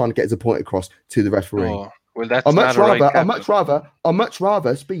when he's trying to get his point across to the referee. Oh, well, that's I'd much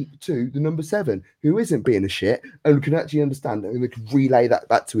rather speak to the number 7 who isn't being a shit and can actually understand it and can relay that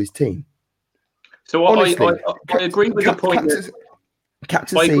back to his team. So honestly, I agree with the point that.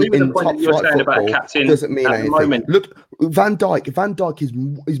 Captaincy in top flight football doesn't mean anything. Look, Van Dijk is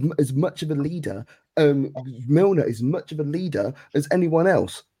as much of a leader. Milner is much of a leader as anyone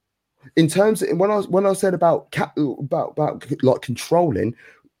else. In terms of when I said about like controlling,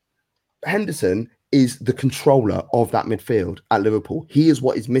 Henderson is the controller of that midfield at Liverpool. He is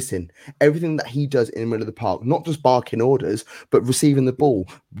what is missing. Everything that he does in the middle of the park, not just barking orders, but receiving the ball,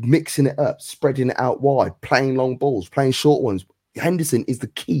 mixing it up, spreading it out wide, playing long balls, playing short ones. Henderson is the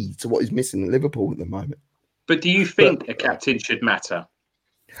key to what is missing in Liverpool at the moment. But do you think a captain should matter?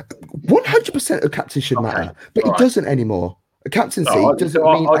 100% a captain should matter, but it doesn't anymore. A captaincy doesn't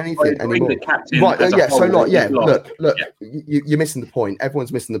mean anything anymore. Look, you're missing the point.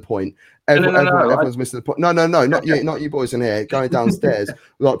 Everyone's missing the point. Everyone's missing the point. No, not you boys in here going downstairs.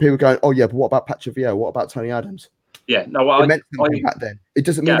 Like people going, oh yeah, but what about Patrick Vieira? What about Tony Adams? Yeah, no, it meant something back then. It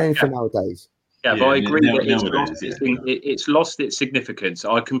doesn't mean anything nowadays. Yeah, but I agree that it's lost its significance.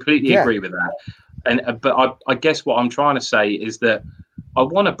 I completely agree with that. But I guess what I'm trying to say is that I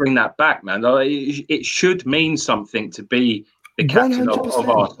want to bring that back, man. It should mean something to be the captain of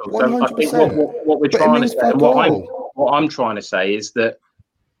Arsenal. So I think what we're trying to say, and what I'm trying to say is that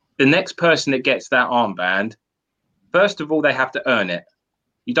the next person that gets that armband, first of all, they have to earn it.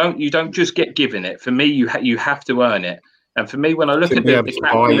 You don't just get given it. For me, you have to earn it. And for me, when I look Should at be the able to buy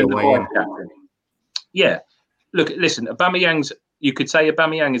captain your and the way in. vice captain, yeah, look, listen, you could say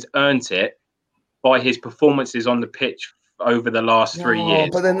Aubameyang has earned it by his performances on the pitch over the last 3 years.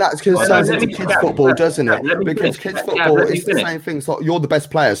 But then that's because it turns into kids football, doesn't it? Because kids football, it's the same thing. It's like you're the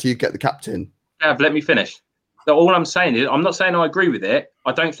best player, so you get the captain. Gav, let me finish. So all I'm saying is, I'm not saying I agree with it.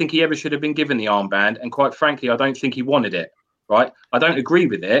 I don't think he ever should have been given the armband, and quite frankly, I don't think he wanted it. Right? I don't agree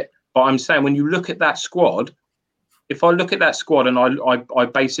with it, but I'm saying when you look at that squad, if I look at that squad and I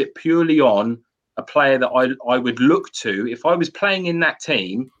base it purely on a player that I would look to, if I was playing in that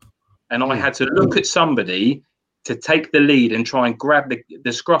team, and I had to look at somebody to take the lead and try and grab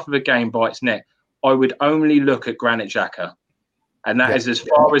the scruff of a game by its neck, I would only look at Granit Xhaka, and that is as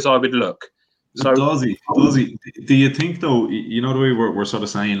far as I would look. So does he? Do you think though? You know the way we're sort of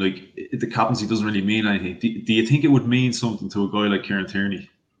saying like the captaincy doesn't really mean anything. Do you think it would mean something to a guy like Kieran Tierney?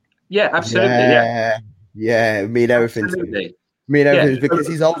 Yeah, absolutely. Yeah, it mean everything. Absolutely. Mean everything because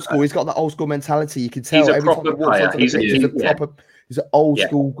he's old school. He's got that old school mentality. You can tell He's a every time proper he walks player. onto the pitch, he's a proper. He's an old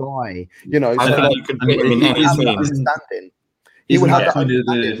school guy. You know, I so think you could put him in any team. understanding. He Isn't would have that that kind of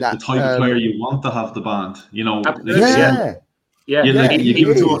understanding the that, type of player you want to have the band? You know, Yeah. You give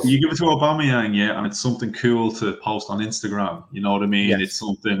it to Aubameyang, and it's something cool to post on Instagram. You know what I mean? Yes. It's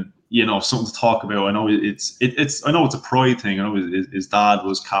something, something to talk about. I know it's a pride thing. I know his dad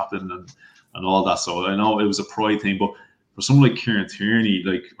was captain and all that, so I know it was a pride thing. But for someone like Kieran Tierney,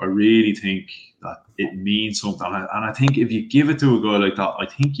 like I really think that it means something. And I think if you give it to a guy like that, I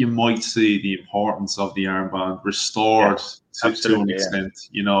think you might see the importance of the armband restored to an extent.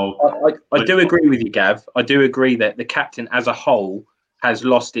 You know, I do agree with you, Gav. I do agree that the captain as a whole has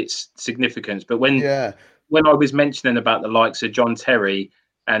lost its significance. But when I was mentioning about the likes of John Terry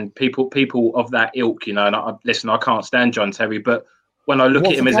and people of that ilk, and I can't stand John Terry, but when I look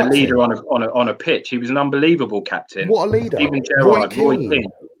at him as a leader on a pitch, he was an unbelievable captain. What a leader! Even Gerrard, Roy Keane.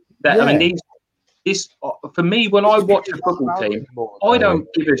 I mean, this for me when I watch a football team, I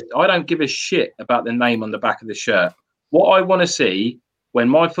don't give a shit about the name on the back of the shirt. What I want to see when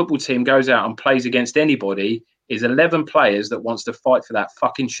my football team goes out and plays against anybody is 11 players that wants to fight for that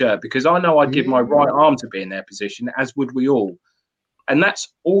fucking shirt, because I know I'd give my right arm to be in their position, as would we all. And that's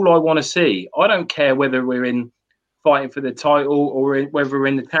all I want to see. I don't care whether we're in fighting for the title or whether we're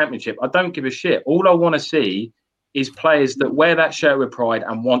in the championship. I don't give a shit. All I want to see is players that wear that shirt with pride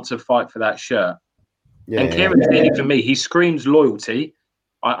and want to fight for that shirt. Kieran Tierney, for me, he screams loyalty.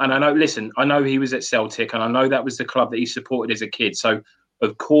 I know he was at Celtic, and I know that was the club that he supported as a kid. So,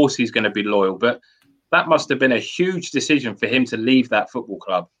 of course, he's going to be loyal. But that must have been a huge decision for him to leave that football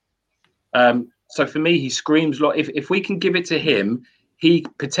club. So, for me, he screams loyalty. If we can give it to him, he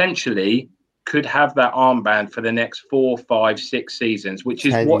potentially could have that armband for the next 4, 5, 6 seasons, which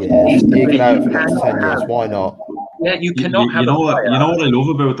is what it needs to be. You can have it for the next 10 years. Why not? Yeah, you cannot have what I love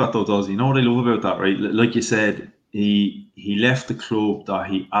about that, though, does you know what I love about that, right? Like you said, he left the club that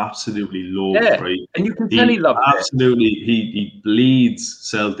he absolutely loved, right? And you can tell he loved it. Absolutely, he bleeds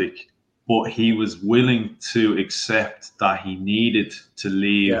Celtic, but he was willing to accept that he needed to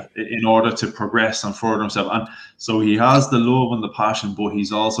leave in order to progress and further himself. And so he has the love and the passion, but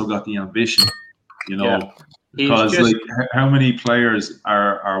he's also got the ambition, because how many players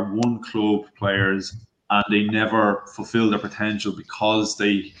are one club players and they never fulfill their potential because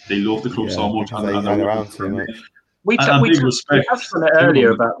they love the club so much. We touched on it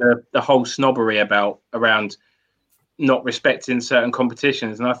earlier about the whole snobbery around not respecting certain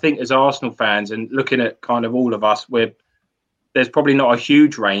competitions, and I think as Arsenal fans and looking at kind of all of us, there's probably not a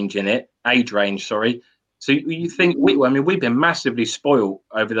huge age range. So you think we've been massively spoiled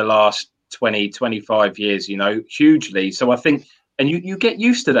over the last 20, 25 years, hugely. So I think. And you get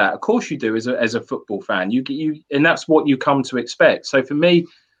used to that. Of course you do as a football fan. And that's what you come to expect. So for me,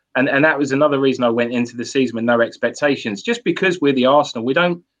 and that was another reason I went into the season with no expectations. Just because we're the Arsenal,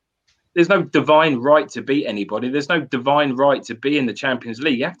 there's no divine right to beat anybody. There's no divine right to be in the Champions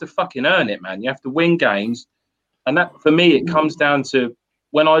League. You have to fucking earn it, man. You have to win games. And that, for me, it comes down to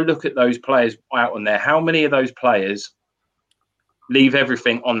when I look at those players out on there, how many of those players leave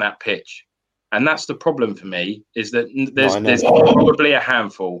everything on that pitch? And that's the problem for me, is that there's probably a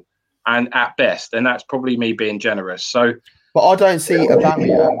handful, and at best, and that's probably me being generous. So, but I don't see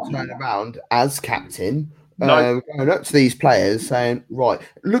Aubameyang turn around as captain, going up to these players saying, "Right,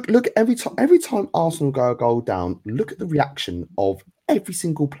 look every time Arsenal go a goal down, look at the reaction of every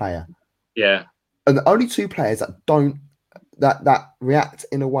single player." Yeah, and the only 2 players that don't that react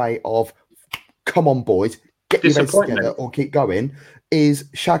in a way of, "Come on, boys, get your heads together or keep going," is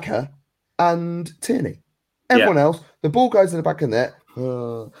Xhaka and Tierney. Everyone else, the ball goes in the back of the net,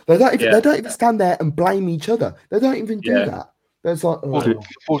 They don't even stand there and blame each other. They don't even do that. There's like,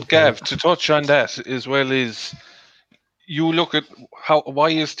 but Gav, to touch on that as well is, you look at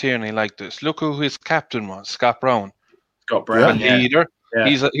why is Tierney like this? Look who his captain was, Scott Brown. Scott Brown, a leader.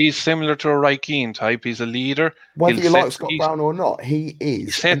 Yeah. He's similar to a Roy Keane type. He's a leader. Whether you like Scott Brown or not, he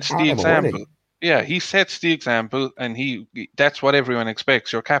sets the example. Yeah, he sets the example, and that's what everyone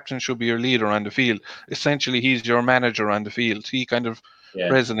expects. Your captain should be your leader on the field. Essentially, he's your manager on the field. He kind of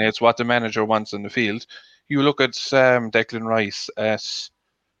resonates what the manager wants on the field. You look at Declan Rice at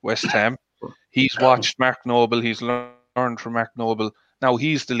West Ham. He's watched Mark Noble. He's learned from Mark Noble. Now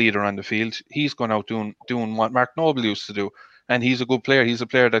he's the leader on the field. He's gone out doing what Mark Noble used to do. And he's a good player. He's a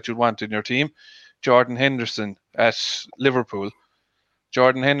player that you'd want in your team. Jordan Henderson at Liverpool.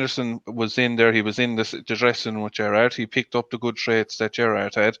 Jordan Henderson was in there. He was in the dressing room with Gerrard. He picked up the good traits that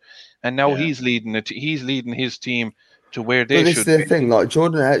Gerrard had, and now he's leading it. He's leading his team to where they should be. This is the thing. Like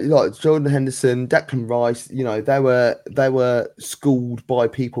Jordan Henderson, Declan Rice. You know, they were schooled by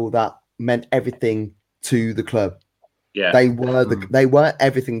people that meant everything to the club. Yeah, they were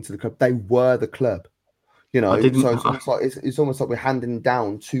everything to the club. They were the club. You know, so it's almost like we're handing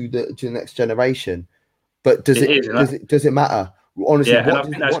down to the next generation. But does it matter? Honestly,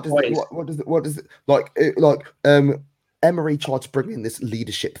 what does it Emery tried to bring in this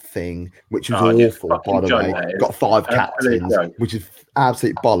leadership thing, which was awful, by the way. Got 5 captains, which is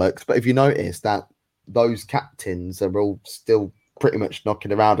absolute bollocks. But if you notice that those captains are all still pretty much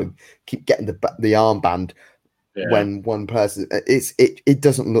knocking around and keep getting the armband when one person, it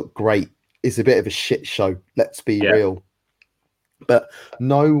doesn't look great. It's a bit of a shit show. Let's be real. But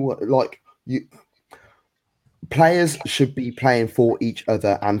players should be playing for each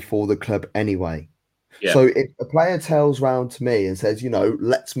other and for the club anyway. Yeah. So if a player tells round to me and says, you know,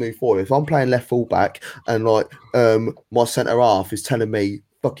 let's move forward. If I'm playing left fullback and my centre half is telling me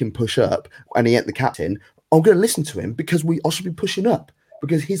fucking push up and he ain't the captain, I'm going to listen to him because I should be pushing up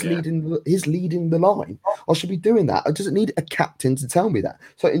because he's leading the line. I should be doing that. I doesn't need a captain to tell me that.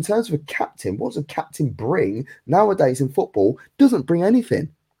 So in terms of a captain, what does a captain bring nowadays in football? Doesn't bring anything.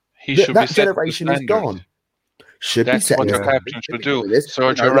 That generation is gone. That's what your captain should do.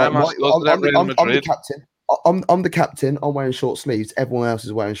 Sergio Ramos does that Real Madrid. I'm the captain. I'm wearing short sleeves. Everyone else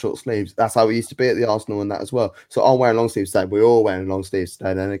is wearing short sleeves. That's how it used to be at the Arsenal and that as well. So I'm wearing long sleeves today. We're all wearing long sleeves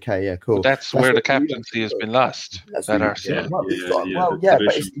today. Then okay, yeah, cool. But that's where the captaincy has been lost. But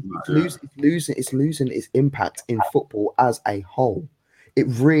it's losing its impact in football as a whole. It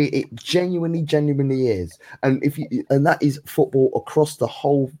genuinely is. And that is football across the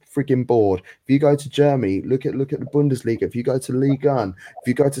whole frigging board. If you go to Germany, look at the Bundesliga. If you go to Ligue 1, if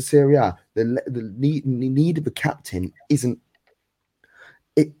you go to Serie A, the need of a captain it's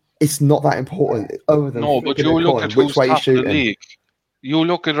not that important. Other than but you look at who's top of the league. You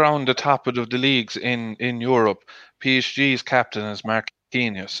look around the top of the leagues in Europe. PSG's captain is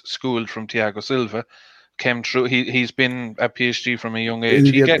Marquinhos, schooled from Thiago Silva. Came through. He's been at PSG from a young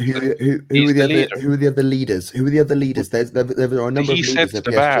age. Who are the other leaders? Who are the other leaders? There are a number of leaders. He sets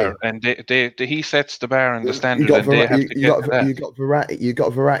the bar, and he sets the bar and the standard. You got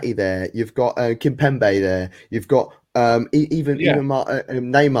Verratti there. You've got Kimpembe there. You've got even Neymar.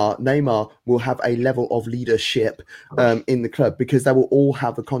 Neymar will have a level of leadership in the club because they will all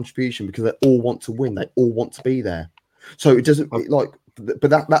have a contribution because they all want to win. They all want to be there. So it doesn't but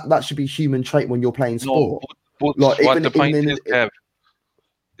that should be human trait when you're playing sport. But what the point is, Kev,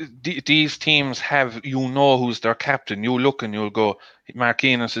 these teams have, who's their captain. You look and you'll go,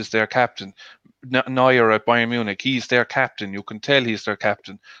 Marquinhos is their captain. Neuer at Bayern Munich, he's their captain. You can tell he's their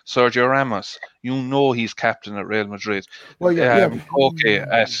captain. Sergio Ramos, he's captain at Real Madrid. At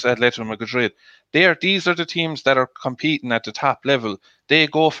Atletico Madrid. These are the teams that are competing at the top level. They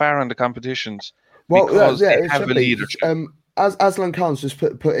go far in the competitions because they have a leadership. As Aslan Khan's just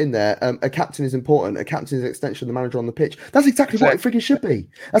put in there, a captain is important. A captain is an extension of the manager on the pitch. That's exactly what it freaking should be.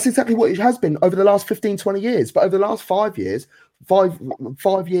 That's exactly what it has been over the last 15, 20 years. But over the last 5 years, five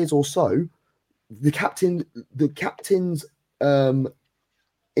years or so, the captain's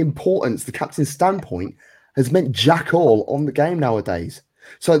importance, the captain's standpoint has meant jack all on the game nowadays.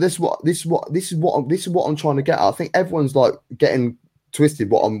 So this is what I'm trying to get at. I think everyone's like getting twisted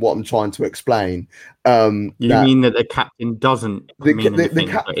what I'm trying to explain. You mean that the captain doesn't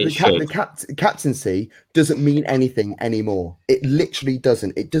the captaincy doesn't mean anything anymore. It literally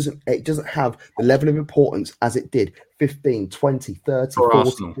doesn't. It doesn't have the level of importance as it did 15, 20, 30,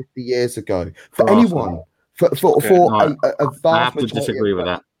 40, 50 years ago. For anyone. For a vast I have to disagree with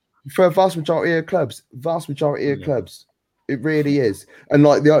that. For a vast majority of clubs. It really is. And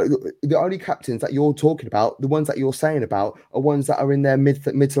like the only captains that you're talking about, the ones that you're saying about, are ones that are in their mid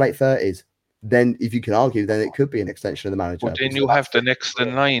to late 30s. Then, if you can argue, then it could be an extension of the manager. But then you have the next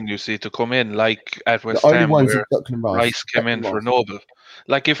in line, you see, to come in, like at West the only Ham, ones where are Declan Rice came in for Noble.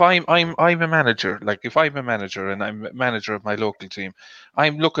 Like if I'm a manager, like if I'm a manager and I'm a manager of my local team,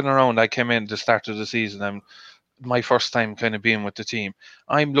 I'm looking around. I came in the start of the season. I'm my first time kind of being with the team.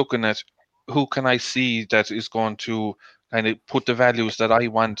 I'm looking at who can I see that is going to kind of put the values that I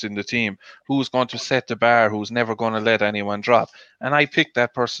want in the team, who's going to set the bar, who's never going to let anyone drop. And I pick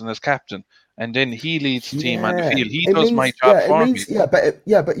that person as captain. And then he leads the team on the field. He does my job for me.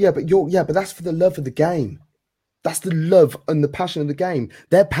 But that's for the love of the game. That's the love and the passion of the game.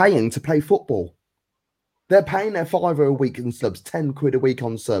 They're paying to play football. They're paying their £5 a week on subs, 10 quid a week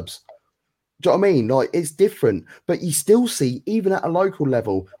on subs. Do you know what I mean? Like, it's different, but you still see, even at a local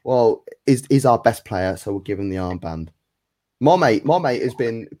level, well, is our best player, so we'll give him the armband. My mate has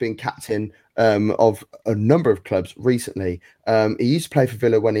been captain of a number of clubs recently. He used to play for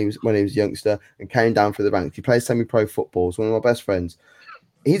Villa when he was a youngster and came down through the ranks. He plays semi-pro football. He's one of my best friends.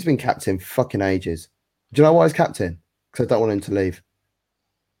 He's been captain for fucking ages. Do you know why he's captain? Because I don't want him to leave.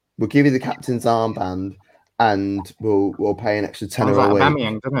 We'll give you the captain's armband, and we'll pay an extra £10 a week.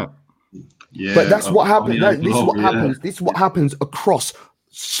 Aubameyang, doesn't it? Yeah, but that's what happens. Yeah, this is what happens. This is what happens across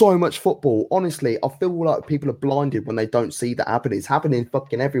so much football. Honestly, I feel like people are blinded when they don't see that happening. It's happening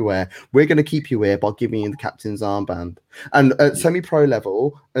fucking everywhere. We're going to keep you here by giving you the captain's armband. And at semi-pro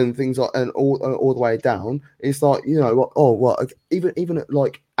level and things like, and all the way down, it's like, you know what? Oh, well, even at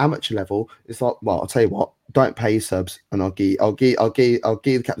like amateur level, it's like, well, I'll tell you what. Don't pay your subs, and I'll give you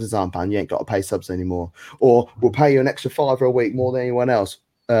the captain's armband. You ain't got to pay subs anymore, or we'll pay you an extra £5 a week more than anyone else.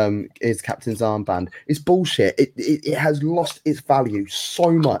 Is captain's armband. It's bullshit. It has lost its value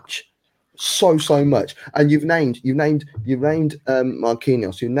so much, so much. And you've named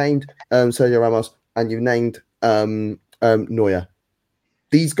Marquinhos, you've named Sergio Ramos, and you've named Neuer.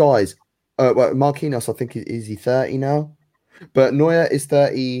 These guys, Marquinhos, I think is he 30 now, but Neuer is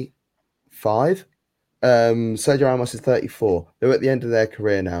 35. Sergio Ramos is 34. They're at the end of their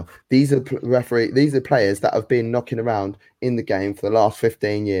career now. These are These are players that have been knocking around in the game for the last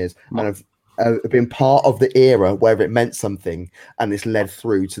 15 years and have been part of the era where it meant something, and it's led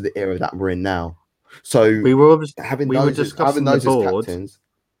through to the era that we're in now. So we were discussing the board.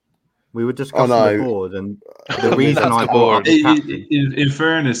 We were discussing the board, and the reason I brought up the captain. In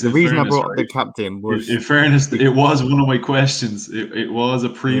fairness, I brought up the captain was. In fairness, it was one of my questions. It was a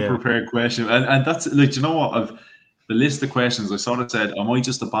pre-prepared question, and that's like, you know what? The list of questions I sort of said I might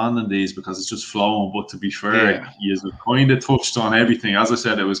just abandon these because it's just flowing. But to be fair, you kind of touched on everything. As I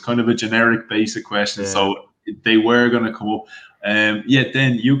said, it was kind of a generic, basic question, so they were going to come up. Then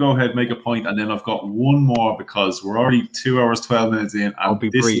you go ahead, make a point, and then I've got one more because we're already 2 hours 12 minutes in, and I'll be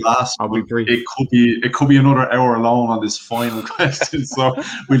brief. It could be another hour alone on this final question. So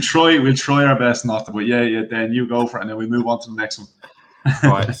we'll try our best not to. But then you go for it, and then we move on to the next one.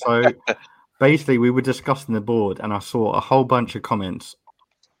 Right. So basically, we were discussing the board, and I saw a whole bunch of comments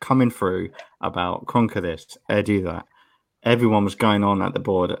coming through about conquer this, do that. Everyone was going on at the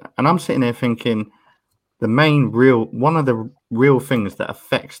board, and I'm sitting there thinking. One of the real things that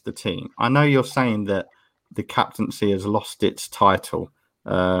affects the team. I know you're saying that the captaincy has lost its title.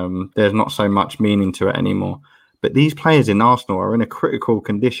 There's not so much meaning to it anymore. But these players in Arsenal are in a critical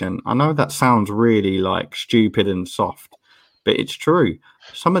condition. I know that sounds really like stupid and soft, but it's true.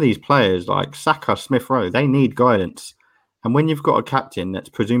 Some of these players like Saka, Smith Rowe, they need guidance. And when you've got a captain that's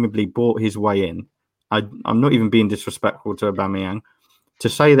presumably bought his way in, I'm not even being disrespectful to Aubameyang. To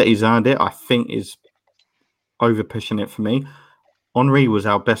say that he's earned it, I think is over pushing it for me. Henry was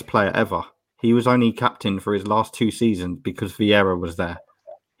our best player ever. He was only captain for his last 2 seasons because Vieira was there.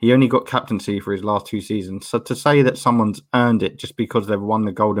 He only got captaincy for his last 2 seasons. So to say that someone's earned it just because they've won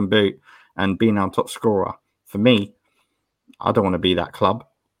the Golden Boot and been our top scorer, for me, I don't want to be that club.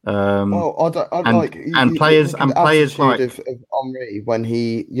 Players like of Henry when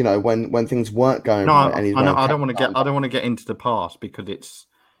he, when things weren't going right. And he's I don't want to get into the past because it's.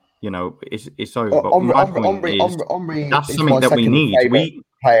 It's over. But my point is, that's something that we need.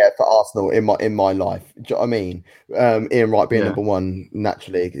 Player for Arsenal in my life. Do you know what I mean? Ian Wright being number one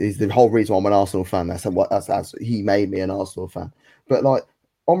naturally is the whole reason why I'm an Arsenal fan. That's he made me an Arsenal fan. But like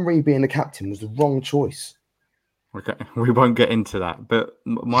Henry being the captain was the wrong choice. Okay, we won't get into that. But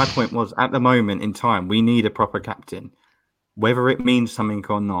my point was, at the moment in time, we need a proper captain, whether it means something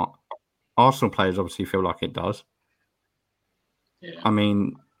or not. Arsenal players obviously feel like it does. Yeah. I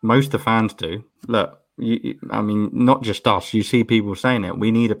mean. Most of the fans do. Look, I mean, not just us. You see people saying it. We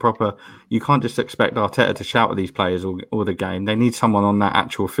need a proper. You can't just expect Arteta to shout at these players all the game. They need someone on that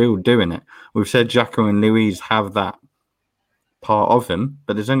actual field doing it. We've said Xhaka and Luiz have that part of them,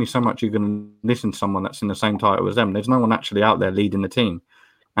 but there's only so much you can listen to someone that's in the same title as them. There's no one actually out there leading the team,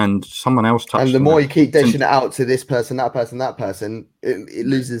 and someone else touched. And the more you keep dishing it out to this person, that person, that person, it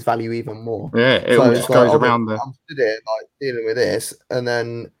loses value even more. Yeah, it all just goes around the. I'm stood here like dealing with this, and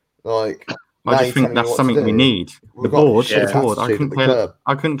then like. I just think that's something we need. The board.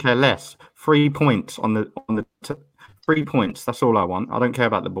 I couldn't care less. 3 points on the 3 points. That's all I want. I don't care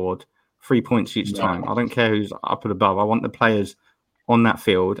about the board. 3 points each time. I don't care who's up and above. I want the players on that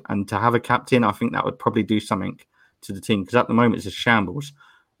field, and to have a captain, I think that would probably do something to the team, because at the moment it's a shambles.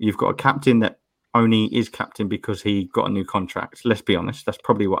 You've got a captain that only is captain because he got a new contract. Let's be honest. That's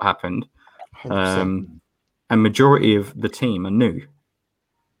probably what happened. And majority of the team are new.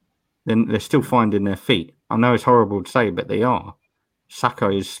 Then they're still finding their feet. I know it's horrible to say, but they are. Saka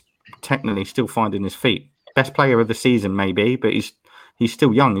is technically still finding his feet. Best player of the season, maybe, but he's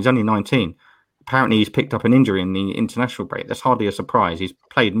still young. He's only 19. Apparently, he's picked up an injury in the international break. That's hardly a surprise. He's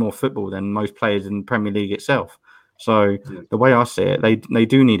played more football than most players in the Premier League itself. So the way I see it, they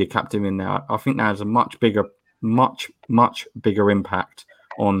do need a captain in there. I think that has a much bigger impact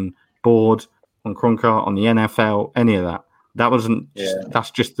on board, on Kroenke, on the NFL, any of that. That wasn't.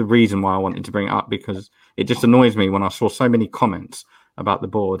 That's just the reason why I wanted to bring it up, because it just annoys me when I saw so many comments about the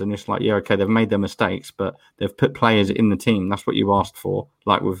board, and it's like, yeah, okay, they've made their mistakes, but they've put players in the team. That's what you asked for,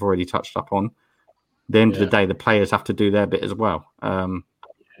 like we've already touched up on. At the end of the day, the players have to do their bit as well. I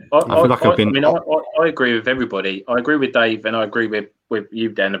agree with everybody. I agree with Dave, and I agree with you,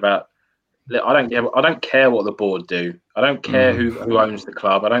 Dan, about. I don't care what the board do. I don't care who owns the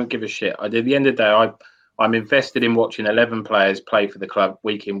club. I don't give a shit. At the end of the day, I'm invested in watching 11 players play for the club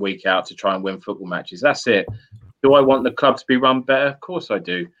week in, week out to try and win football matches. That's it. Do I want the club to be run better? Of course I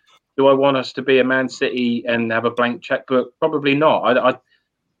do. Do I want us to be a Man City and have a blank checkbook? Probably not.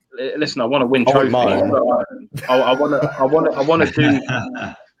 Listen, I want to win trophies. I want to do.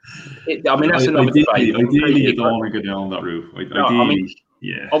 I mean, that's another debate. Ideally, you don't want to go down that route.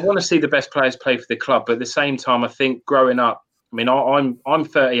 I want to see the best players play for the club, but at the same time, I think growing up. I mean, I'm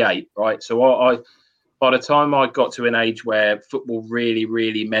 38, right? So I by the time I got to an age where football really,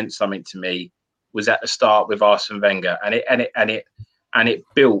 really meant something to me, was at the start with Arsene Wenger, and it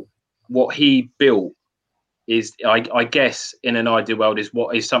built what he built. Is I guess in an ideal world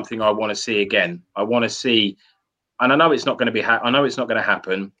is something I want to see again. I want to see, and I know it's not going to be. I know it's not going to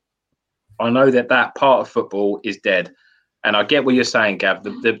happen. I know that part of football is dead, and I get what you're saying, Gav.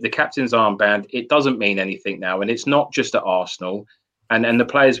 The captain's armband, it doesn't mean anything now, and it's not just at Arsenal. And the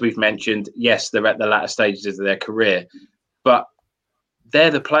players we've mentioned, yes, they're at the latter stages of their career, but they're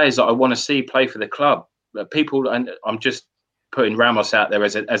the players that I want to see play for the club. People, and I'm just putting Ramos out there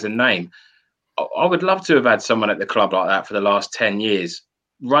as a name. I would love to have had someone at the club like that for the last 10 years,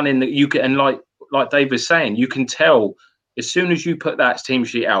 running. And like Dave was saying, you can tell as soon as you put that team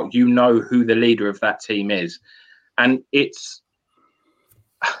sheet out, you know who the leader of that team is, and it's.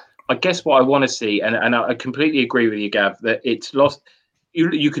 I guess what I want to see, and I completely agree with you, Gav, that it's lost.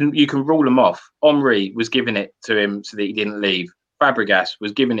 You can rule them off. Omri was giving it to him so that he didn't leave. Fabregas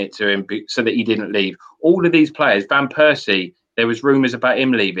was giving it to him so that he didn't leave. All of these players, Van Persie, there was rumours about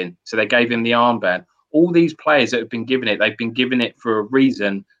him leaving, so they gave him the armband. All these players that have been given it, they've been given it for a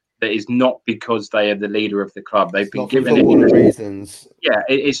reason that is not because they are the leader of the club. They've been given it for reasons. Yeah,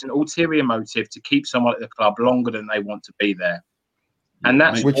 it's an ulterior motive to keep someone at the club longer than they want to be there. And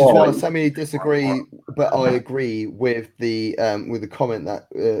that's which is why I semi disagree, but I agree with the comment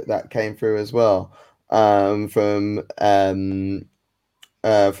that came through as well from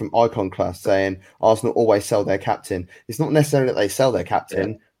Iconclass saying Arsenal always sell their captain. It's not necessarily that they sell their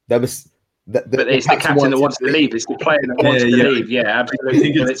captain. There was, but it's the captain that wants to leave. It's the player that wants to leave. Yeah, absolutely. I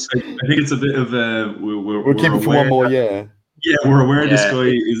think it's a bit of we're keeping for one more year. Yeah, we're aware this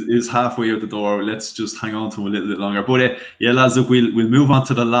guy is halfway out the door. Let's just hang on to him a little bit longer. But yeah, lads, look, we'll move on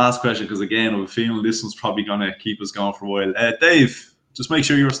to the last question, because again, I have a feeling this one's probably going to keep us going for a while. Dave, just make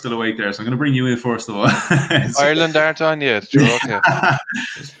sure you're still awake there. So I'm going to bring you in first of all. Ireland aren't on yet. Sure, okay.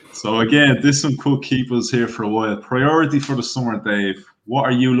 So again, this one could keep us here for a while. Priority for the summer, Dave. What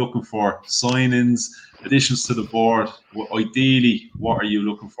are you looking for? Signings, additions to the board. Ideally, what are you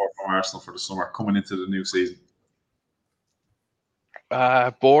looking for from Arsenal for the summer coming into the new season?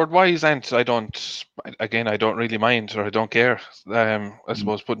 Board wise, and I don't really mind, or I don't care. I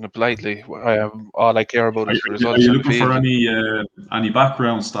suppose, putting it politely, all I care about is the results. Are you looking for any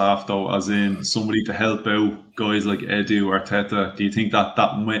background staff though, as in somebody to help out guys like Edu or Arteta? Do you think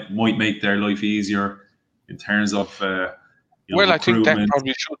that might make their life easier in terms of Well, I think that recruitment.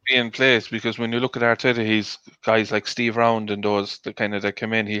 probably should be in place, because when you look at Arteta, he's guys like Steve Round and those that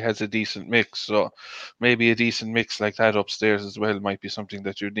come in. He has a decent mix, so maybe a decent mix like that upstairs as well might be something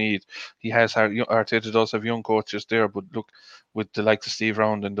that you need. Arteta does have young coaches there, but look, with the likes of Steve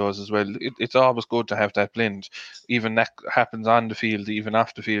Round and those as well, it's always good to have that blend. Even that happens on the field, even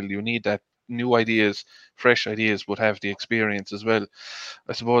off the field. You need that new ideas, fresh ideas, but have the experience as well.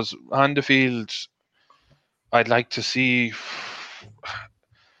 I suppose on the field, I'd like to see.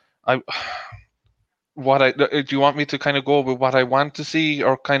 Do you want me to kind of go with what I want to see,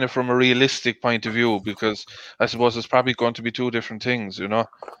 or kind of from a realistic point of view? Because I suppose it's probably going to be two different things, Well,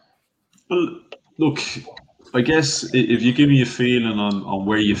 look, I guess if you give me a feeling on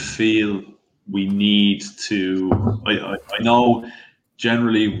where you feel we need to, I know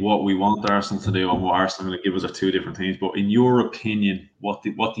generally what we want Arsenal to do and what Arsenal are going to give us are two different things. But in your opinion, what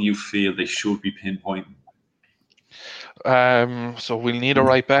do you feel they should be pinpointing? So we'll need a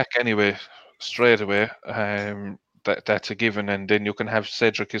right back anyway, straight away. That's a given, and then you can have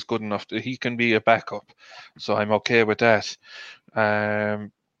Cedric is good enough he can be a backup, so I'm okay with that.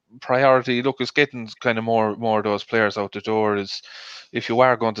 Priority, look, is getting kind of more of those players out the door. Is if you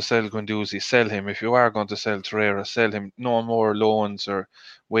are going to sell Guendouzi, sell him. If you are going to sell Torreira, sell him. No more loans or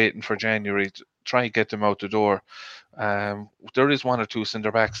waiting for January. Try and get them out the door. There is one or two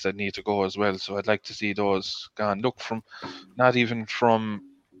centre backs that need to go as well, so I'd like to see those gone. Look, from not even from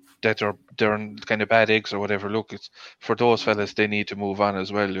that they're kind of bad eggs or whatever. Look, it's for those fellas, they need to move on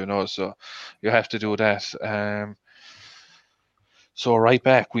as well, so you have to do that. So right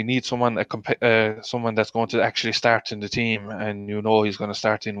back, we need someone that's going to actually start in the team, and he's going to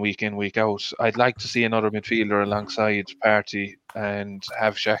start in, week out. I'd like to see another midfielder alongside Partey and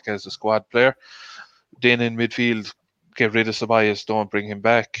have Xhaka as a squad player. Then in midfield, get rid of Ceballos, don't bring him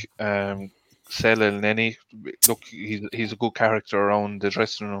back. Sell Elneny. Look, he's a good character around the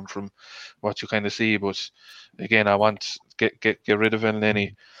dressing room from what you kind of see, but again, I want get rid of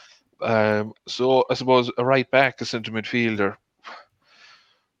Elneny. So I suppose a right back, a centre midfielder.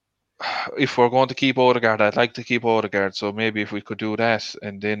 If we're going to keep Odegaard, I'd like to keep Odegaard. So maybe if we could do that,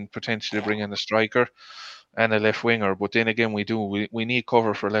 and then potentially bring in a striker and a left winger. But then again, we need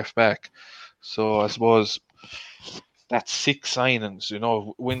cover for left back. So I suppose that's 6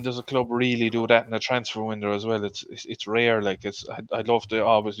 signings. When does a club really do that in a transfer window as well? It's rare. Like I'd love to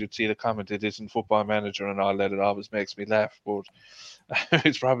always, you'd see the comment, it isn't Football Manager and all that. It always makes me laugh, but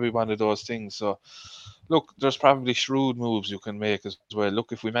it's probably one of those things. So look, there's probably shrewd moves you can make as well.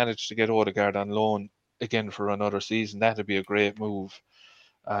 Look, if we manage to get Odegaard on loan again for another season, that'd be a great move.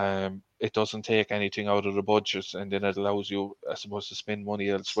 It doesn't take anything out of the budget, and then it allows you, I suppose, to spend money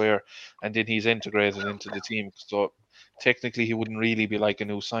elsewhere, and then he's integrated into the team. So technically, he wouldn't really be like a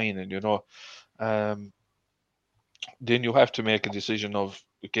new signing, Then you have to make a decision of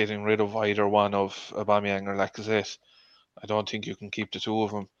getting rid of either one of Aubameyang or Lacazette. I don't think you can keep the two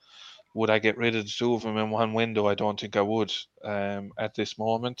of them. Would I get rid of the two of them in one window? I don't think I would at this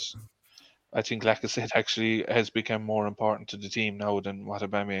moment. I think Lacazette actually has become more important to the team now than what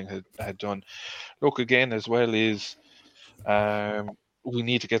Aubameyang had done. Look, again, as well, is we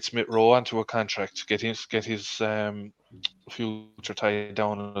need to get Smith Rowe onto a contract, get his future tied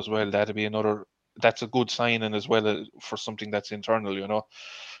down as well. That's a good signing as well for something that's internal,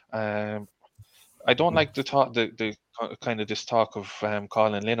 I don't like the kind of this talk of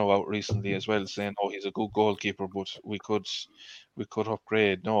calling Leno out recently as well, saying, "Oh, he's a good goalkeeper, but we could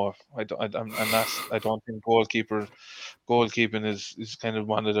upgrade." No, I don't think goalkeeping is kind of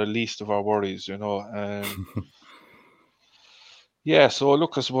one of the least of our worries, Yeah, so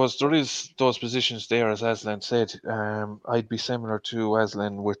look, I suppose there is those positions there, as Aslan said. I'd be similar to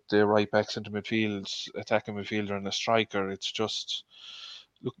Aslan with the right back, centre midfield, attacking midfielder, and a striker. It's just,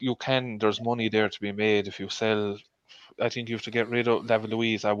 look, there's money there to be made if you sell. I think you have to get rid of David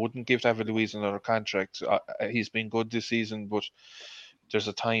Luiz. I wouldn't give David Luiz another contract. He's been good this season, but there's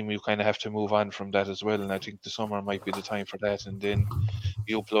a time you kind of have to move on from that as well. And I think the summer might be the time for that. And then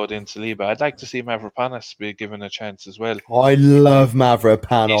you upload in Saliba. I'd like to see Mavropanos be given a chance as well. I love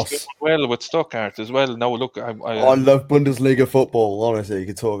Mavropanos. He's doing well with Stuttgart as well. Now, look, I love Bundesliga football. Honestly,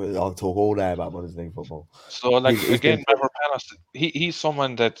 I'll talk all day about Bundesliga football. So, like, again, Mavropanos, he's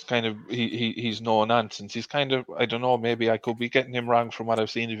someone that kind of he's no nonsense. He's kind of, I don't know, maybe I could be getting him wrong from what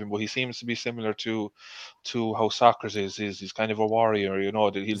I've seen of him, but he seems to be similar to how Socrates is. He's kind of a warrior,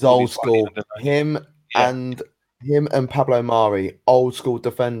 that he's old school. Him and Pablo Mari, old school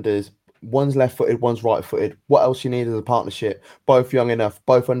defenders. One's left-footed, one's right-footed. What else you need as a partnership? Both young enough,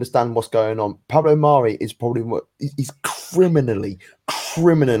 both understand what's going on. Pablo Mari is probably he's criminally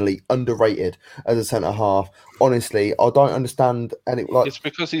criminally underrated as a centre half. Honestly, I don't understand any like. It's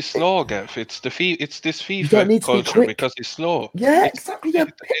because he's slow, Gav. It's this You don't FIFA need to be culture quick. because he's slow. Yeah, It's- exactly. Yeah,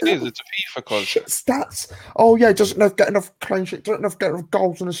 It is. It's a FIFA culture. Shit stats. Oh yeah, doesn't get enough clean sheet, doesn't get enough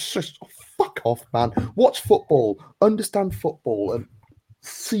goals and assists. Oh, fuck off, man. Watch football, understand football, and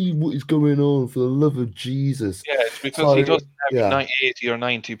see what is going on. For the love of Jesus. Yeah, it's because he So, doesn't have yeah. 80 or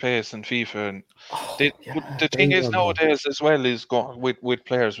 90 pace in FIFA. And Oh, the yeah, thing don't is get me wrong. nowadays as well is going with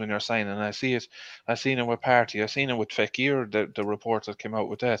players when you're signing. I see it. I seen it with Partey. I seen it with Fekir. The report that came out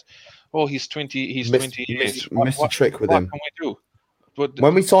with that. Oh, he's 20. He's Missed- 28. missed a trick with him. What can we do? But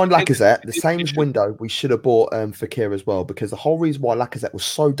When we signed Lacazette, the it- same it- window, we should have bought Fekir as well, because the whole reason why Lacazette was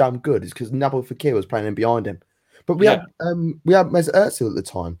so damn good is because Nabil Fekir was playing in behind him. But we had Mesut Özil at the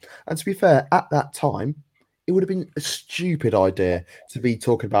time, and to be fair, at that time, it would have been a stupid idea to be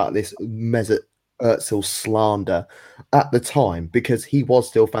talking about this Mesut Özil slander at the time, because he was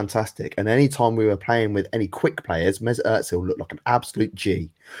still fantastic. And any time we were playing with any quick players, Mesut Özil looked like an absolute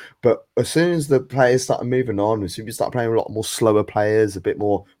G. But as soon as the players started moving on, as soon as we started playing with a lot more slower players, a bit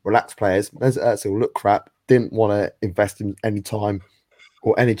more relaxed players, Mesut Özil looked crap, didn't want to invest in any time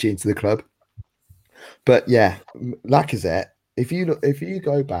or energy into the club. But yeah, Lacazette, if you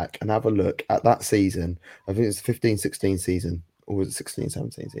go back and have a look at that season, I think it's 15-16 season, or was it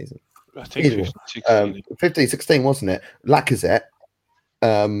 16-17 season? I think Either 16. 15-16, wasn't it? Lacazette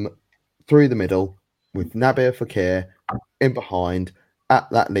through the middle with Nabil Fekir in behind at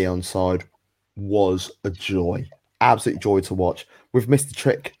that Lyon side was a joy. Absolute joy to watch. We've missed the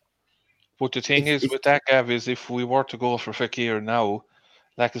trick. But the thing is with that, Gav, is if we were to go for Fekir now,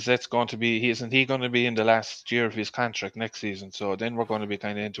 Lacazette's going to be, isn't he going to be in the last year of his contract next season? So then we're going to be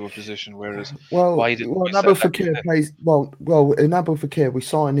kind of into a position whereas why didn't we sell Nabil Fekir Lacazette? plays well. Nabil Fekir, we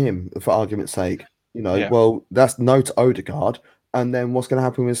sign him for argument's sake. You know, Yeah. well, that's no to Odegaard, and then what's going to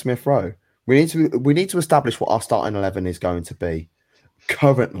happen with Smith Rowe? We need to establish what our starting 11 is going to be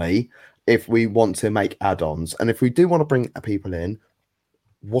currently, if we want to make add-ons, and if we do want to bring people in,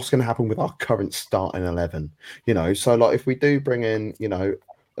 what's going to happen with our current starting 11? You know, so like if we do bring in, you know,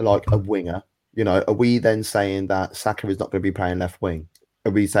 like a winger, you know, are we then saying that Saka is not going to be playing left wing?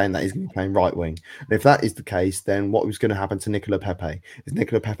 Are we saying that he's going to be playing right wing? And if that is the case, then what was going to happen to Nicola Pepe? Is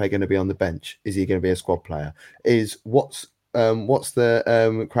Nicola Pepe going to be on the bench? Is he going to be a squad player? What's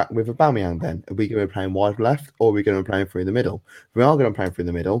the crack with Aubameyang then? Are we going to be playing wide left, or are we going to be playing through the middle? If we are going to be playing through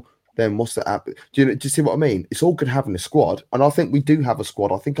the middle, then what's the app? Do you see what I mean? It's all good having a squad, and I think we do have a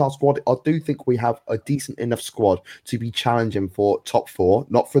squad. I do think we have a decent enough squad to be challenging for top 4,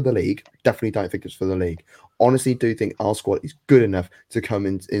 not for the league. Definitely don't think it's for the league. Honestly, do think our squad is good enough to come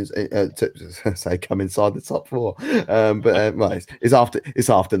come inside the top 4. Well, it's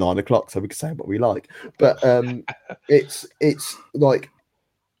after 9 o'clock, so we can say what we like. But it's like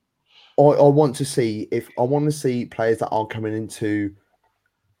I want to see players that are coming into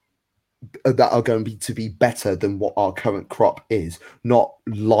that are going to be better than what our current crop is, not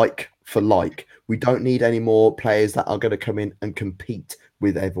like for like. We don't need any more players that are going to come in and compete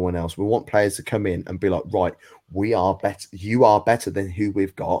with everyone else. We want players to come in and be like, right, we are better. You are better than who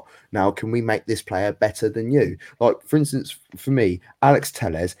we've got. Now, can we make this player better than you? Like, for instance, for me, Alex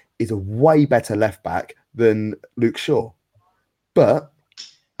Telles is a way better left back than Luke Shaw. But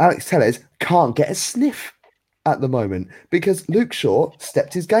Alex Telles can't get a sniff at the moment because Luke Shaw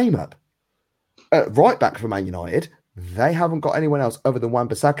stepped his game up. Right back for Man United, they haven't got anyone else other than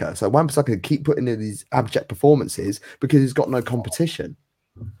Wan-Bissaka. So Wan-Bissaka can keep putting in these abject performances because he's got no competition.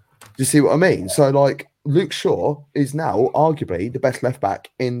 Do you see what I mean? So, like, Luke Shaw is now arguably the best left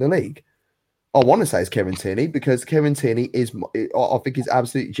back in the league. I want to say it's Kieran Tierney because Kieran Tierney is, I think, he's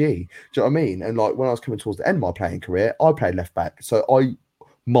absolute G. Do you know what I mean? And like when I was coming towards the end of my playing career, I played left back. So I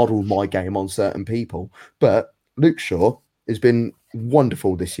modeled my game on certain people. But Luke Shaw has been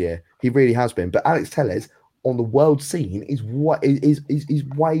wonderful this year. He really has been. But Alex Telles on the world scene is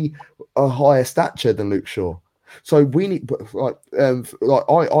way a higher stature than Luke Shaw. So we need,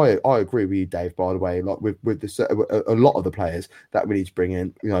 I agree with you, Dave. By the way, like with this, a lot of the players that we need to bring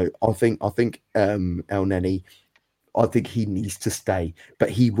in. You know, I think El Neni, I think he needs to stay, but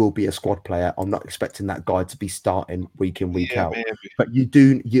he will be a squad player. I'm not expecting that guy to be starting week in, week out. Maybe. But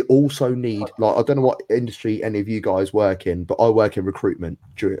you also need, like, I don't know what industry any of you guys work in, but I work in recruitment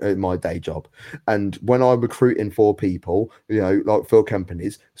during my day job. And when I'm recruiting for people, you know, like for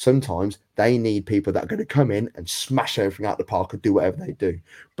companies, sometimes they need people that are going to come in and smash everything out the park and do whatever they do.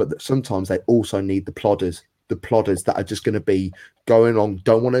 But sometimes they also need the plodders, the plodders that are just going to be going along,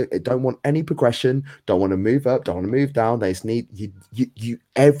 don't want any progression, don't want to move up, don't want to move down. They just need you.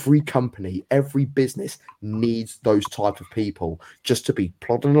 Every company, every business needs those type of people just to be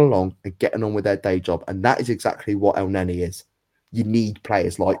plodding along and getting on with their day job, and that is exactly what Elneny is. You need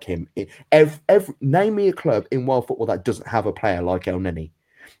players like him. Name me a club in world football that doesn't have a player like Elneny.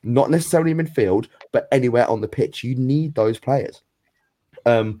 Not necessarily midfield, but anywhere on the pitch. You need those players.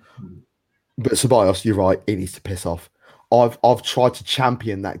 But Ceballos, you're right. He needs to piss off. I've tried to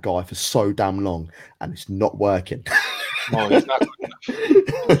champion that guy for so damn long, and it's not working. No, he's not good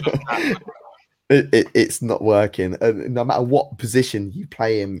enough. It's not working. No matter what position you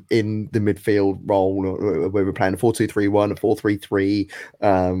play him in the midfield role, whether we're playing a 4-2-3-1, a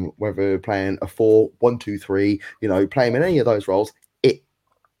 4-3-3, whether we're playing a 4-1-2-3, play him in any of those roles,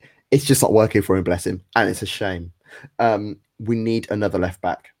 it's just not working for him, bless him. And it's a shame. We need another left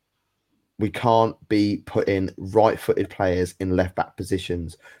back. We can't be putting right-footed players in left-back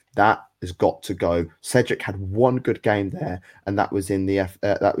positions. That has got to go. Cedric had one good game there, and that was in the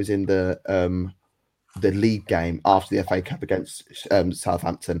league game after the FA Cup against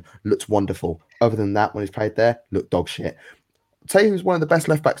Southampton. Looked wonderful. Other than that, when he's played there, looked dog shit. I'll tell you who's one of the best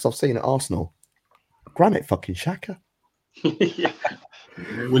left-backs I've seen at Arsenal. Granit fucking Xhaka. Yeah. I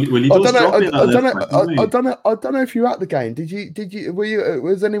don't know if you were at the game.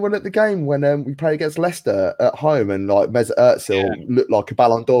 Was anyone at the game when we played against Leicester at home and like Mesut Özil looked like a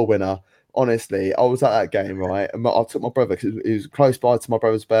Ballon d'Or winner? Honestly, I was at that game, right? And I took my brother because he was close by to my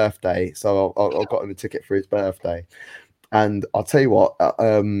brother's birthday, so I got him a ticket for his birthday. And I'll tell you what,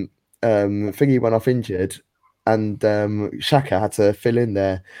 Thingy went off injured, and Xhaka had to fill in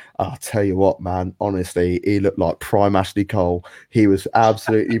there. I'll tell you what, man. Honestly, he looked like prime Ashley Cole. He was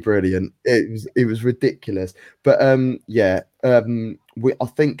absolutely brilliant. It was ridiculous. But I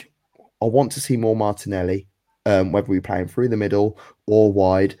think I want to see more Martinelli. Whether we play him through the middle or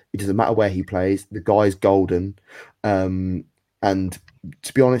wide, it doesn't matter where he plays. The guy's golden. And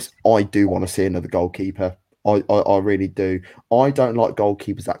to be honest, I do want to see another goalkeeper. I really do. I don't like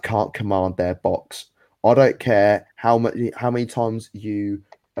goalkeepers that can't command their box. I don't care how many times you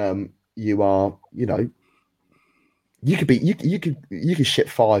are, you could ship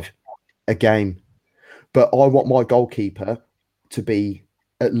 5 a game, but I want my goalkeeper to be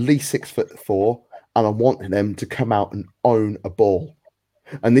at least 6'4", and I want them to come out and own a ball.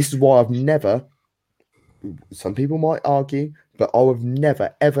 And this is why I've never, some people might argue, but I have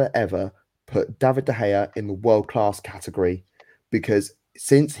never, ever, ever put David De Gea in the world-class category, because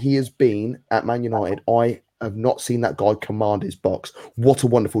since he has been at Man United, I have not seen that guy command his box. What a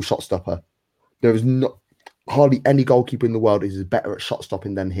wonderful shot stopper. There is not hardly any goalkeeper in the world is better at shot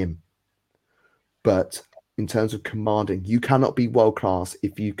stopping than him. But in terms of commanding, you cannot be world-class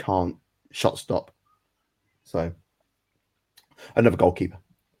if you can't shot stop. So, another goalkeeper.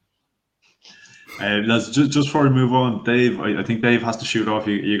 Just before we move on, Dave, I think Dave has to shoot off.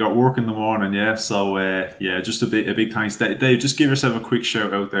 You got work in the morning, yeah? So, just a big thanks. Dave, just give yourself a quick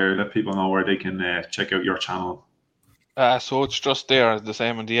shout out there. Let people know where they can check out your channel. So it's just there, the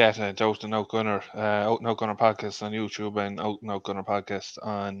same in the Out and Out Gunner, Out and Out Gunner podcast on YouTube and Out and Out Gunner podcast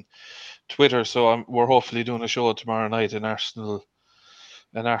on Twitter. So we're hopefully doing a show tomorrow night, an Arsenal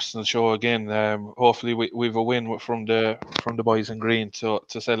show again. Hopefully we've a win from the boys in green to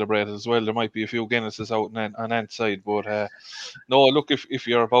celebrate as well. There might be a few Guinnesses out on Ant's side, but no, look, if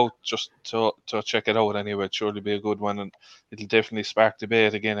you're about just to check it out anyway, it'll surely be a good one, and it'll definitely spark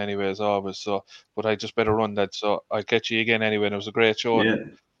debate again anyway, as always. So, but I just better run that. So I'll catch you again anyway. It was a great show. Yeah.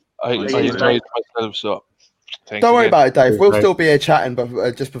 I enjoyed myself. So. Don't worry about it, Dave. We'll still be here chatting,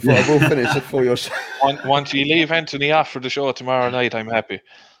 but just before we'll finish it for your show. Once you leave Anthony off for the show tomorrow night, I'm happy.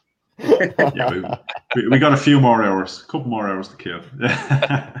 Yeah, we got a few more hours, a couple more hours to kill.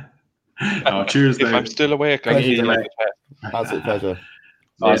 Cheers, Dave. If I'm still awake, I'll see you later. Absolute pleasure.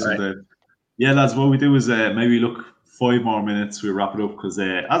 Awesome, Dave. Yeah, lads, what we do is maybe look 5 more minutes. We'll wrap it up because,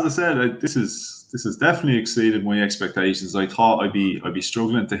 as I said, this has definitely exceeded my expectations. I thought I'd be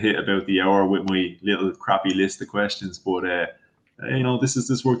struggling to hit about the hour with my little crappy list of questions, but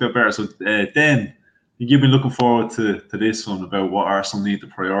this worked out better. So, Dan, you've been looking forward to this one about what Arsenal need to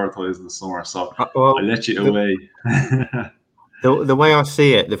prioritise in the summer. So I'll let you away. The way I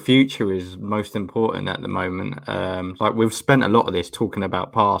see it, the future is most important at the moment. Like we've spent a lot of this talking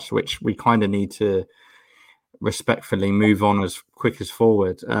about past, which we kind of need to respectfully move on as quick as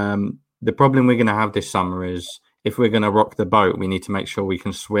forward. The problem we're going to have this summer is if we're going to rock the boat, we need to make sure we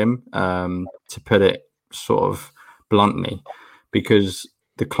can swim, to put it sort of bluntly, because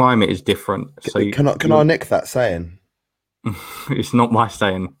the climate is different. So can I nick that saying? It's not my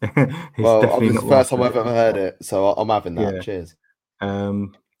saying. It's Well, definitely it's not the my first time saying. I've ever heard it, so I'm having that. Yeah. Cheers.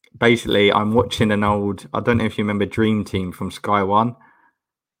 Basically, I'm watching an old. I don't know if you remember Dream Team from Sky One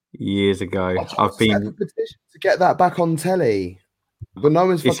years ago. I've been. a petition to get that back on telly, but no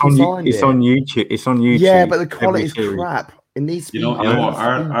one's It's fucking on. signed It's it. on YouTube. It's on YouTube. Yeah, but the every quality's series. crap. It needs to be. You know what?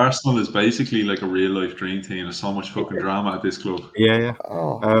 Arsenal is basically like a real life dream team. There's so much fucking drama at this club. Yeah.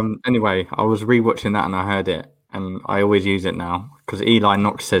 Oh. Anyway, I was rewatching that and I heard it, and I always use it now because Eli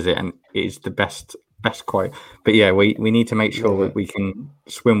Knox says it, and it's the best quote. But yeah, we need to make sure that we can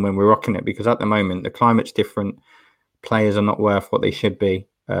swim when we're rocking it, because at the moment the climate's different. Players are not worth what they should be.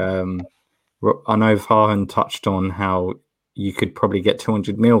 I know Farhan touched on how you could probably get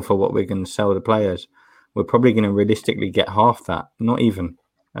 200 mil for what we're going to sell the players. We're probably going to realistically get half that, not even.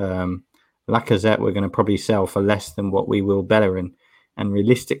 Lacazette, we're going to probably sell for less than what we will Bellerin. And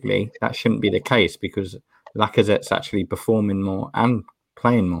realistically, that shouldn't be the case because Lacazette's actually performing more and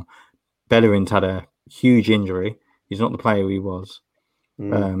playing more. Bellerin's had a huge injury. He's not the player he was.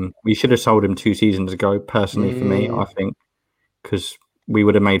 We should have sold him 2 seasons ago, personally, for me, I think, because we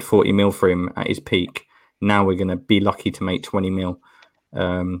would have made 40 mil for him at his peak. Now we're going to be lucky to make 20 mil.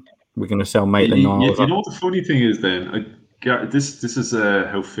 We're going to sell Maitland-Niles. You know what the funny thing is then? This is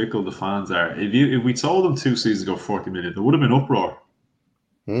how fickle the fans are. If we sold them 2 seasons ago, 40 million, there would have been uproar.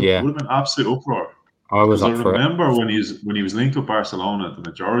 Yeah, it would have been absolute uproar. I was up for it. I remember when he was linked with Barcelona, the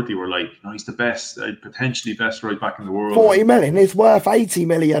majority were like, "No, he's the best, potentially best right back in the world." 40 million is worth 80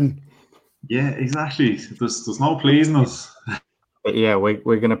 million. Yeah, exactly. There's no pleasing us. But yeah, we're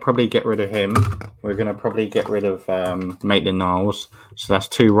going to probably get rid of him. We're going to probably get rid of Maitland-Niles. So that's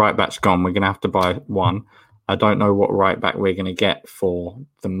 2 right backs gone. We're going to have to buy 1. I don't know what right back we're going to get for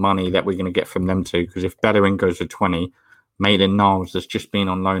the money that we're going to get from them 2. Because if Bellerin goes to 20, Maitland-Niles has just been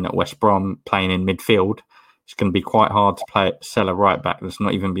on loan at West Brom playing in midfield. It's going to be quite hard to sell a right back that's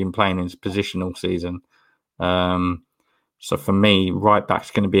not even been playing in his position all season. So for me, right back's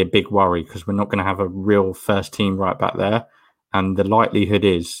going to be a big worry because we're not going to have a real first team right back there. And the likelihood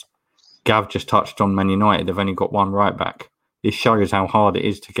is, Gav just touched on Man United. They've only got 1 right back. This shows how hard it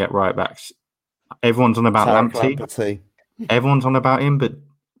is to get right backs. Everyone's on about Lamptey. Everyone's on about him, but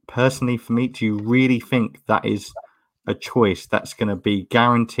personally, for me, do you really think that is a choice that's going to be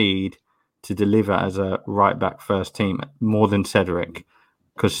guaranteed to deliver as a right back first team more than Cedric?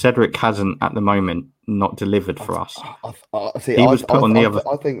 Because Cedric hasn't at the moment not delivered for us. I think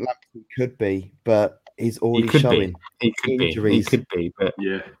Lamptey could be, but he's already showing injuries. He could be, but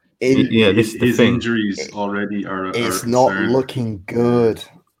yeah, this is the his thing. injuries already are. It's not looking good.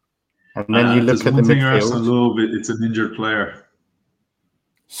 And then you look at the midfield. A little bit, it's an injured player.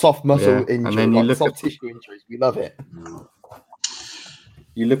 Soft muscle injury, and then you look soft tissue injuries. We love it.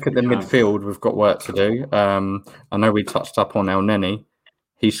 You look at the midfield. We've got work to do. I know we touched up on El Neni.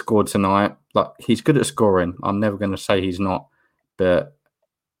 He scored tonight. Like, he's good at scoring. I'm never going to say he's not, but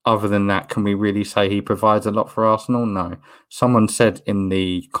other than that, can we really say he provides a lot for Arsenal? No. Someone said in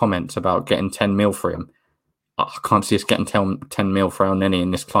the comments about getting 10 mil for him. I can't see us getting 10 mil for El Neni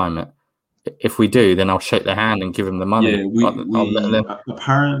in this climate. If we do, then I'll shake their hand and give him the money. Yeah,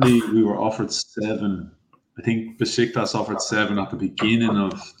 apparently we were offered 7. I think Besiktas offered 7 at the beginning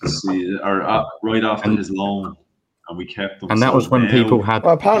of the season, or right after his loan, and we kept them. And that was when people had.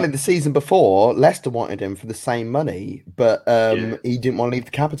 Well, apparently the season before, Leicester wanted him for the same money, but he didn't want to leave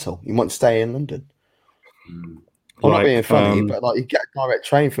the capital. He wanted to stay in London. I'm not being funny, but like you get a direct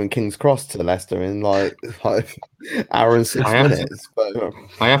train from King's Cross to Leicester in like 5 hours and 6 minutes.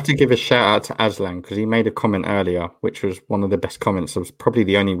 I have to give a shout out to Aslan because he made a comment earlier, which was one of the best comments. It was probably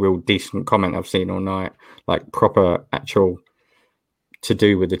the only real decent comment I've seen all night, like proper actual to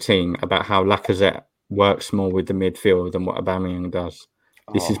do with the team about how Lacazette works more with the midfield than what Aubameyang does.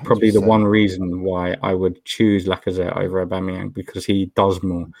 This is probably 100%. The one reason why I would choose Lacazette over Aubameyang, because he does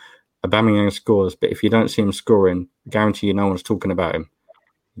more. Aubameyang scores, but if you don't see him scoring, I guarantee you no one's talking about him.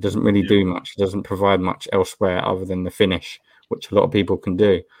 He doesn't really do much. He doesn't provide much elsewhere other than the finish, which a lot of people can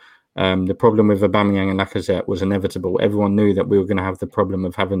do. The problem with Aubameyang and Lacazette was inevitable. Everyone knew that we were going to have the problem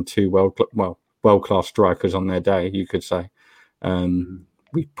of having 2 world-class strikers on their day, you could say.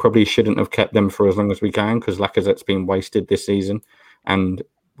 We probably shouldn't have kept them for as long as we can because Lacazette's been wasted this season. And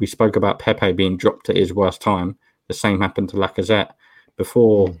we spoke about Pepe being dropped at his worst time. The same happened to Lacazette.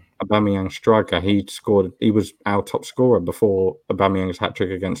 Before Aubameyang's striker, he was our top scorer before Aubameyang's hat-trick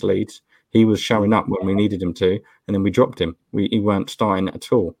against Leeds. He was showing up when we needed him to, and then we dropped him. He weren't starting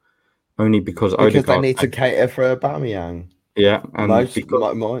at all, only because Odegaard, they need to cater for Aubameyang. Yeah, and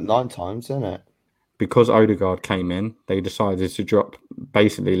 9 times, isn't it? Because Odegaard came in, they decided to drop.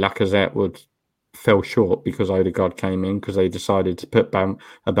 Basically, Lacazette would fell short because Odegaard came in because they decided to put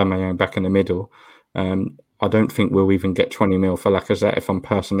Aubameyang back in the middle. I don't think we'll even get 20 mil for Lacazette, if I'm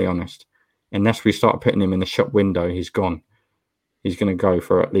personally honest. Unless we start putting him in the shop window, he's gone. He's going to go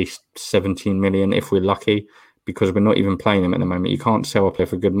for at least 17 million if we're lucky, because we're not even playing him at the moment. You can't sell a player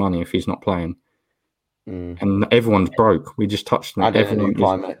for good money if he's not playing. And everyone's broke. We just touched on And in the new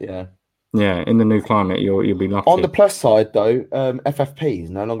climate, Yeah, in the new climate, you'll be lucky. On the plus side, though, FFP is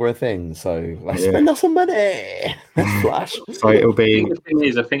no longer a thing, so let's spend us some money. Let's flash. So it'll be. The thing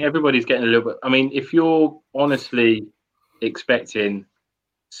is, I think everybody's getting a little bit. I mean, if you're honestly expecting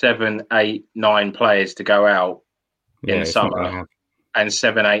 7, 8, 9 players to go out in summer and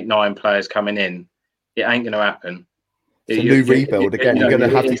 7, 8, 9 players coming in, it ain't going to happen. It's a new rebuild again. You're going to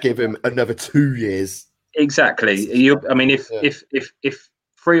have to give him another 2 years. Exactly. I mean, if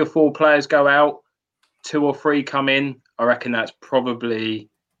 3 or 4 players go out, 2 or 3 come in, I reckon that's probably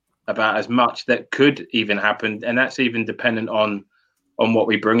about as much that could even happen, and that's even dependent on what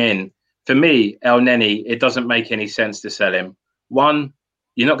we bring in. For me, El Neni, it doesn't make any sense to sell him. One,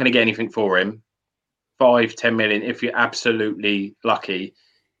 you're not going to get anything for him. 5-10 million if you're absolutely lucky.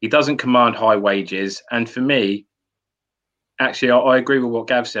 He doesn't command high wages, and for me, actually, I agree with what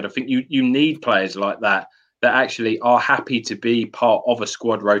Gav said. I think you need players like that actually are happy to be part of a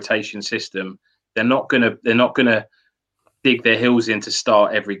squad rotation system. They're not gonna dig their heels in to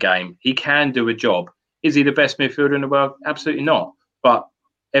start every game. He can do a job. Is he the best midfielder in the world? Absolutely not. But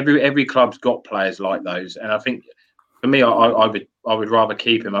every club's got players like those, and I think for me, I would rather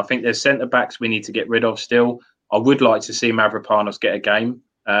keep him. I think there's centre backs we need to get rid of still. I would like to see Mavropanos get a game,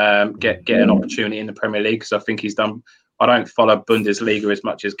 get an opportunity in the Premier League, because I think he's done. I don't follow Bundesliga as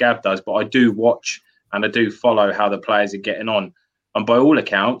much as Gav does, but I do watch and I do follow how the players are getting on. And by all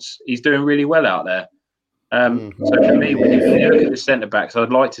accounts, he's doing really well out there. So for me, when you look at the centre-backs,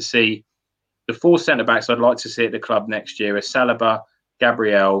 I'd like to see the 4 centre-backs I'd like to see at the club next year are Saliba,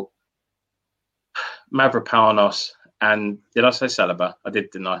 Gabriel, Mavropanos, and did I say Saliba? I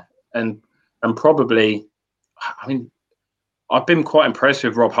did, didn't I? And probably, I mean, I've been quite impressed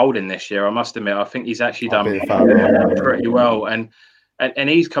with Rob Holding this year, I must admit. I think he's actually done pretty well. And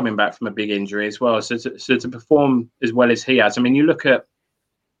he's coming back from a big injury as well. So to perform as well as he has, I mean, you look at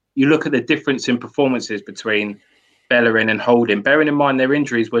the difference in performances between Bellerin and Holding. Bearing in mind their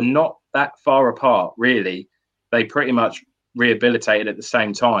injuries were not that far apart, really. They pretty much rehabilitated at the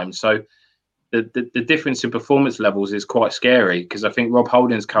same time. So the difference in performance levels is quite scary, because I think Rob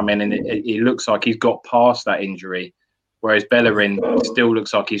Holding's come in and it looks like he's got past that injury, whereas Bellerin still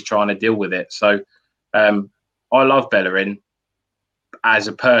looks like he's trying to deal with it. So I love Bellerin as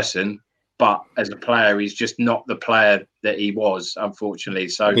a person, but as a player, he's just not the player that he was, unfortunately.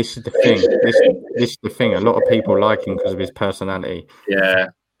 So this is the thing. This is the thing. A lot of people like him because of his personality. Yeah.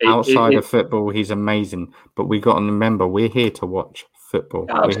 Outside of football, he's amazing. But we got to remember, we're here to watch football.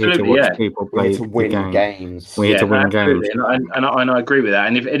 We're here to watch people play to win games. We're here to win games. And I agree with that.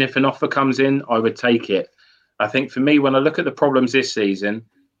 And if an offer comes in, I would take it. I think for me, when I look at the problems this season,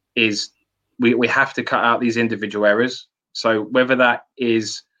 is we have to cut out these individual errors. So whether that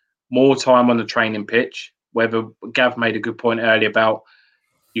is more time on the training pitch, whether Gav made a good point earlier about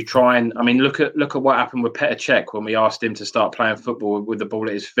you try and, I mean, look at what happened with Petr Cech when we asked him to start playing football with the ball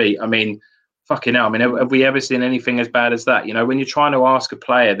at his feet. I mean, fucking hell. I mean, have we ever seen anything as bad as that? You know, when you're trying to ask a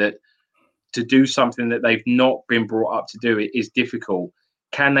player that to do something that they've not been brought up to do, it is difficult.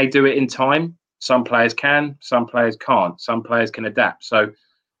 Can they do it in time? Some players can, some players can't. Some players can adapt. So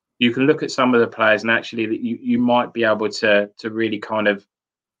you can look at some of the players and actually that you might be able to really kind of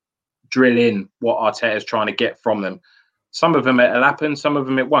drill in what Arteta's trying to get from them. Some of them it'll happen, some of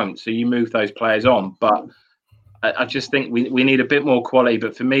them it won't. So you move those players on. But I just think we need a bit more quality.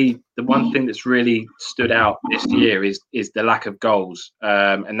 But for me, the one thing that's really stood out this year is the lack of goals.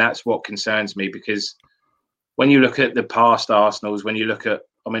 And that's what concerns me, because when you look at the past Arsenals, when you look at,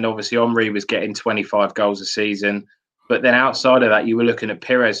 I mean, obviously Henry was getting 25 goals a season. But then outside of that, you were looking at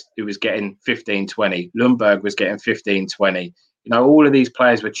Pires, who was getting 15, 20. Lundberg was getting 15, 20. You know, all of these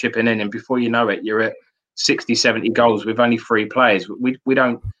players were chipping in. And before you know it, you're at 60, 70 goals with only 3 players. We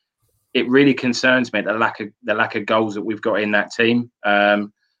don't. It really concerns me, the lack of goals that we've got in that team.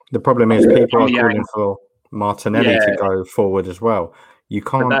 The problem is people are calling for Martinelli to go forward as well. You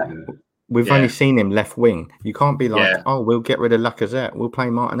can't. We've only seen him left wing. You can't be like, oh, we'll get rid of Lacazette. We'll play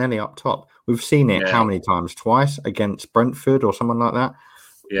Martinelli up top. We've seen it how many times? Twice against Brentford or someone like that.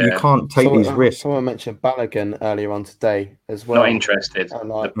 Yeah. You can't take these risks. Someone mentioned Balogun earlier on today as well. Not interested.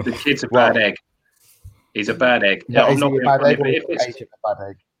 The kid's a bad egg. He's a bad egg. I'm not a bad egg.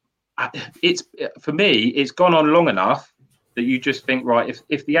 It's for me, it's gone on long enough that you just think, right,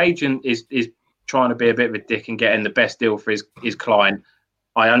 if the agent is trying to be a bit of a dick and getting the best deal for his client.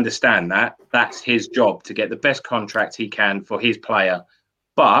 I understand that. That's his job to get the best contract he can for his player.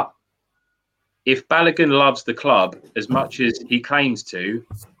 But if Balogun loves the club as much as he claims to,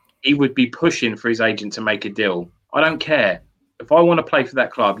 he would be pushing for his agent to make a deal. I don't care. If I want to play for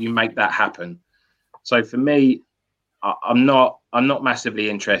that club, you make that happen. So for me, I'm not massively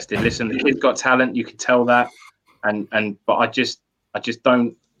interested. Listen, the kid's got talent, you can tell that. But I just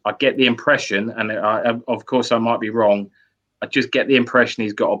don't. I get the impression, and of course I might be wrong. I just get the impression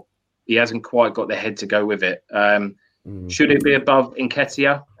he hasn't quite got the head to go with it. Should it be above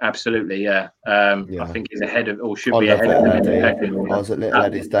Nketiah? Absolutely, yeah. I think he's ahead of, or should be ahead of him. I was at Little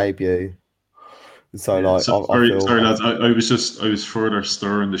Eddie's debut. So like, sorry lads, I was further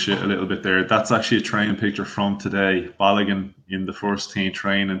stirring the shit a little bit there. That's actually a training picture from today. Balogun in the first team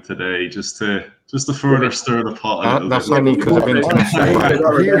training today, just to further stir the pot a little that's bit. only because I've been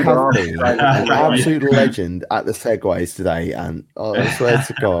You have been an absolute legend at the segways today, and I swear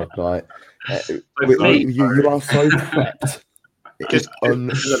to God, like you are so prepped. Just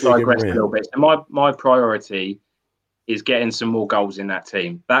to digress a little bit. So my priority is getting some more goals in that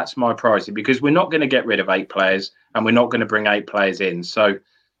team. That's my priority, because we're not going to get rid of 8 players and we're not going to bring 8 players in. So,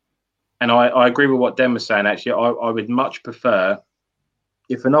 and I agree with what Den was saying, actually. I would much prefer,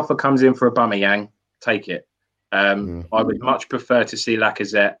 if an offer comes in for Aubameyang, take it. I would much prefer to see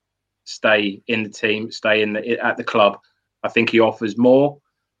Lacazette stay in the team, stay at the club. I think he offers more.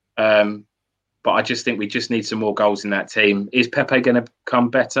 But I just think we just need some more goals in that team. Is Pepe going to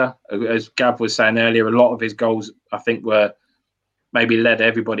come better? As Gav was saying earlier, a lot of his goals, I think, were maybe led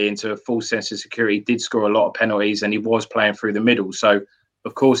everybody into a full sense of security. He did score a lot of penalties and he was playing through the middle. So,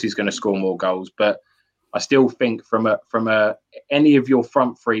 of course, he's going to score more goals. But I still think from any of your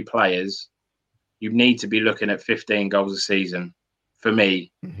front 3 players, you need to be looking at 15 goals a season for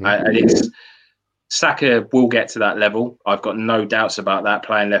me. And it's... Saka will get to that level. I've got no doubts about that.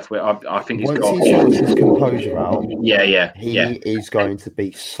 Playing left wing, I think he's got. Once he sorts his composure out, he is going to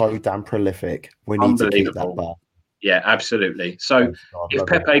be so damn prolific. We need to keep that bar. Yeah, absolutely. So if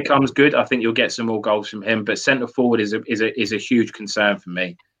Pepe comes good, I think you'll get some more goals from him. But centre forward is a huge concern for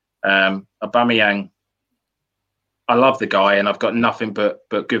me. Aubameyang, I love the guy, and I've got nothing but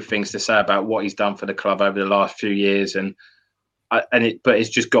good things to say about what he's done for the club over the last few years, but it's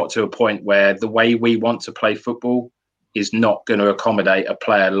just got to a point where the way we want to play football is not going to accommodate a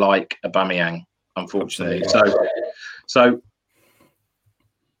player like Aubameyang, unfortunately. So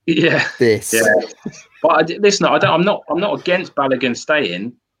yeah. But listen, I'm not against Balogun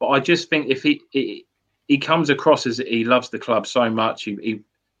staying, but I just think if he comes across as he loves the club so much, he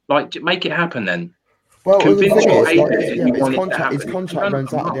make it happen then. Well, convince your his contract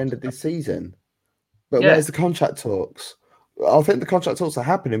runs out at the end of this season. But where's the contract talks? I think the contract talks are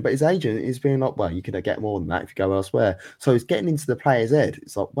happening, but his agent is being like, well, you can get more than that if you go elsewhere. So he's getting into the player's head.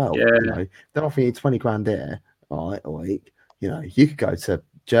 It's like, well, they're offering you 20 grand here, all right, a week. You could go to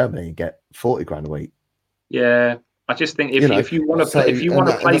Germany and get 40 grand a week. Yeah. I just think if you want to play,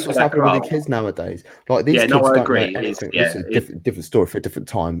 for that club, with the kids nowadays, like these kids I don't agree. know anything. It's a different story for a different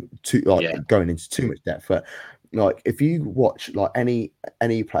time. Going into too much depth, but like if you watch like any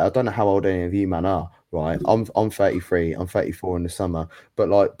player, I don't know how old any of you man are. Right, I'm 33, I'm 34 in the summer, but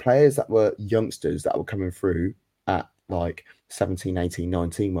like players that were youngsters that were coming through at like 17, 18,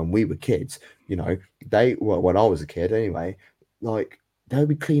 19 when we were kids, when I was a kid anyway, like they'll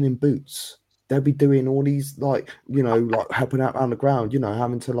be cleaning boots, they'll be doing all these like helping out around the ground,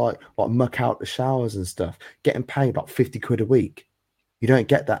 having to like muck out the showers and stuff, getting paid like 50 quid a week. You don't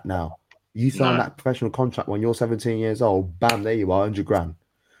get that now. You sign that professional contract when you're 17 years old, bam, there you are, 100 grand.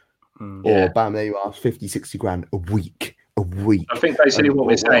 Or bam, there you are, 50, 60 grand a week. I think basically what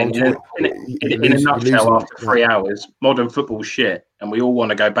we're saying, in a nutshell, after 3 hours, modern football's shit, and we all want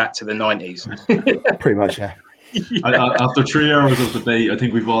to go back to the 90s. Pretty much, yeah. After 3 hours of debate, I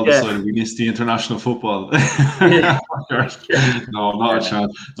think we've all decided we missed the international football. No, not a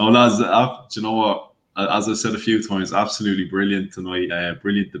chance. No, lads, do you know what? As I said a few times, absolutely brilliant tonight.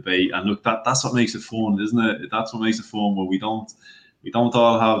 Brilliant debate, and look, that's what makes it fun, isn't it? That's what makes it fun, where we don't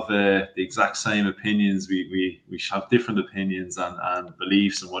all have the exact same opinions. We have different opinions and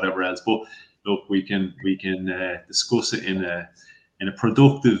beliefs and whatever else. But look, we can discuss it in a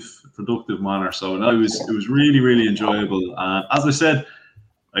productive manner. So it was really, really enjoyable. And as I said,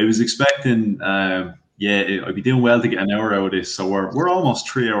 I was expecting I'd be doing well to get an hour out of this. So we're almost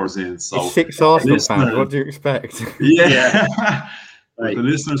 3 hours in. So it's 6 Arsenal fans. What do you expect? Yeah. Right. The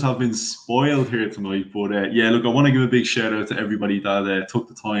listeners have been spoiled here tonight, but look, I want to give a big shout out to everybody that took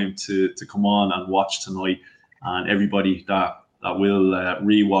the time to come on and watch tonight, and everybody that that will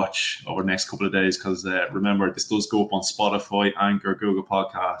rewatch over the next couple of days, because remember, this does go up on Spotify, Anchor, Google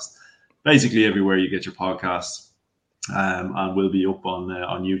Podcast, basically everywhere you get your podcasts, and will be up on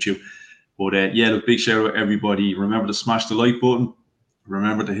YouTube. But yeah, look, big shout out everybody. Remember to smash the like button.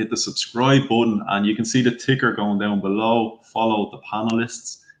 Remember to hit the subscribe button, and you can see the ticker going down below. Follow the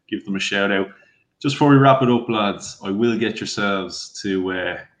panelists, give them a shout out. Just before we wrap it up, lads, I will get yourselves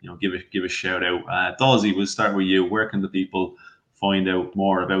to give a shout out. Dawsey, we'll start with you. Where can the people find out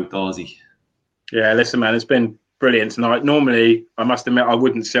more about Dawsey? Yeah, listen, man, it's been brilliant tonight. Normally, I must admit, I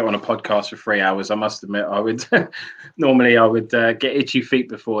wouldn't sit on a podcast for 3 hours. I must admit, I would normally get itchy feet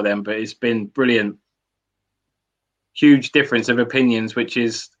before then, but it's been brilliant. Huge difference of opinions,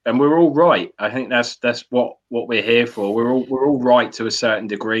 and we're all right. I think that's what we're here for. We're all right to a certain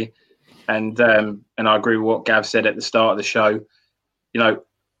degree, and I agree with what Gav said at the start of the show.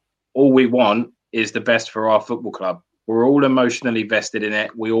 All we want is the best for our football club. We're all emotionally vested in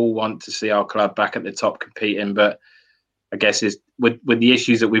it. We all want to see our club back at the top competing, but I guess with the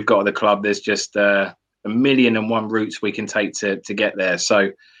issues that we've got at the club, there's just a million and one routes we can take to get there.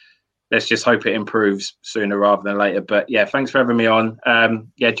 So let's just hope it improves sooner rather than later. But yeah, thanks for having me on.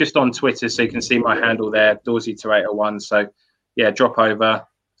 Just on Twitter, so you can see my handle there, Dawsey281. So yeah, drop over,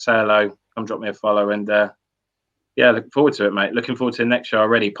 say hello, come drop me a follow, and looking forward to it, mate. Looking forward to the next show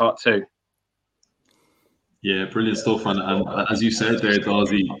already, part 2. Yeah, brilliant stuff. And as you said there,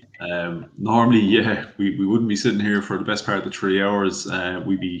 Dawsey, normally, we wouldn't be sitting here for the best part of the 3 hours.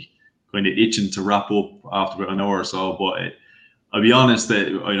 We'd be kind of itching to wrap up after about an hour or so. But I'll be honest, that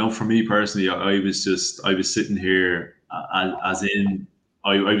I know for me personally, I was sitting here as in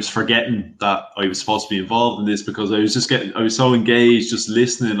I was forgetting that I was supposed to be involved in this, because I was so engaged just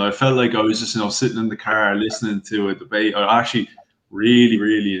listening. I felt like I was just sitting in the car listening to a debate. I actually really,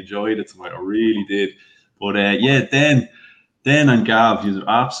 really enjoyed it tonight. I really did. But Dan and Gav, you're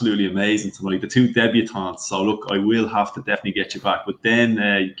absolutely amazing tonight. The 2 debutants. So look, I will have to definitely get you back. But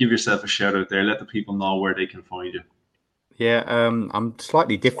then give yourself a shout out there. Let the people know where they can find you. Yeah, I'm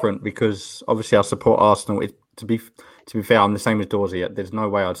slightly different because obviously I support Arsenal. To be fair, I'm the same as Dawsey. There's no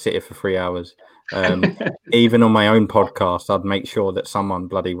way I'd sit here for 3 hours. Even on my own podcast, I'd make sure that someone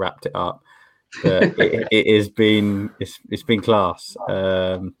bloody wrapped it up. But it's been class.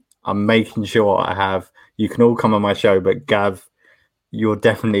 I'm making sure you can all come on my show, but Gav, you're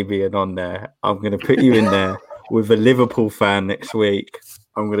definitely being on there. I'm going to put you in there with a Liverpool fan next week.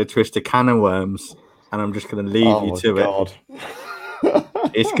 I'm going to twist a can of worms, and I'm just going to leave you to it.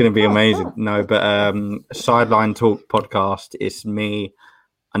 It's going to be amazing. No, but Sideline Talk podcast. It's me,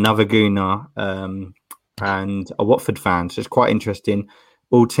 another Gooner, and a Watford fan. So it's quite interesting.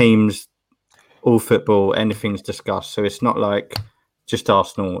 All teams, all football, anything's discussed. So it's not like just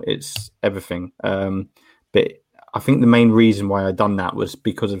Arsenal, it's everything. But I think the main reason why I done that was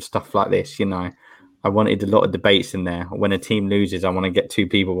because of stuff like this. I wanted a lot of debates in there. When a team loses, I want to get 2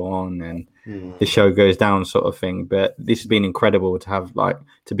 people on and the show goes down, sort of thing. But this has been incredible to have,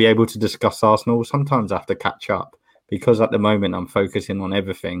 to be able to discuss Arsenal. Sometimes I have to catch up because at the moment I'm focusing on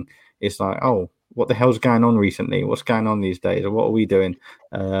everything. It's like, oh, what the hell's going on recently? What's going on these days? Or what are we doing?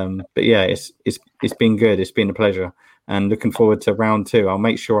 But yeah, it's been good. It's been a pleasure. And looking forward to round 2. I'll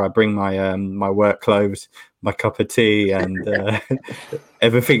make sure I bring my my work clothes, my cup of tea, and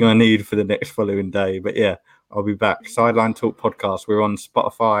everything I need for the next following day. But yeah, I'll be back. Sideline Talk podcast. We're on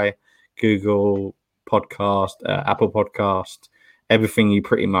Spotify, Google Podcast, Apple Podcast, everything you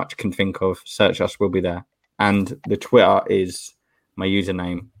pretty much can think of. Search us, we'll be there. And the Twitter is my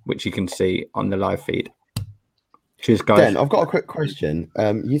username, which you can see on the live feed. Cheers, guys. Dan, I've got a quick question.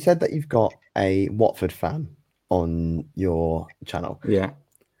 You said that you've got a Watford fan on your channel. Yeah.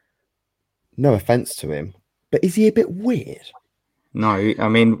 No offense to him, but is he a bit weird? No, I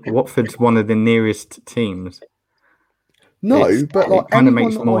mean, Watford's one of the nearest teams. No, but like anyone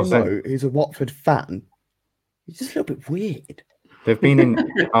makes that more I know sense. who's a Watford fan, he's just a little bit weird. They've been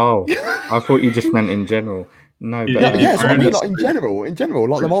in. Oh, I thought you just meant in general. No, but Yeah, so I mean, like in general,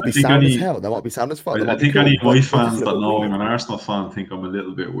 like they might be sound as hell, they might be sound as fuck. I think any of my fans that know I'm an Arsenal fan think I'm a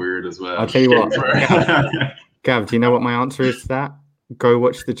little bit weird as well. I'll tell you what, Gav, do you know what my answer is to that? Go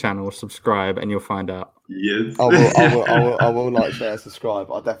watch the channel, subscribe, and you'll find out. Yes. I will like, share,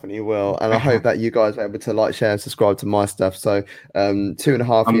 subscribe. I definitely will. And I hope that you guys are able to like, share, and subscribe to my stuff. So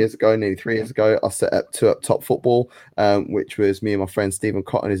 2.5 years ago, nearly 3 years ago, I set up 2 Up Top Football, which was me and my friend Stephen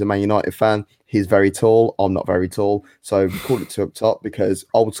Cotton, who's a Man United fan. He's very tall. I'm not very tall. So we called it 2 Up Top because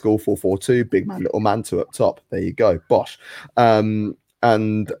old school 4-4-2, big man, little man, 2 Up Top. There you go. Bosh.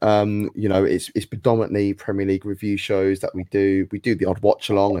 It's predominantly Premier League review shows that we do. We do the odd watch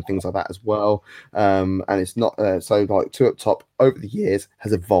along and things like that as well. And it's not so like 2 Up Top over the years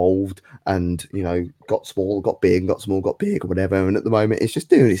has evolved and, you know, got small, got big, got small, got big, or whatever. And at the moment, it's just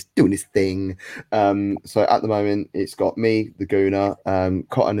doing its thing. So at the moment, it's got me, the Gooner,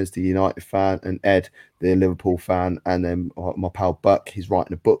 Cotton is the United fan, and Ed, the Liverpool fan, and then my pal Buck. He's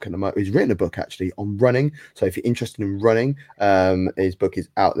writing a book, and he's written a book actually on running. So if you're interested in running, his book is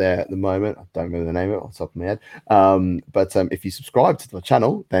out there at the moment. I don't remember the name of it off the top of my head. But if you subscribe to the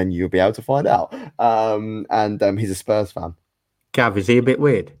channel, then you'll be able to find out. And he's a Spurs fan. Gav, is he a bit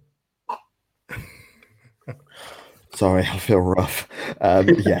weird? Sorry, I feel rough.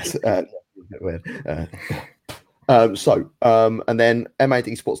 Yes, a bit weird. And then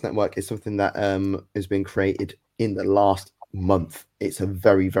MAD Sports Network is something that has been created in the last month. It's a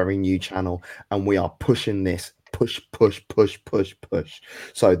very, very new channel, and we are pushing this. Push.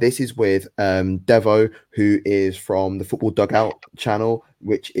 So this is with Devo, who is from the Football Dugout channel,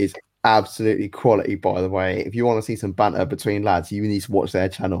 which is absolutely quality, by the way. If you want to see some banter between lads, you need to watch their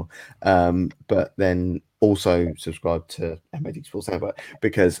channel. But then also subscribe to MAD Sports Network,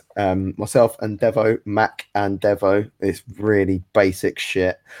 because myself and Devo, Mac and Devo, is really basic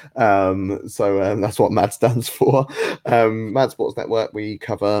shit. So that's what MAD stands for. MAD Sports Network, we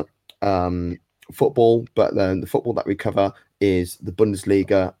cover football, but then the football that we cover is the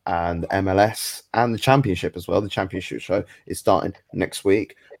Bundesliga and MLS and the Championship as well. The Championship show is starting next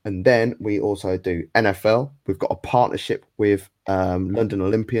week. And then we also do NFL. We've got a partnership with London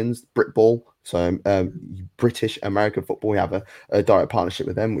Olympians, Britball. So British American football, we have a direct partnership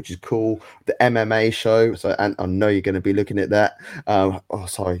with them, which is cool. The MMA show. So, and I know you're going to be looking at that. Yeah,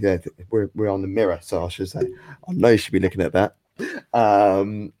 we're on the Mirror, so I should say. I know you should be looking at that.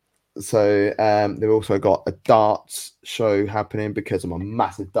 So they've also got a darts show happening, because I'm a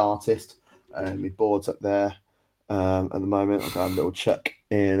massive dartist. My board's up there at the moment. I've got a little check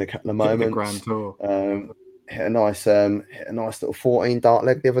in a couple of moments. Grand Tour. Hit a nice little 14 dart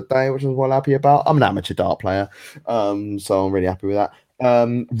leg the other day, which I was well happy about. I'm an amateur dart player, so I'm really happy with that.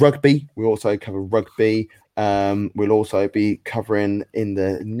 Rugby, we also cover rugby. We'll also be covering in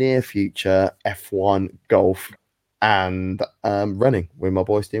the near future F1, golf, and running with my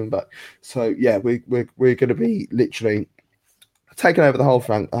boy Stephen Buck. So yeah, we're going to be literally taking over the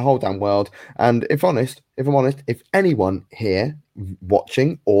whole damn world. And if I'm honest, if anyone here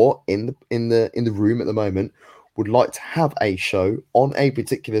watching or in the room at the moment would like to have a show on a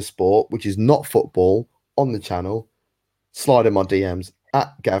particular sport which is not football on the channel, slide in my DMs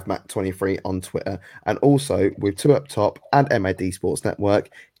at GavMac23 on Twitter, and also with Two Up Top and MAD Sports Network.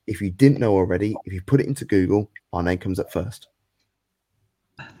 If you didn't know already, if you put it into Google, our name comes up first.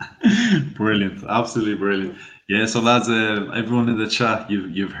 Brilliant, absolutely brilliant. Yeah, so lads, everyone in the chat,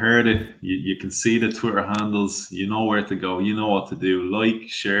 you've heard it. You can see the Twitter handles. You know where to go. You know what to do. Like,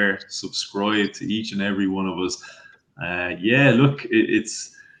 share, subscribe to each and every one of us. Yeah, look,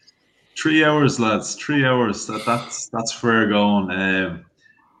 it's 3 hours, lads. 3 hours. That's fair going.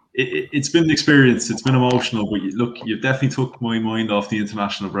 It's been an experience. It's been emotional, but look, you've definitely took my mind off the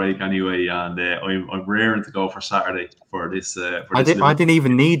international break anyway, and I'm raring to go for Saturday for this. I didn't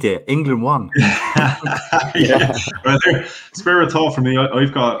even need it. England won. Yeah, well, spare a thought for me.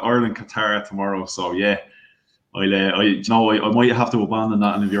 I've got Ireland Qatar tomorrow, so yeah, I might have to abandon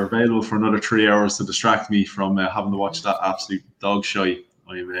that. And if you're available for another 3 hours to distract me from having to watch that absolute dog shite,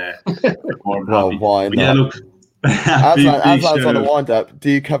 I'm more than happy. Why not? Yeah, look. As on a wind up, do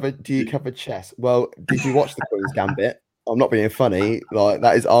you cover chess? Well, did you watch the Queen's Gambit? I'm not being funny. Like,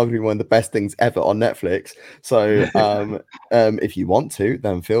 that is arguably one of the best things ever on Netflix. So if you want to,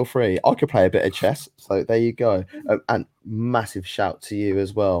 then feel free. I could play a bit of chess. So there you go. And massive shout to you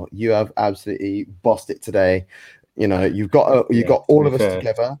as well. You have absolutely bossed it today. You know, you've got all of us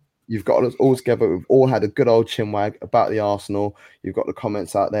together. You've got us all together. We've all had a good old chinwag about the Arsenal. You've got the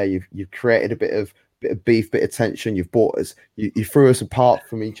comments out there. You've created a bit of beef, bit of tension. You've brought us, you threw us apart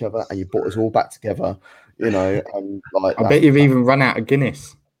from each other, and you brought us all back together. You know, and like I bet you've even run out of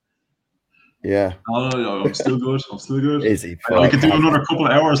Guinness. Yeah. Oh, no, I'm still good. Easy. I could do another couple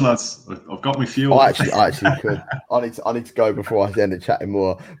of hours, lads. I've got my fuel. I actually could. I need to go before I end up chatting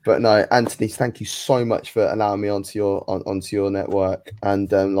more. But no, Anthony, thank you so much for allowing me onto your network.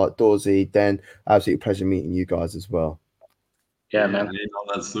 And like Dorsey, Den, absolutely pleasure meeting you guys as well. Yeah, man.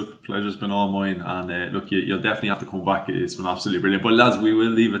 Lads, look, pleasure's been all mine, and look, you'll definitely have to come back. It's been absolutely brilliant. But lads, we will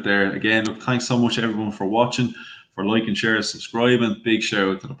leave it there. Again, look, thanks so much everyone for watching, for liking, sharing, subscribing. Big shout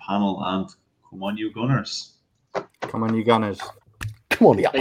out to the panel, and come on, you Gunners. Come on, you Gunners. Come on, yeah.